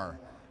more,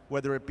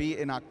 whether it be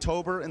in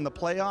October in the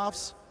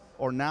playoffs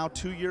or now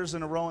 2 years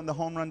in a row in the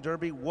Home Run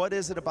Derby. What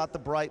is it about the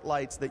bright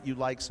lights that you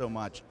like so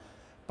much?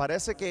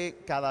 Parece que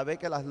cada vez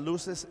que las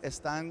luces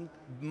están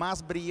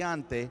más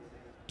brillantes,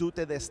 tú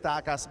te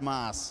destacas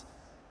más.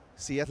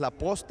 Si es la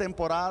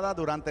postemporada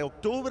durante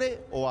octubre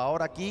o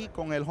ahora aquí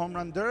con el Home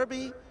Run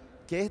Derby,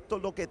 ¿qué es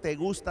lo que te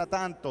gusta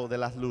tanto de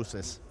las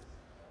luces?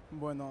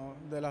 Bueno,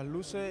 de las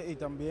luces y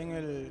también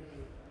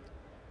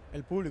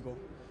el público.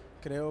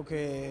 Creo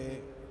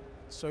que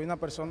soy una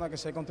persona que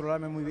sé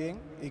controlarme muy bien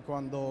y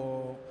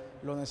cuando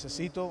lo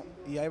necesito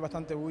y hay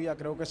bastante bulla,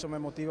 creo que eso me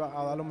motiva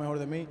a dar lo mejor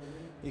de mí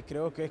y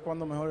creo que es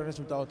cuando mejores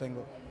resultados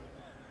tengo.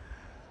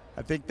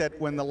 I think that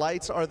when the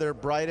lights are their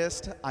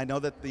brightest, I know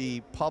that the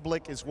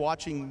public is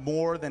watching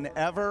more than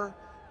ever,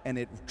 and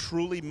it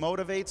truly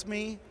motivates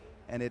me,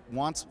 and it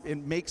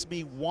makes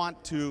me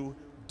want to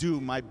do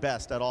my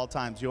best at all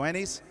times.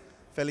 Yoenis,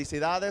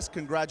 felicidades,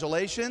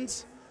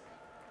 congratulations.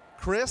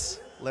 Chris,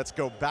 let's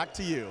go back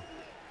to you.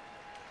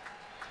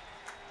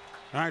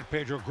 All right,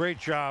 Pedro, great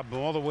job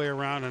all the way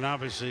around, and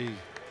obviously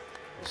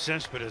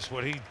Cespedes,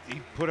 what he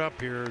put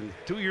up here in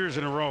 2 years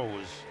in a row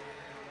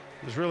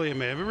was really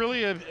amazing.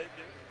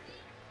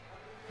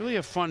 Really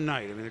a fun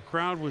night. I mean, the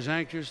crowd was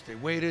anxious. They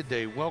waited.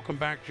 They welcomed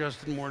back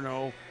Justin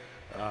Morneau.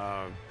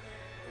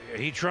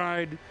 He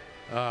tried.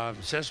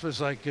 Cespedes,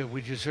 like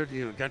we just heard,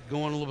 got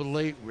going a little bit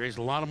late. Raised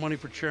a lot of money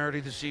for charity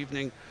this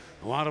evening.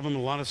 A lot of them,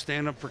 a lot of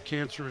stand up for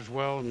cancer as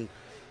well. And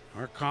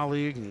our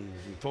colleague and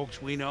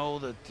folks we know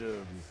that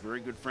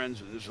very good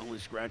friends, and this is only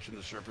scratching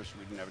the surface.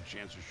 We didn't have a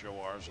chance to show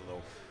ours,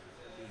 although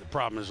the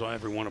problem is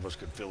every one of us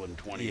could fill in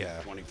 20,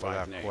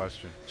 25 names.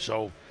 Question.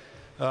 So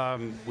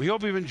we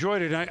hope you've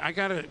enjoyed it.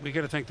 We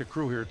gotta thank the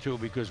crew here too,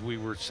 because we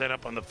were set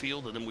up on the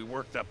field and then we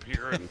worked up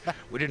here and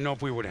we didn't know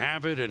if we would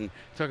have it, and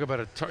talk about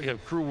a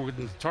crew with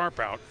the tarp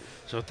out.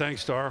 So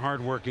thanks to our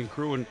hardworking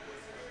crew, and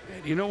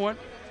you know what?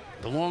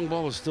 The long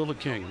ball is still the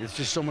king. It's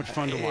just so much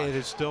fun to watch. It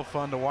is still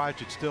fun to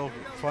watch. It's still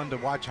fun to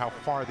watch how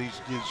far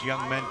these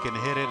young men can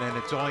hit it, and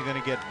it's only going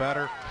to get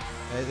better.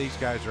 These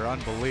guys are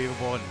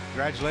unbelievable, and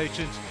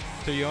congratulations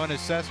to Yoenis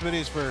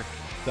Cespedes for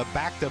the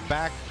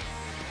back-to-back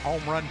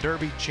Home Run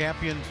Derby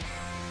champions.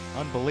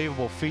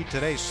 Unbelievable feat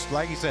today.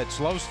 Like he said,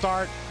 slow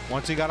start.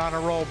 Once he got on a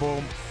roll,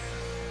 boom.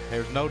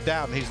 There's no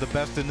doubt he's the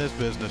best in this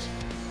business.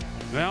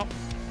 Well,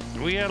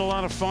 we had a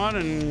lot of fun,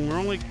 and we're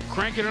only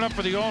cranking it up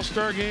for the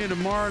All-Star game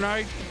tomorrow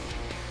night.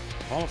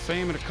 Hall of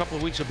Fame in a couple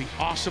of weeks will be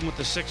awesome with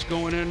the 6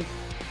 going in.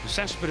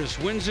 Cespedes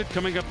wins it.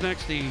 Coming up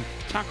next, the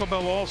Taco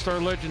Bell All-Star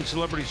Legend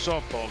Celebrity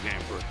Softball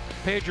game. For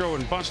Pedro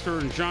and Buster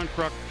and John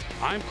Kruk,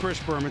 I'm Chris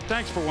Berman.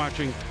 Thanks for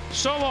watching.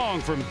 So long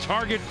from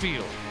Target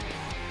Field.